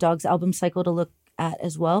Giant Dogs album cycle to look at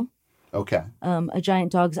as well. Okay. A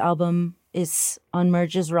Giant Dogs album is on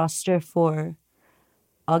Merge's roster for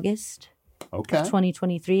August of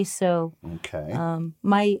 2023. So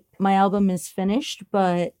my album is finished,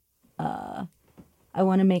 but I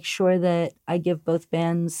want to make sure that I give both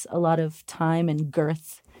bands a lot of time and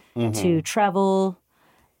girth to travel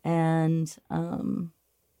and, to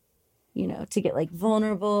get like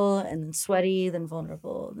vulnerable and then sweaty, then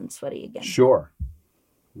vulnerable, then sweaty again. Sure.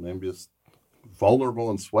 Maybe just Vulnerable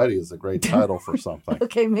and Sweaty is a great title for something.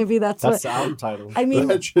 Okay, maybe that's the album title. I mean,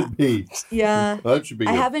 that should be. Yeah. That should be.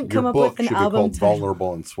 I haven't come up with an album title.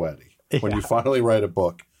 Vulnerable and Sweaty. When you finally write a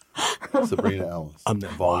book, Sabrina Ellis,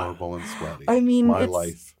 Vulnerable and Sweaty. I mean, my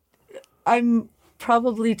life. I'm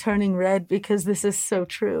probably turning red because this is so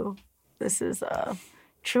true. This is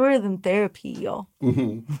truer than therapy, y'all.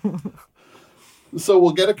 So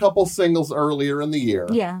we'll get a couple singles earlier in the year.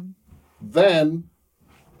 Yeah. Then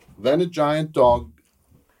a Giant Dog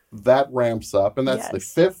that ramps up, and that's the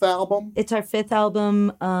fifth album. It's our fifth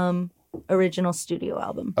album, original studio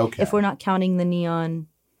album. Okay. If we're not counting the Neon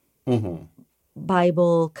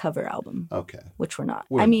Bible cover album. Okay. Which we're not.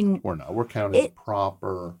 We're we're not. We're counting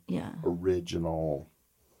proper, yeah, original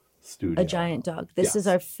studio. A Giant Dog. This is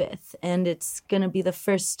our 5th, and it's going to be the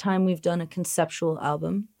first time we've done a conceptual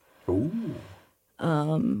album. Ooh.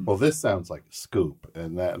 Well, this sounds like a scoop,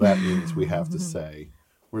 and that means we have to say,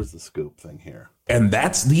 where's the scoop thing here? And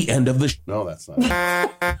that's the end of the No, that's not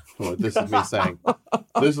it. Well, this is me saying,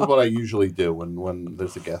 this is what I usually do when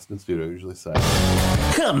there's a guest in studio. I usually say,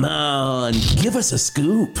 Come on, give us a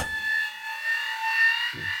scoop.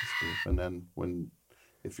 And then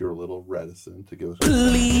if you're a little reticent to give us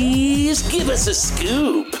Please give us a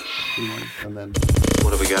scoop. And then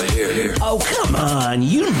what have we got here? Oh, come on.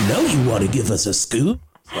 You know you want to give us a scoop.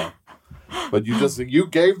 So, but you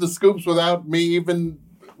gave the scoops without me even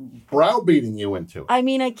browbeating you into it.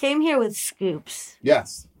 I came here with scoops.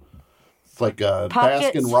 Yes. It's like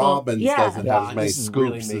Pockets Baskin full- Robbins yeah. doesn't have as many this is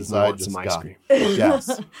really scoops making as me I want just some got. ice cream.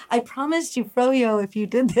 Yes. I promised you froyo if you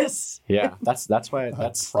did this. Yeah, that's why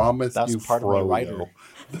that's promised that's you part froyo. of my writer.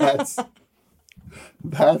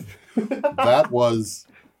 That was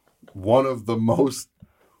one of the most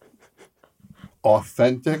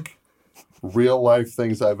authentic real life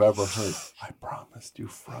things I've ever heard. I promised you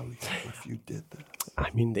froyo if you did this.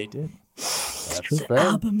 They did. That's The fair.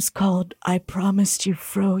 album's called I Promised You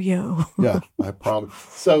Froyo. Yeah, I promise.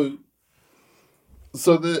 So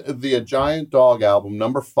the Giant Dog album,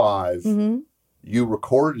 number 5, you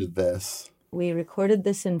recorded this. We recorded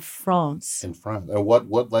this in France. In France. And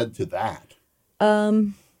what led to that?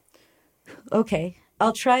 Okay.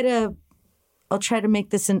 I'll try to make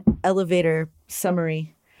this an elevator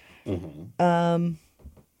summary. When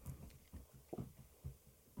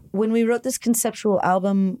we wrote this conceptual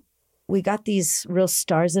album, we got these real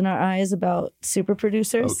stars in our eyes about super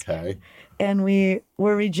producers. Okay. And we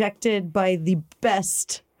were rejected by the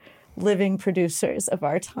best living producers of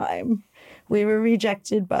our time. We were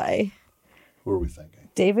rejected by... Who are we thinking?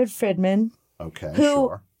 David Friedman. Okay, who,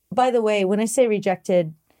 sure. By the way, when I say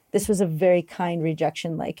rejected, this was a very kind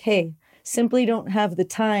rejection. Like, hey, simply don't have the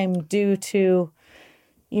time due to,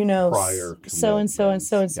 prior so and so and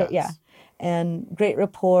so and so. Yes. Yeah. And great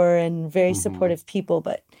rapport and very supportive people.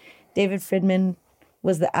 But David Friedman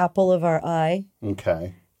was the apple of our eye.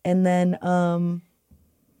 Okay. And then,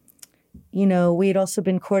 we had also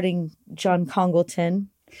been courting John Congleton.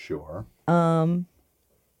 Sure. And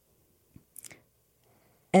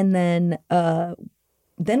then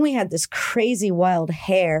we had this crazy wild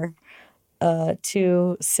hair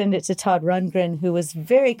to send it to Todd Rundgren, who was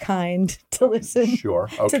very kind to listen Sure.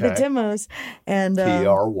 to Okay. the demos. And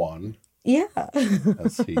TR1. Yeah.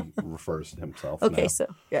 As he refers to himself. Okay, now. so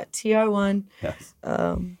yeah, TR1. Yes.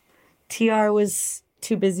 TR was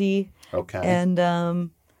too busy. Okay. And but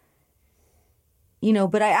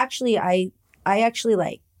I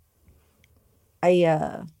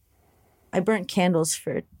burnt candles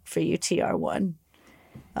for you, TR1.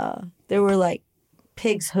 There were like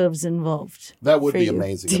pig's hooves involved. That would for be you,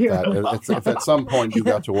 amazing if at TR1. some point you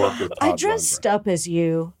got to work with Todd I dressed up as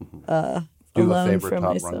you. Rundgren. Do you have a alone favorite from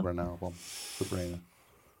Todd myself. Rundgren album, Sabrina?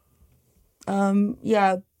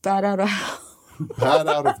 Yeah, Bad Out of Hell. Bad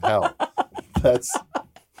Out of Hell. That's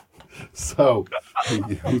so.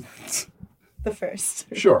 The first.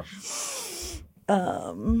 Sure.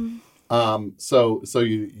 So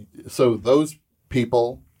those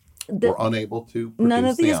people were unable to produce None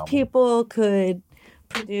of the these album. people could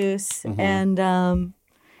produce, and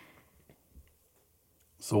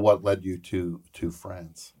So what led you to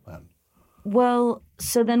France then? well,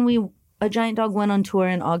 so then A Giant Dog went on tour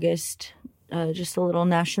in August, just a little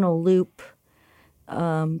national loop,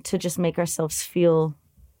 to just make ourselves feel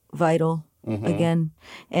vital again,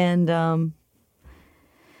 and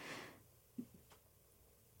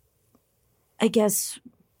I guess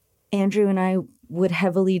Andrew and I would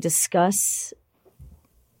heavily discuss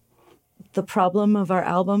the problem of our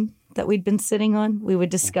album that we'd been sitting on. We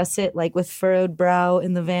would discuss it like with furrowed brow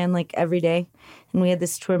in the van like every day. And we had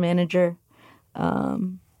this tour manager.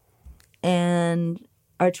 And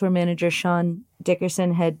our tour manager, Sean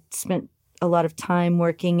Dickerson, had spent a lot of time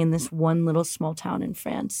working in this one little small town in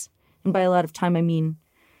France. And by a lot of time, I mean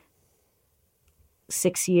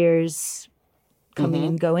 6 years coming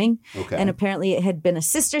and going. Okay. And apparently it had been a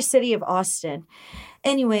sister city of Austin.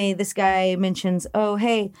 Anyway, this guy mentions, oh,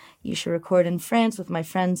 hey, you should record in France with my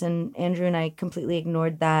friends. And Andrew and I completely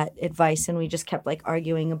ignored that advice. And we just kept like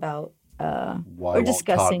arguing about Why or won't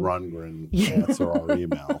discussing. Todd Rundgren answer our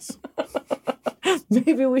emails?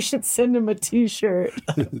 Maybe we should send him a T-shirt.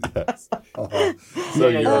 Yes. So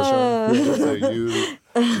you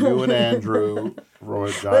and Andrew from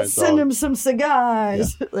A Giant Let's send Dog. him some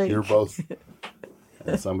cigars. Yeah. Like, You're both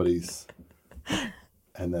at somebody's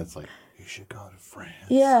And that's like, you should go to France.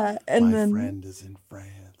 Yeah, and My then friend is in France.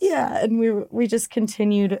 Yeah, and we just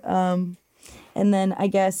continued. And then I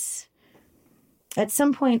guess at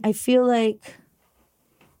some point I feel like,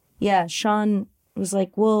 yeah, Sean was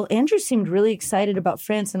like, well, Andrew seemed really excited about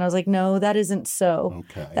France. And I was like, no, that isn't so.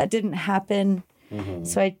 Okay. That didn't happen. Mm-hmm.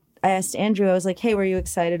 So I asked Andrew, I was like, hey, were you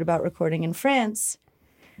excited about recording in France?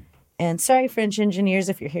 And sorry, French engineers,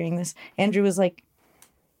 if you're hearing this. Andrew was like,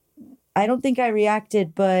 I don't think I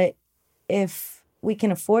reacted, but if we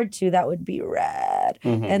can afford to, that would be rad.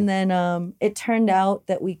 Mm-hmm. And then it turned out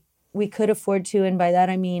that we could afford to. And by that,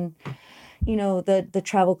 I mean, you know, the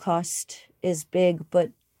travel cost is big,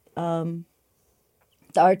 but the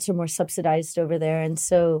arts are more subsidized over there. And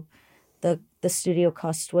so the studio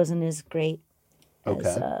cost wasn't as great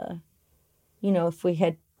as, you know, if we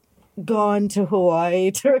had gone to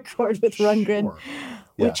Hawaii to record with Rundgren, Sure.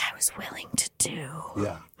 Yeah. which I was willing to do.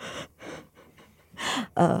 Yeah.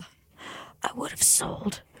 I would have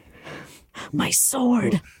sold my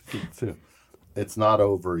sword. It's not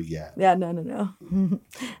over yet. Yeah, no.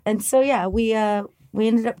 And so, yeah, we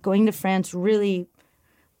ended up going to France really,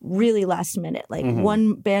 really last minute. Like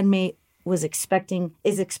one bandmate is expecting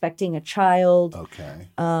a child. Okay.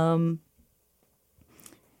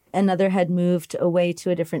 Another had moved away to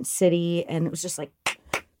a different city, and it was just like,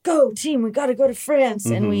 go team, we got to go to France.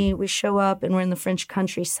 And we show up, and we're in the French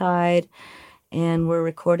countryside, and we're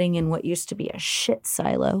recording in what used to be a shit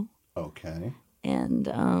silo. Okay. And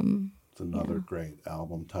it's another great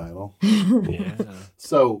album title. Yeah.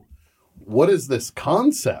 So, what is this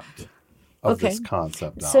concept of this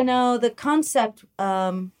concept album? So now the concept,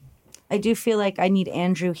 I do feel like I need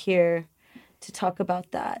Andrew here to talk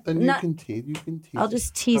about that. Then you can tease. I'll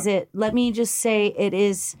just tease it. Let me just say it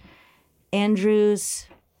is Andrew's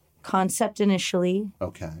concept initially.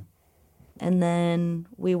 Okay. And then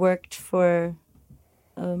we worked for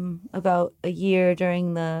about a year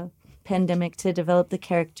during the pandemic to develop the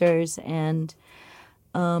characters, and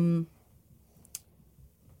we're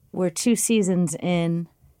 2 seasons in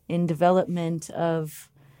development of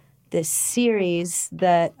this series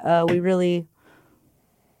that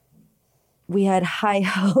we had high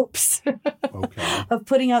hopes of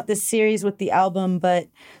putting out this series with the album, but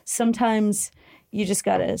sometimes you just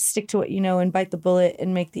got to stick to what you know and bite the bullet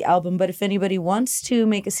and make the album. But if anybody wants to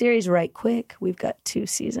make a series right quick, we've got 2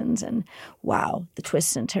 seasons, and wow, the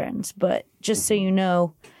twists and turns. But just so you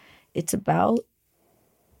know, it's about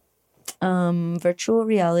virtual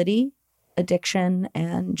reality, addiction,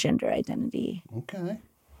 and gender identity. Okay.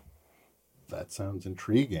 That sounds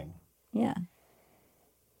intriguing. Yeah.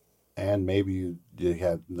 And maybe you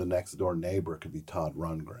had the next door neighbor could be Todd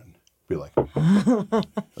Rundgren. Be like,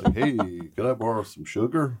 hey, can I borrow some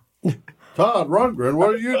sugar? Todd Rundgren, what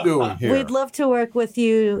are you doing here? We'd love to work with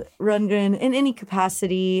you, Rundgren, in any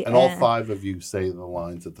capacity. And all 5 of you say the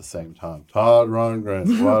lines at the same time. Todd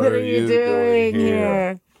Rundgren, what are you doing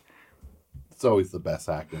here? It's always the best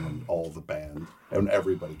acting in all the band. And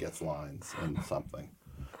everybody gets lines in something.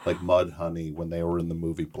 Like Mudhoney when they were in the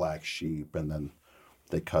movie Black Sheep, and then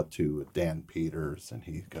they cut to Dan Peters and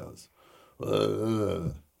he goes,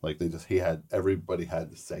 like everybody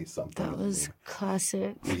had to say something. That was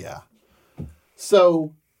classic. Yeah.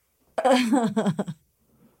 So, how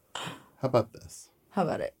about this? How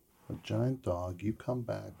about it? A giant dog, you come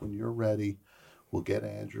back when you're ready. We'll get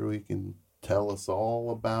Andrew. He can tell us all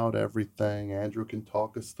about everything. Andrew can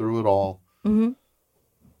talk us through it all. Mm-hmm.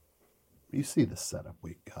 You see the setup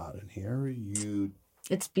we got in here.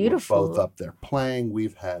 It's beautiful. We're both up there playing.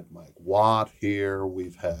 We've had Mike Watt here.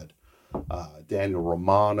 We've had Daniel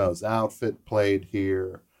Romano's outfit played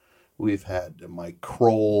here. We've had Mike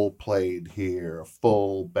Kroll played here. A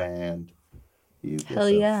full band. You get Hell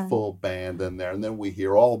the yeah. full band in there. And then we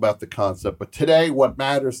hear all about the concept. But today, what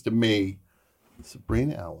matters to me,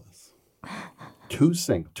 Sabrina Ellis. 2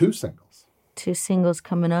 singles. 2 singles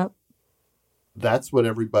coming up. That's what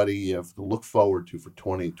everybody have to look forward to for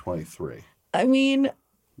 2023. I mean,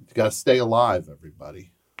 you got to stay alive,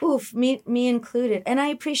 everybody. Oof, me included. And I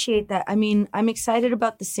appreciate that. I mean, I'm excited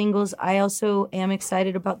about the singles. I also am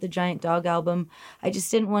excited about the Giant Dog album. I just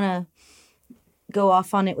didn't want to go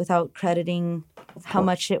off on it without crediting how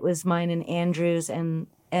much it was mine and Andrew's and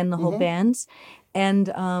the whole band's. And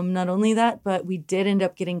not only that, but we did end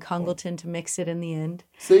up getting Congleton to mix it in the end.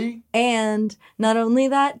 See? And not only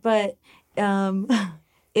that, but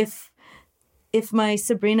if my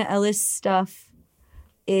Sabrina Ellis stuff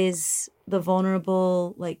is the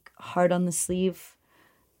vulnerable, like hard on the sleeve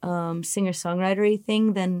singer-songwritery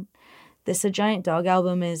thing, then this A Giant Dog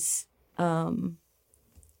album is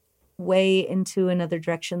way into another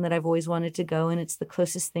direction that I've always wanted to go, and it's the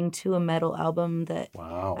closest thing to a metal album that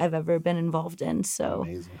I've ever been involved in. So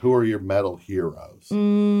amazing. Who are your metal heroes?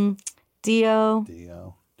 Dio.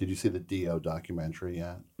 Did you see the Dio documentary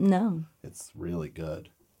yet? No. It's really good.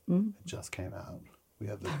 It just came out. We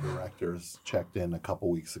had the directors checked in a couple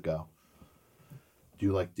weeks ago. Do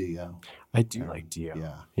you like Dio? I do like Dio.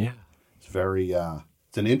 Yeah. It's very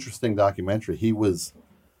it's an interesting documentary.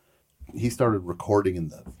 He started recording in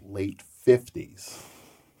the late 50s.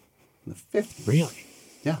 In the 50s. Really?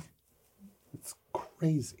 Yeah. It's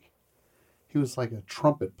crazy. He was like a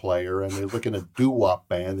trumpet player, and he was like in a doo-wop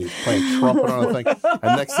band. He was playing trumpet on a thing.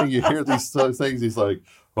 And next thing you hear these things, he's like,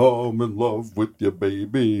 "Oh, I'm in love with you,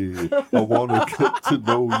 baby. I want to get to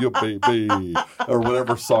know you, baby." Or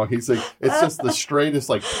whatever song he's like. It's just the straightest,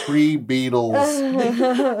 like,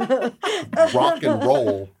 pre-Beatles rock and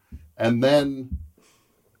roll. And then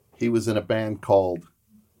he was in a band called,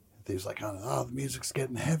 he was like, "Oh, the music's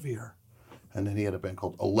getting heavier." And then he had a band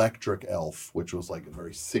called Electric Elf, which was like a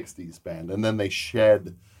very 60s band. And then they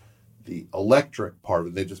shed the electric part of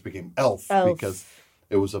it. They just became Elf. Because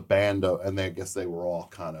it was a band and I guess they were all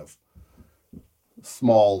kind of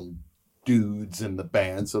small dudes in the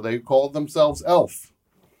band. So they called themselves Elf.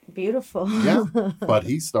 Beautiful. Yeah. But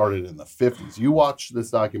he started in the 50s. You watch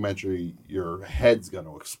this documentary, your head's going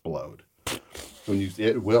to explode.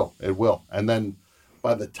 It will. And then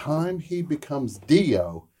by the time he becomes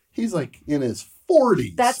Dio, he's like in his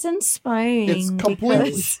 40s. That's inspiring. It's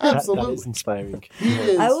completely, absolutely. That is inspiring.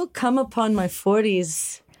 I will come upon my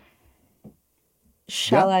 40s.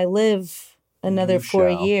 Shall I live another 4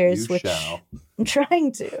 years? Which I'm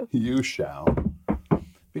trying to. You shall.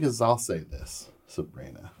 Because I'll say this,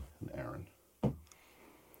 Sabrina and Aaron.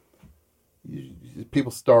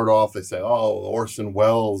 People start off, they say, "Oh, Orson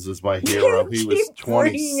Welles is my hero. He was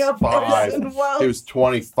 25. He was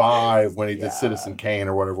 25 when he did Citizen Kane,"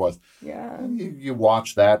 or whatever it was. Yeah. You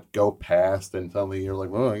watch that go past, and suddenly you're like,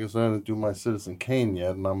 "Well, I guess I didn't do my Citizen Kane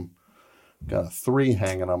yet, and I'm got a 3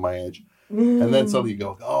 hanging on my edge." And then suddenly you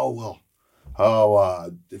go,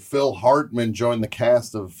 Phil Hartman joined the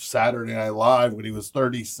cast of Saturday Night Live when he was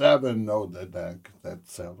 37. Oh, that I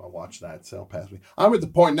watched that sail past me. I'm at the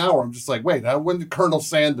point now where I'm just like, wait, when did Colonel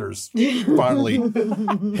Sanders finally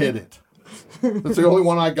hit it? That's the only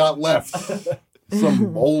one I got left.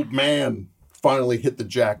 Some old man finally hit the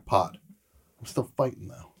jackpot. I'm still fighting,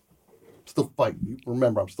 though. I'm still fighting.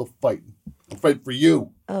 Remember, I'm still fighting. I'm fighting for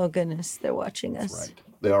you. Oh, goodness. They're watching us. That's right.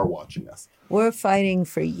 They are watching us. We're fighting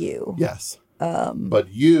for you. Yes.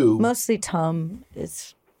 But you... Mostly Tom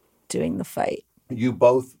is doing the fight. You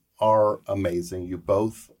both are amazing. You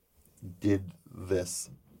both did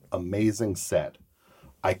this amazing set.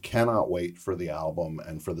 I cannot wait for the album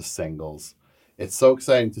and for the singles. It's so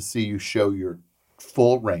exciting to see you show your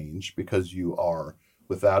full range because you are,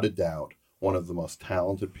 without a doubt, one of the most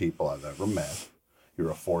talented people I've ever met. You're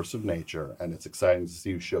a force of nature, and it's exciting to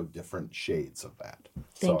see you show different shades of that.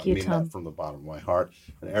 Thank you, I mean Tom. that from the bottom of my heart.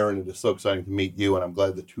 And Aaron, it is so exciting to meet you, and I'm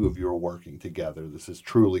glad the two of you are working together. This is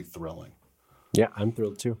truly thrilling. Yeah, I'm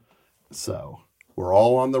thrilled too. So we're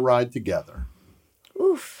all on the ride together.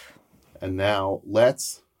 Oof. And now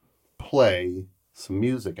let's play some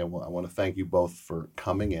music. And I want to thank you both for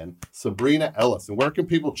coming in. Sabrina, Ellis, and where can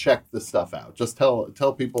people check this stuff out? Just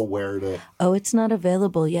tell people where to. Oh, it's not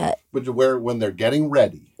available yet. But where when they're getting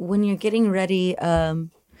ready. When you're getting ready,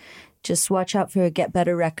 just watch out for Get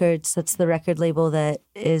Better Records. That's the record label that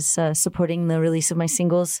is supporting the release of my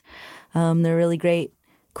singles. They're really great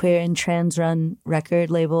queer and trans run record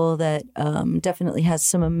label that definitely has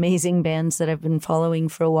some amazing bands that I've been following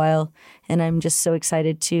for a while. And I'm just so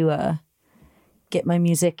excited to get my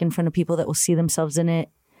music in front of people that will see themselves in it.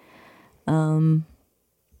 And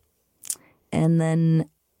then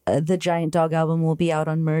the Giant Dog album will be out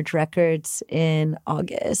on Merge Records in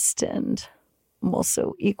August. And I'm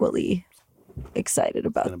also equally excited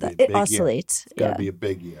about that. It oscillates. It's going to be a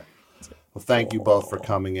big year. Well, thank you both for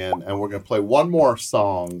coming in. And we're going to play one more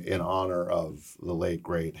song in honor of the late,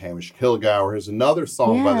 great Hamish Kilgour. Here's another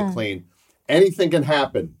song by The Clean. Anything Can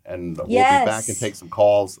Happen. And we'll be back and take some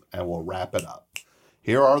calls, and we'll wrap it up.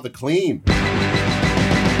 Here are The Clean.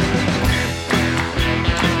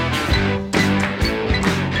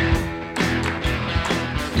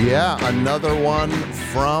 Yeah, another one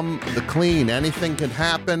from The Clean. Anything Can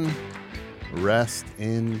Happen. Rest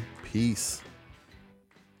in peace.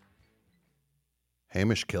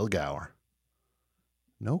 Hamish Kilgour.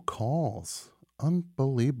 No calls.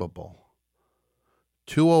 Unbelievable.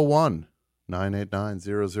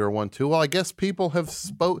 201-989-0012. Well, I guess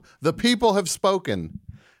the people have spoken,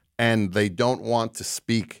 and they don't want to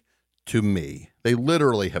speak to me. They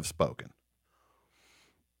literally have spoken.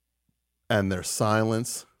 And their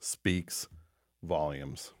silence speaks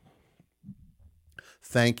volumes.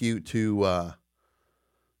 Thank you to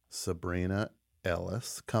Sabrina,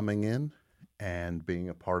 Ellis coming in and being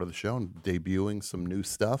a part of the show and debuting some new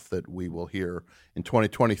stuff that we will hear in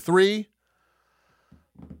 2023.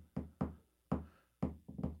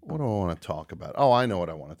 What do I want to talk about? Oh, I know what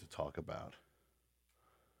I wanted to talk about.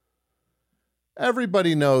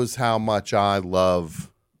 Everybody knows how much I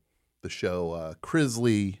love the show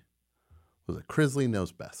Crisley. Was it Crisley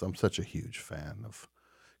Knows Best? I'm such a huge fan of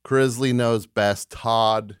Crisley Knows Best.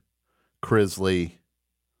 Todd Crisley.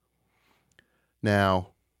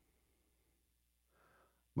 Now,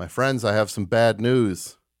 my friends, I have some bad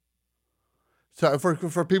news. So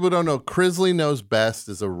for people who don't know, Crisley Knows Best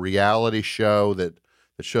is a reality show that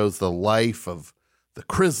shows the life of the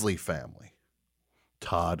Crisley family.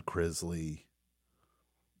 Todd Crisley,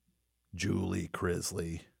 Julie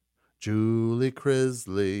Crisley,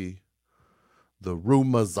 the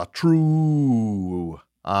rumors are true.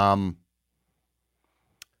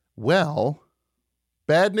 Well,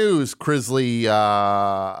 bad news, Crisley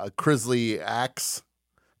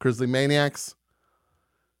maniacs.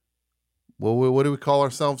 Well, what do we call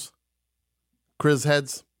ourselves? Criz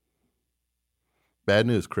heads? Bad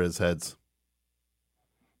news, Criz heads.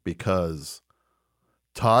 Because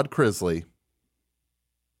Todd Crisley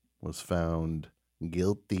was found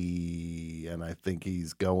guilty, and I think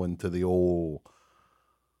he's going to the old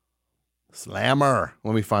slammer.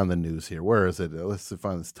 Let me find the news here. Where is it? Let's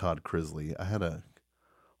find this Todd Crisley. I had a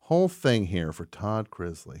whole thing here for Todd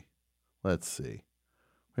Crisley. Let's see.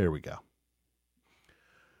 Here we go.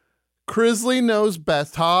 Crisley Knows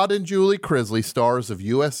Best. Todd and Julie Crisley, stars of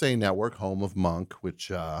USA Network, home of Monk,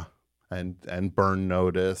 which and Burn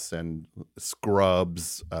Notice and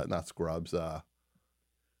Scrubs, not Scrubs,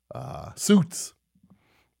 Suits,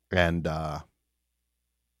 and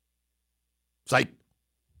Psych,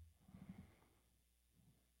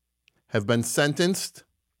 have been sentenced.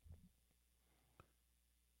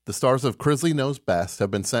 The stars of Crisley Knows Best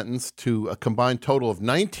have been sentenced to a combined total of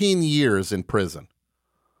 19 years in prison.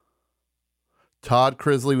 Todd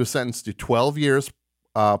Crisley was sentenced to 12 years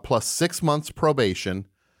plus 6 months probation,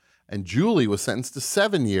 and Julie was sentenced to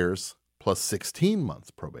 7 years plus 16 months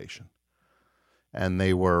probation. And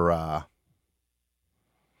they were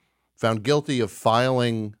found guilty of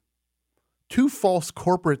filing 2 false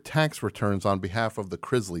corporate tax returns on behalf of the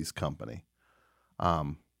Crisleys company.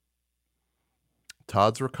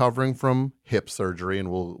 Todd's recovering from hip surgery and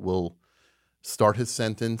will start his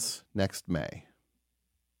sentence next May.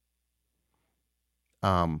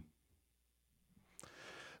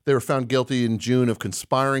 They were found guilty in June of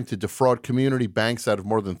conspiring to defraud community banks out of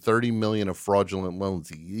more than $30 million of fraudulent loans.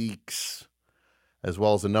 Yeeks. As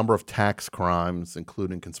well as a number of tax crimes,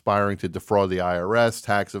 including conspiring to defraud the IRS,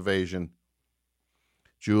 tax evasion.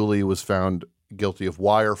 Julie was found guilty of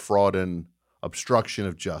wire fraud and obstruction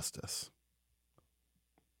of justice.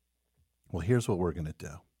 Well, here's what we're going to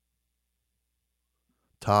do.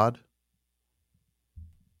 Todd,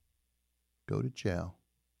 go to jail.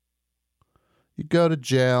 You go to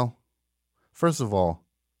jail. First of all,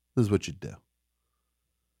 this is what you do.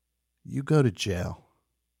 You go to jail.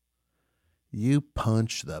 You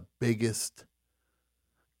punch the biggest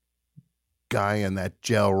guy in that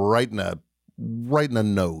jail right in the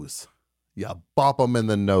nose. You bop him in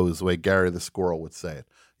the nose, the way Gary the Squirrel would say it.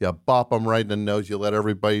 You bop him right in the nose. You let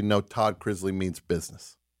everybody know Todd Crisley means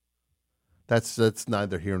business. That's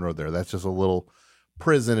neither here nor there. That's just a little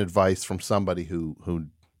prison advice from somebody who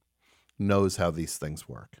knows how these things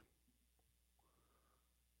work.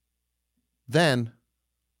 Then,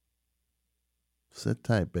 sit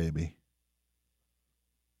tight, baby.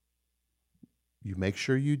 You make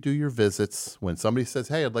sure you do your visits. When somebody says,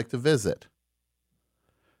 hey, I'd like to visit,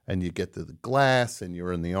 and you get to the glass and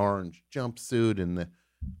you're in the orange jumpsuit, and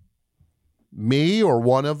me or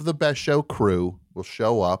one of the Best Show crew will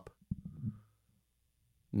show up,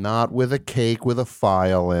 not with a cake with a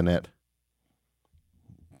file in it.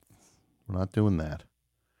 We're not doing that.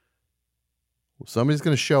 Somebody's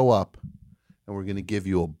going to show up, and we're going to give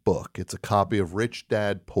you a book. It's a copy of Rich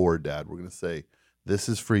Dad, Poor Dad. We're going to say, this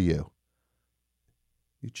is for you.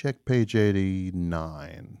 You check page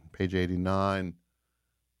 89. Page 89.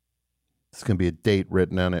 There's going to be a date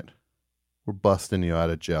written on it. We're busting you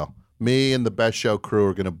out of jail. Me and the Best Show crew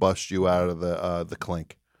are going to bust you out of the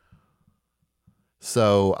clink.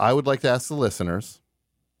 So I would like to ask the listeners,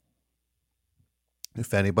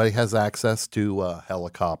 if anybody has access to a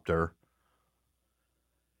helicopter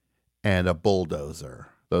and a bulldozer.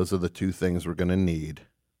 Those are the 2 things we're going to need.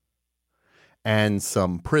 and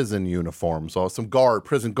some prison uniforms, or some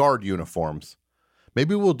prison guard uniforms.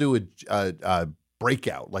 Maybe we'll do a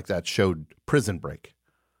breakout like that showed Prison Break.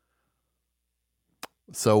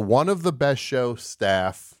 So one of the best show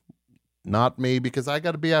staff, not me, because I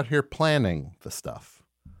got to be out here planning the stuff,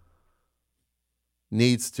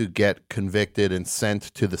 needs to get convicted and sent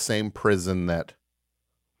to the same prison that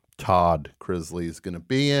Todd Crisley is going to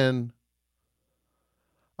be in.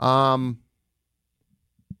 What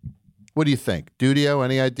do you think, Dudio?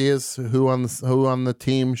 Any ideas who on the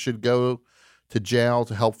team should go to jail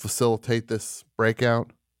to help facilitate this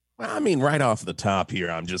breakout? Well, I mean, right off the top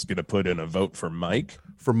here, I'm just going to put in a vote for Mike.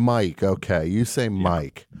 For Mike, okay. You say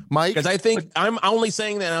Mike. Mike? Because I think I'm only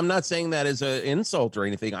saying that. I'm not saying that as an insult or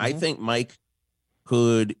anything. I think Mike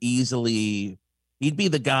could easily, he'd be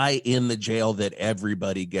the guy in the jail that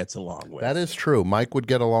everybody gets along with. That is true. Mike would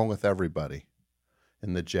get along with everybody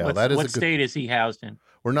in the jail. What state is he housed in?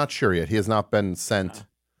 We're not sure yet. He has not been sent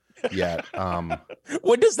yet.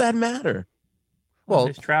 What does that matter? Well,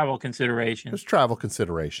 there's travel considerations. There's travel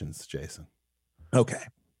considerations, Jason. Okay.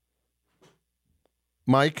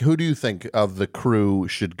 Mike, who do you think of the crew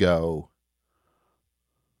should go?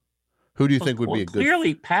 Who do you think would be a good?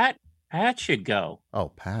 Clearly, Pat should go. Oh,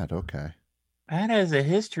 Pat. Okay. Pat has a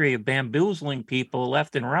history of bamboozling people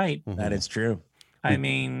left and right. Mm-hmm. That is true. I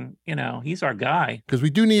mean, he's our guy. Because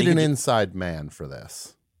we do need an inside man for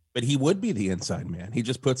this. But he would be the inside man. He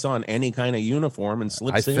just puts on any kind of uniform and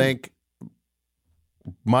slips in. I think,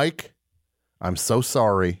 Mike, I'm so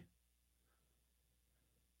sorry.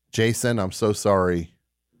 Jason, I'm so sorry.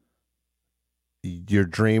 Your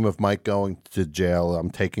dream of Mike going to jail,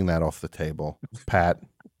 I'm taking that off the table. Pat.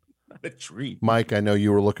 Not a treat. Mike, I know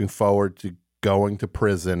you were looking forward to going to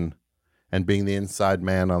prison and being the inside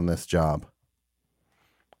man on this job.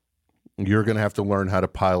 You're going to have to learn how to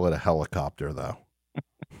pilot a helicopter, though.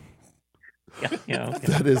 Okay.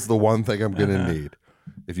 That is the one thing I'm going to need.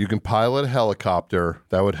 If you can pilot a helicopter,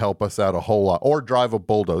 that would help us out a whole lot. Or drive a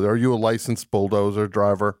bulldozer. Are you a licensed bulldozer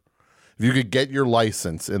driver? If you could get your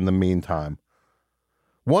license in the meantime.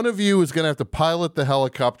 One of you is going to have to pilot the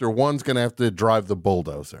helicopter. One's going to have to drive the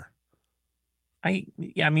bulldozer. I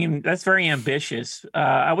mean, that's very ambitious.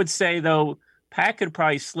 I would say, though, Pat could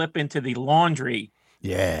probably slip into the laundry.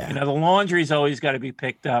 Yeah. The laundry's always got to be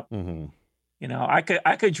picked up. Mm-hmm.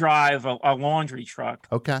 I could drive a laundry truck.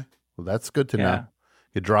 Okay. Well, that's good to know.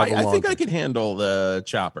 You drive a laundry. I think I could handle the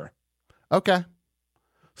chopper. Okay.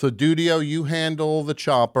 So, Dudio, you handle the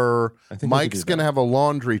chopper. Mike's going to have a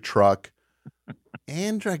laundry truck.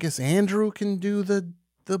 Andrew, I guess Andrew can do the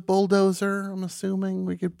bulldozer. I'm assuming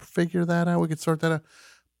we could figure that out. We could sort that out.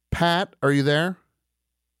 Pat, are you there?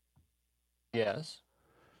 Yes.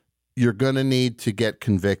 You're going to need to get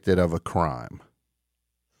convicted of a crime.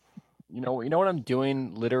 You know what I'm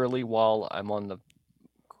doing literally while I'm on the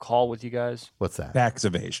call with you guys? What's that? Tax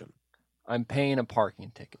evasion. I'm paying a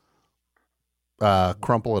parking ticket.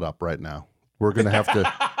 Crumple it up right now. We're going to have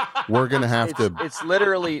to. It's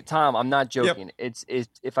literally, Tom, I'm not joking. Yep. It's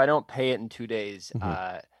if I don't pay it in 2 days,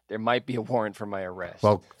 there might be a warrant for my arrest.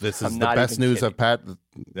 Well, this is the best news I've Pat.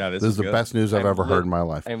 Yeah, this is the best news I've ever heard in my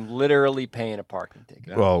life. I'm literally paying a parking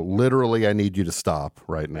ticket. Well, literally, I need you to stop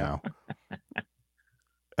right now.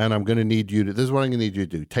 And I'm going to need you to, this is what I'm going to need you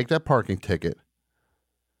to do. Take that parking ticket,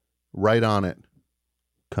 write on it,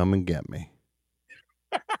 come and get me.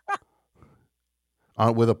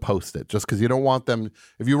 With a Post-it, just because you don't want them,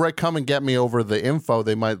 if you write come and get me over the info,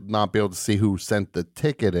 they might not be able to see who sent the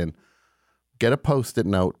ticket in. Get a Post-it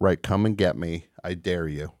note, write come and get me. I dare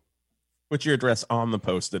you. Put your address on the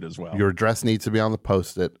Post-it as well. Your address needs to be on the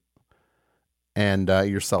Post-it and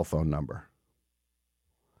your cell phone number.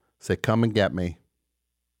 Say come and get me.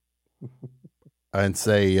 And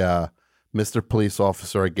say, Mr. Police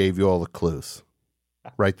Officer, I gave you all the clues.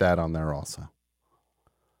 Write that on there also.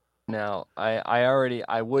 Now,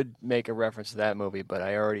 I would make a reference to that movie, but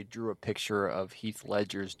I already drew a picture of Heath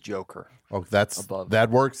Ledger's Joker. Oh, that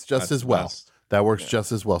works just as well. That works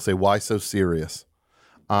just as well. Say, why so serious?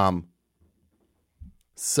 I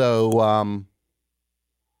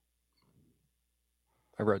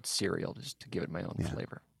wrote cereal just to give it my own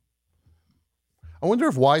flavor. I wonder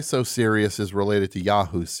if why so serious is related to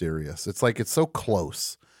Yahoo Serious. It's like it's so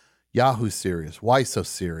close. Yahoo Serious. Why so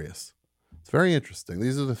serious? It's very interesting.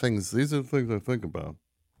 These are the things I think about.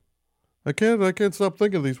 I can't stop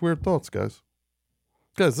thinking these weird thoughts, guys.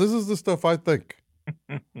 Guys, this is the stuff I think.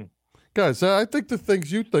 Guys, I think the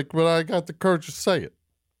things you think, but I got the courage to say it.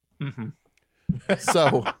 Mm-hmm.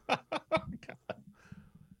 So,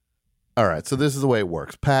 all right. So this is the way it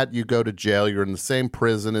works. Pat, you go to jail. You're in the same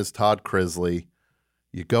prison as Todd Crisley.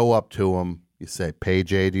 You go up to him. You say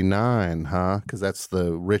page 89, huh? Because that's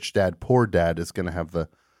the rich dad, poor dad is going to have the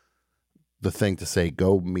thing to say,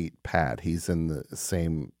 go meet Pat. He's in the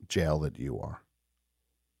same jail that you are.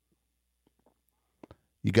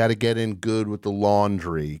 You got to get in good with the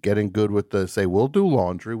laundry. Get in good with say, we'll do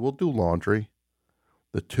laundry. We'll do laundry.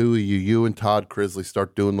 The two of you and Todd Crisley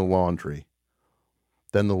start doing the laundry.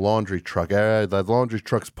 Then the laundry truck. The laundry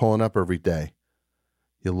truck's pulling up every day.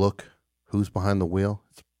 You look, who's behind the wheel?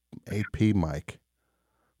 It's AP Mike.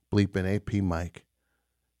 Bleeping AP Mike.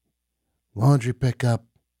 Laundry pickup.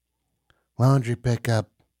 Laundry pickup.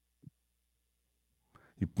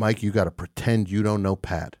 Mike, you got to pretend you don't know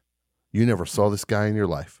Pat. You never saw this guy in your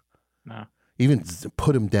life. No. Even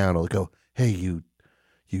put him down. I'll go, hey, you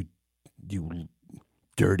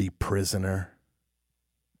dirty prisoner.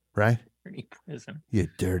 Right? Dirty prisoner. You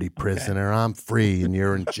dirty prisoner. Okay. I'm free and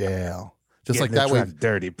you're in jail. Just Get like that way.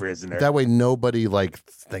 Dirty prisoner. That way nobody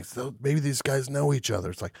thinks, oh, maybe these guys know each other.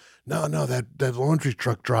 It's like, no, that laundry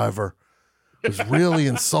truck driver was really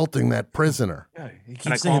insulting that prisoner. Yeah, he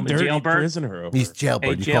keeps saying dirty prisoner over. He's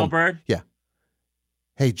jailbird. Hey, jailbird? Yeah.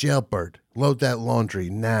 Hey, jailbird, load that laundry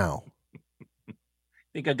now.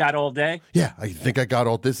 Think I got all day? Yeah, I think I got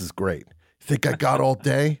all. This is great. Think I got all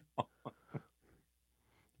day?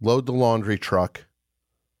 Load the laundry truck.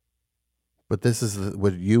 But this is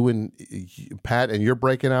what you and Pat, and you're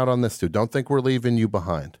breaking out on this too. Don't think we're leaving you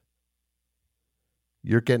behind.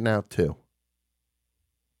 You're getting out too.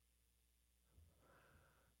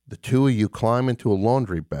 The two of you climb into a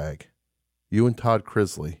laundry bag. You and Todd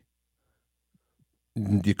Crisley.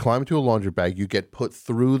 You climb into a laundry bag. You get put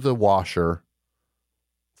through the washer,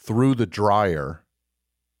 through the dryer.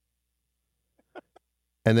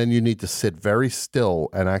 And then you need to sit very still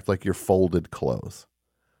and act like you're folded clothes.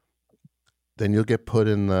 Then you'll get put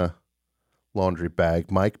in the laundry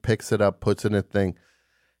bag. Mike picks it up, puts it in a thing.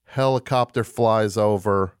 Helicopter flies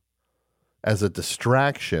over as a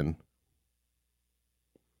distraction.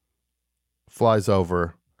 Flies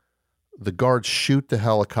over. The guards shoot the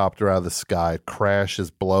helicopter out of the sky. It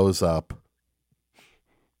crashes, blows up.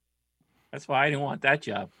 That's why I didn't want that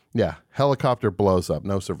job. Yeah, helicopter blows up.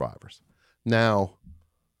 No survivors. Now,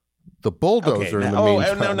 the bulldozer in the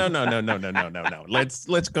meantime. No.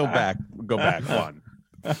 Let's go back. Go back one.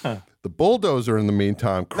 The bulldozer in the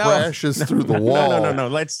meantime crashes through the wall. No.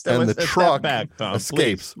 Let's the truck back, Tom,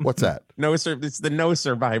 escapes. Please. What's that? No, it's the no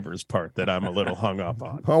survivors part that I'm a little hung up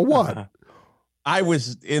on. Oh, what? I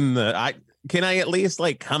was in the. Can I at least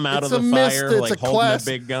come out it's of the fire it's holding a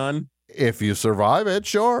big gun? If you survive it,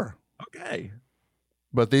 sure. Okay.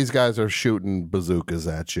 But these guys are shooting bazookas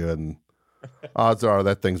at you, and odds are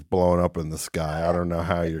that thing's blowing up in the sky. I don't know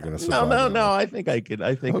how you're going to survive. No. I think I could.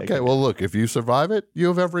 Okay. Well, look, if you survive it, you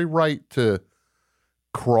have every right to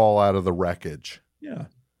crawl out of the wreckage. Yeah.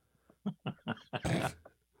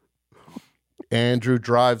 Andrew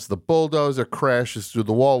drives the bulldozer, crashes through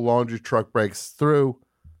the wall. Laundry truck breaks through.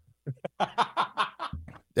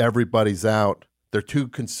 Everybody's out. They're too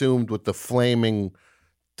consumed with the flaming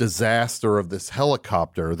disaster of this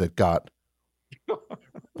helicopter that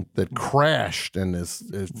crashed and is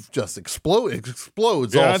just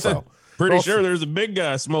explodes. Yeah, also, pretty sure there's a big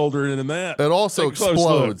guy smoldering in that. It also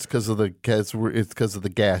explodes because of the gas.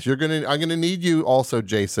 I'm gonna need you also,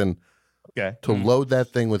 Jason. Okay. To load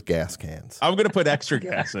that thing with gas cans. I'm going to put extra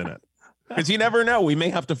gas in it because you never know. We may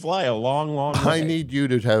have to fly a long way. I need you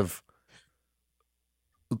to have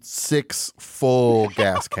 6 full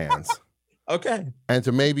gas cans. Okay. And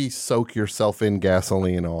to maybe soak yourself in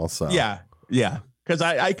gasoline also. Yeah. Because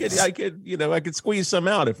I could squeeze some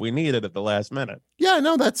out if we need it at the last minute. Yeah,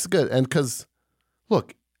 no, that's good. And because,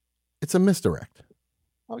 look, it's a misdirect.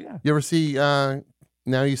 Oh, yeah. You ever see Now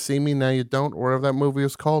You See Me, Now You Don't, or whatever that movie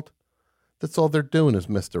was called? That's all they're doing is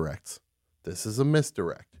misdirects. This is a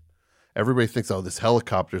misdirect. Everybody thinks, oh, this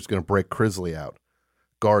helicopter is going to break Crisley out.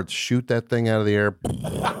 Guards shoot that thing out of the air.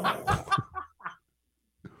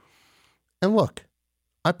 And look,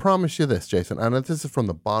 I promise you this, Jason. And this is from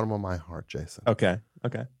the bottom of my heart, Jason. Okay.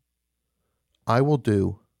 I will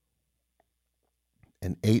do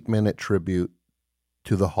an 8-minute tribute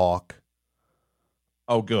to the Hawk.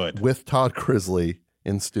 Oh, good. With Todd Crisley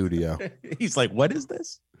in studio. He's like, what is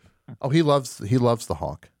this? Oh, he loves the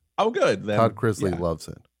Hawk. Oh, good. Then, Todd Crisley loves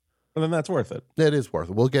it. Well, then that's worth it. It is worth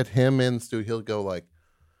it. We'll get him in studio.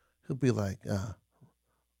 He'll be like,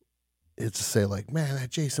 it's to say like, man, that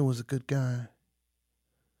Jason was a good guy.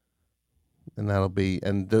 And that'll be,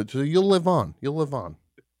 so you'll live on. You'll live on.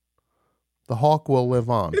 The Hawk will live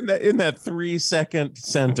on. In that 3-second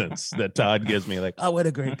sentence that Todd gives me, like, oh, what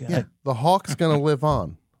a great guy. Yeah, the Hawk's going to live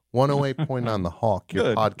on. 108.9 The Hawk,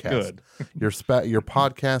 your podcast. Your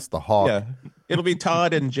podcast, The Hawk. Yeah. It'll be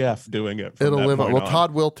Todd and Jeff doing it. It'll live on. Well, on.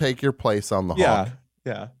 Todd will take your place on The Hawk.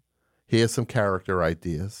 Yeah. He has some character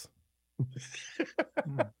ideas.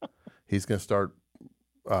 He's going to start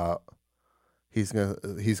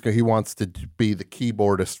he wants to be the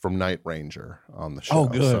keyboardist from Night Ranger on the show. Oh,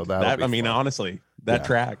 good. So that honestly, that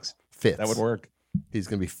tracks. Fitz. That would work. He's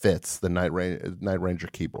going to be Fitz, the Night Ranger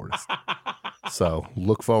keyboardist. So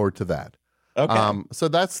look forward to that. Okay. So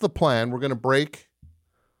that's the plan. We're going to break.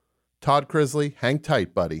 Todd Crisley, hang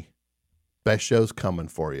tight, buddy. Best show's coming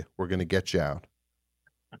for you. We're going to get you out.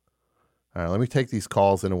 All right, let me take these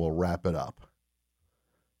calls and we'll wrap it up.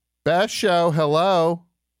 Best show, hello.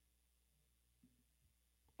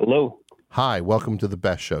 Hello. Hi, welcome to the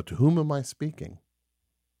Best Show. To whom am I speaking?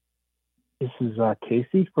 This is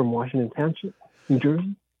Casey from Washington Township, New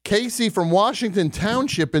Jersey. Casey from Washington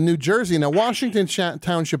Township in New Jersey. Now, Washington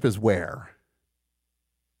Township is where?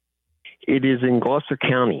 It is in Gloucester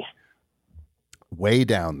County. Way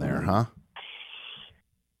down there, huh?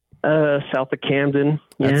 South of Camden.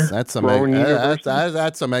 That's some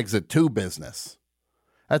that's some exit 2 business.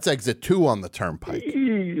 That's exit 2 on the turnpike.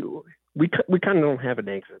 We kind of don't have an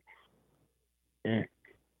exit. Yeah.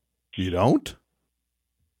 You don't?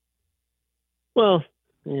 Well,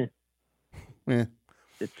 yeah. Yeah.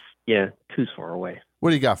 It's too far away. What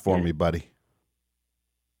do you got for me, buddy?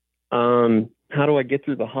 How do I get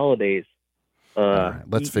through the holidays? All right,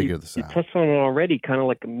 let's figure this out. You touched on it already, kind of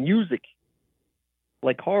like music,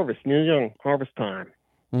 like harvest, harvest time.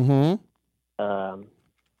 Mm-hmm.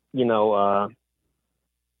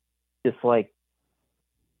 Just like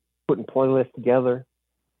putting playlists together,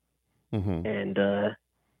 mm-hmm. and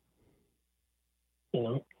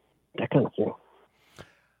that kind of thing.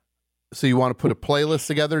 So you want to put a playlist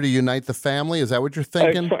together to unite the family? Is that what you're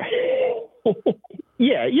thinking?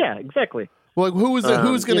 Yeah, exactly. Well, who's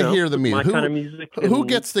going to hear the music? My kind of music. Who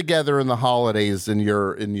gets together in the holidays in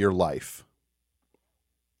your life?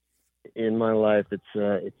 In my life, it's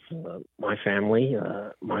my family,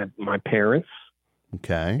 my parents,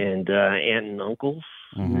 okay, and aunt and uncles,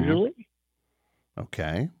 mm-hmm. usually.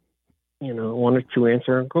 Okay. 1 or 2 aunts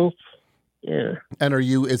or uncles. Yeah. And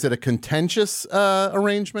is it a contentious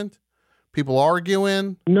arrangement? People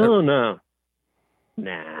arguing? No.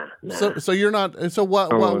 Nah. So you're not. So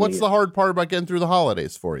what's the hard part about getting through the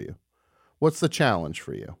holidays for you? What's the challenge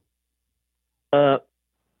for you?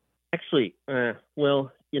 Actually, back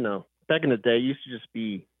in the day, it used to just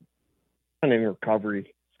be kind of in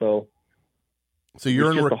recovery. So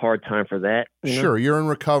you're in a hard time for that. Sure, you're in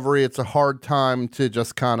recovery. It's a hard time to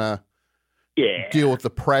just kind of deal with the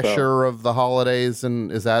pressure of the holidays,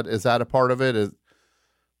 and is that a part of it?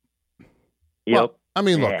 Yep. Well, I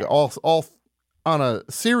mean, look, all on a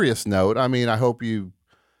serious note, I mean, I hope you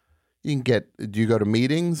can do you go to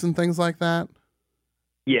meetings and things like that?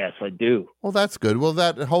 Yes, I do. Well, that's good. Well,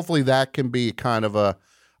 hopefully that can be kind of a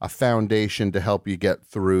foundation to help you get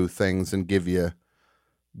through things and give you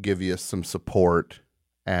some support.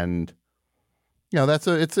 And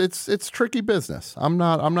it's tricky business. I'm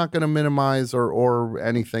not going to minimize or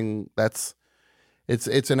anything. It's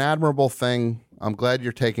an admirable thing. I'm glad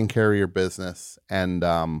you're taking care of your business, and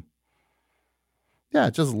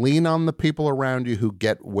just lean on the people around you who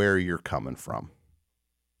get where you're coming from.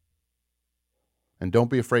 And don't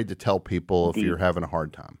be afraid to tell people if you're having a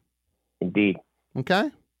hard time. Indeed. Okay?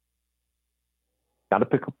 Got to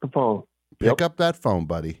pick up the phone. Pick up that phone,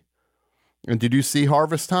 buddy. And did you see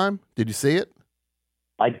Harvest Time? Did you see it?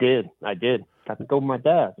 I did. Got to go with my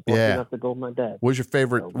dad. Yeah. Got to go with my dad. What was your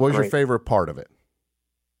favorite part of it?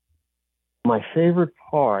 My favorite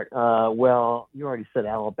part? Well, you already said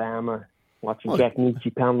Alabama. Watching Jack Nietzsche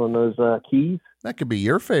pound on those keys. That could be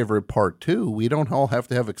your favorite part, too. We don't all have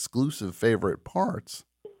to have exclusive favorite parts.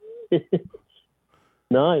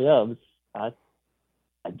 No, yeah.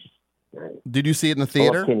 Did you see it in the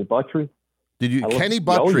theater? Kenny Buttrey. Did you? Kenny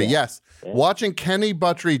Buttrey, yes. Yeah. Watching Kenny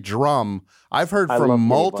Buttrey drum, I've heard from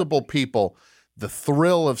multiple people, the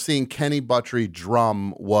thrill of seeing Kenny Buttrey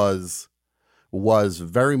drum was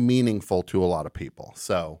very meaningful to a lot of people.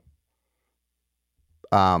 So,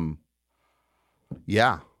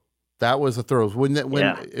 yeah, that was a thrill. When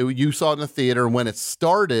you saw it in the theater, when it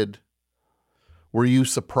started, were you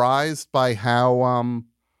surprised by how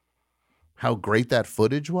great that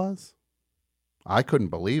footage was? I couldn't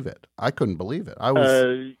believe it. I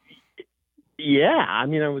was. Yeah, I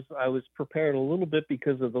mean, I was prepared a little bit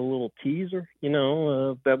because of the little teaser,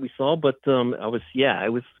 that we saw. But it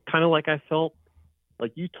was kind of like I felt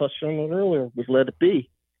like you touched on it earlier with Let It Be.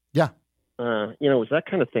 Yeah. It was that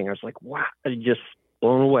kind of thing. I was like, wow, I just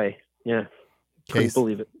blown away. Yeah. Couldn't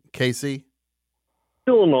believe it. Casey?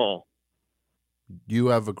 Doing all. You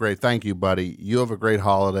have a great, thank you, buddy. You have a great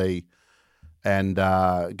holiday. And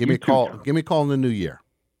give me a too, call. Tom. Give me a call in the new year.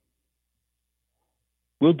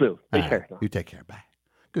 Will do. Take All care. right. Tom. You take care. Bye.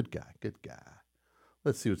 Good guy. Good guy.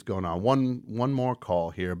 Let's see what's going on. One more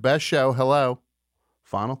call here. Best show. Hello.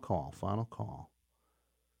 Final call. Final call.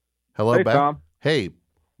 Hello, Hey, Beth. Tom. Hey,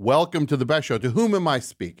 welcome to the Best Show. To whom am I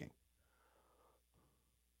speaking?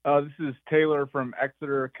 This is Taylor from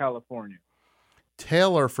Exeter, California.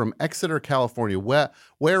 Taylor from Exeter, California.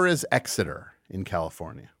 Where is Exeter in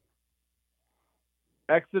California?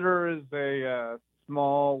 Exeter is a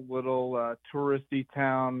small little touristy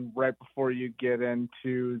town right before you get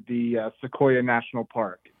into the Sequoia National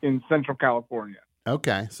Park in Central California.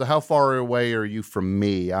 Okay. So how far away are you from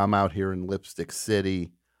me? I'm out here in Lipstick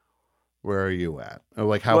City. Where are you at? Or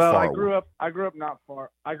like how well, far? I grew up not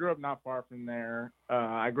far. I grew up not far from there.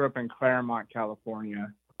 I grew up in Claremont,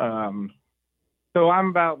 California. So I'm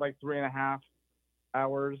about like 3.5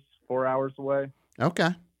 hours, 4 hours away. Okay.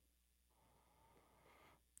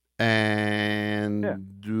 And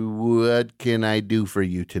what can I do for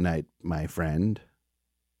you tonight, my friend?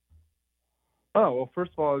 Oh, well,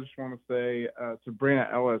 first of all, I just want to say Sabrina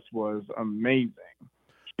Ellis was amazing.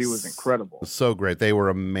 She was incredible. So great. They were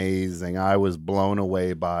amazing. I was blown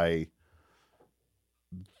away by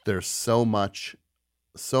there's so much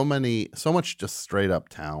just straight up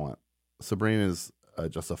talent. Sabrina's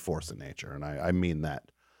just a force of nature, and I mean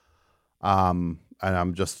that. And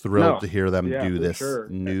I'm just thrilled to hear them do this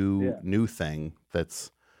new thing.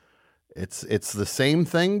 It's the same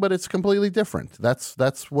thing, but it's completely different.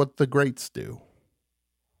 That's what the greats do.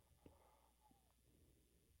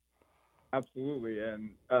 Absolutely,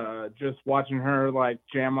 and just watching her like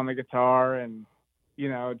jam on the guitar, and we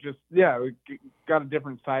got a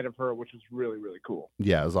different side of her, which is really, really cool.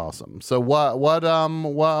 Yeah, it was awesome. So what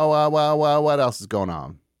else is going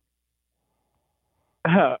on?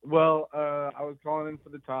 Well, I was calling in for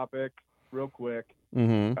the topic real quick.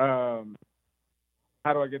 Mm-hmm.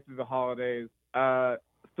 How do I get through the holidays?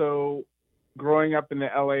 So growing up in the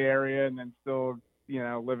LA area and then still,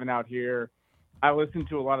 living out here, I listen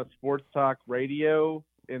to a lot of sports talk radio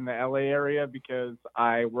in the LA area because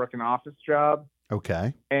I work an office job.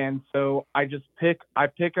 Okay. And so I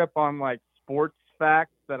pick up on like sports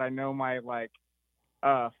facts that I know my like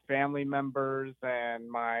family members and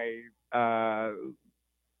my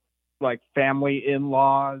like family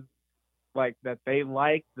in-laws like that they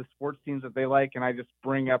like, the sports teams that they like, and I just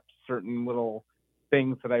bring up certain little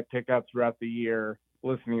things that I pick up throughout the year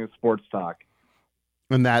listening to sports talk.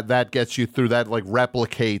 And that gets you through, that like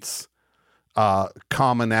replicates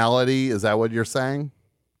commonality. Is that what you're saying?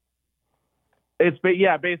 It's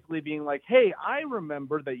basically being like, hey, I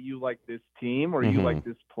remember that you like this team or you like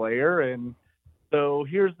this player, and so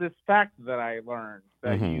here's this fact that I learned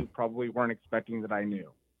that you probably weren't expecting that I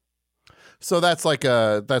knew. So that's like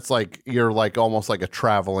you're like almost like a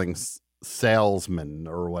traveling salesman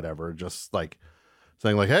or whatever, just like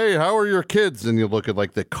saying like, hey, how are your kids? And you look at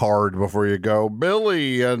like the card before you go,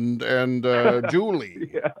 Billy and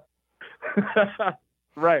Julie. Yeah.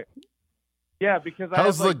 Right. Yeah, because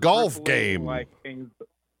how's I have, the golf game? Like,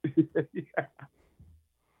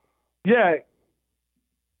 yeah,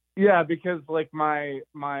 because like my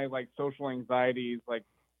like social anxiety is like,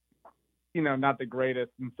 not the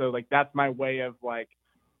greatest, and so like that's my way of like,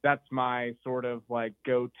 that's my sort of like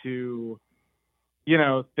go-to,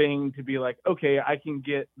 thing to be like, okay, I can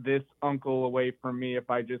get this uncle away from me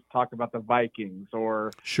if I just talk about the Vikings,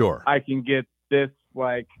 or sure, I can get this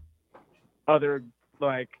like other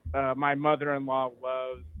like my mother-in-law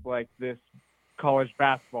loves like this college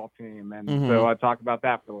basketball team, and so I talk about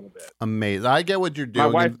that for a little bit. Amazing. I get what you're doing.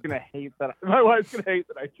 My wife's gonna hate that. My wife's gonna hate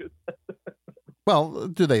that I just said that. Well,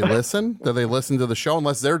 do they listen? Do they listen to the show?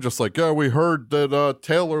 Unless they're just like, oh, we heard that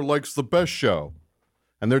Taylor likes the Best Show,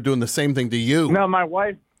 and they're doing the same thing to you. No, my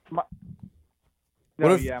wife. My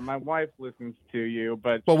wife listens to you,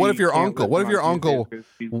 but what if your uncle? What if your uncle?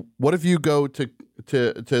 What if you go to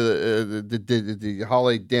the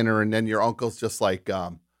holiday dinner and then your uncle's just like,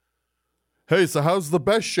 hey, so how's the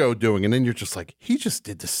Best Show doing? And then you're just like, he just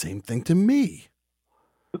did the same thing to me.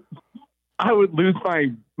 I would lose my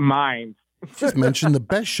mind. Just mention the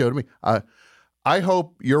Best Show to me. I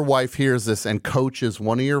hope your wife hears this and coaches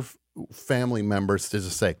one of your family members to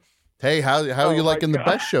just say, hey, how are you liking the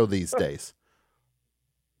Best Show these days?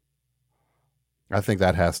 I think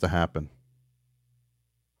that has to happen.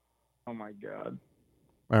 Oh my God.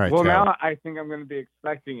 All right. Well, Taylor. now I think I'm going to be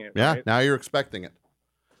expecting it. Yeah. Right? Now you're expecting it.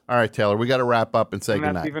 All right, Taylor, we got to wrap up and say and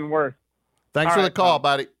goodnight. That's even worse. Thanks for the call,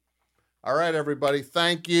 buddy. All right, everybody.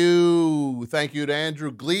 Thank you. Thank you to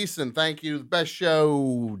Andrew Gleason. Thank you to the Best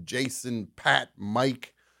Show, Jason, Pat,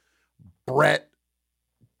 Mike, Brett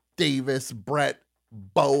Davis, Brett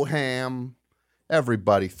Boham,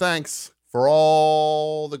 everybody. Thanks for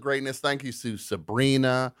all the greatness. Thank you to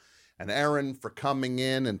Sabrina and Aaron for coming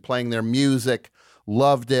in and playing their music.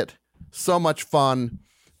 Loved it. So much fun.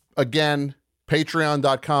 Again,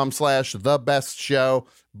 patreon.com/thebestshow.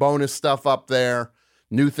 Bonus stuff up there.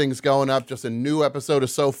 New things going up. Just a new episode of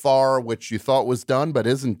So Far, which you thought was done, but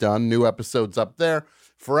isn't done. New episodes up there.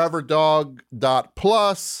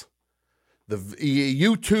 foreverdog.plus. The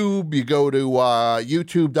YouTube, you go to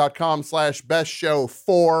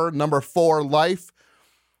youtube.com/bestshow4, number 4 life,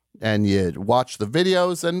 and you watch the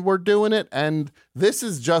videos, and we're doing it. And this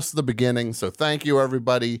is just the beginning. So thank you,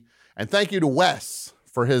 everybody. And thank you to Wes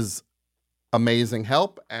for his amazing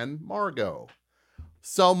help, and Margot.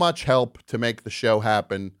 So much help to make the show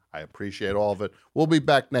happen. I appreciate all of it. We'll be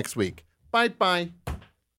back next week. Bye-bye.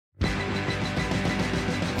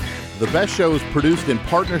 The Best Show is produced in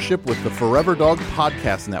partnership with the Forever Dog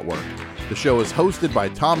Podcast Network. The show is hosted by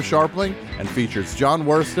Tom Sharpling and features John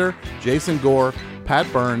Worster, Jason Gore,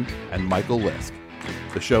 Pat Byrne, and Michael Lisk.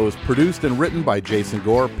 The show is produced and written by Jason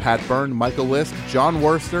Gore, Pat Byrne, Michael Lisk, John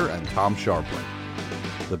Worster, and Tom Sharpling.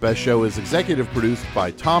 The Best Show is executive produced by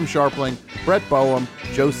Tom Sharpling, Brett Boehm,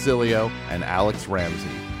 Joe Cilio, and Alex Ramsey.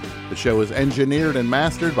 The show is engineered and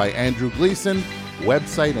mastered by Andrew Gleason,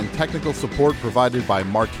 website and technical support provided by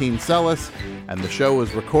Martine Sellis, and the show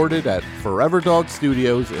is recorded at Forever Dog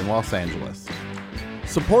Studios in Los Angeles.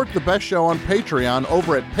 Support The Best Show on Patreon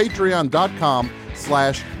over at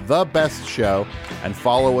patreon.com/thebestshow, and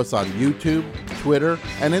follow us on YouTube, Twitter,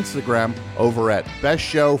 and Instagram over at Best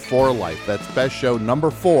Show 4 Life. That's Best Show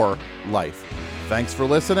number 4 Life. Thanks for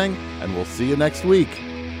listening, and we'll see you next week.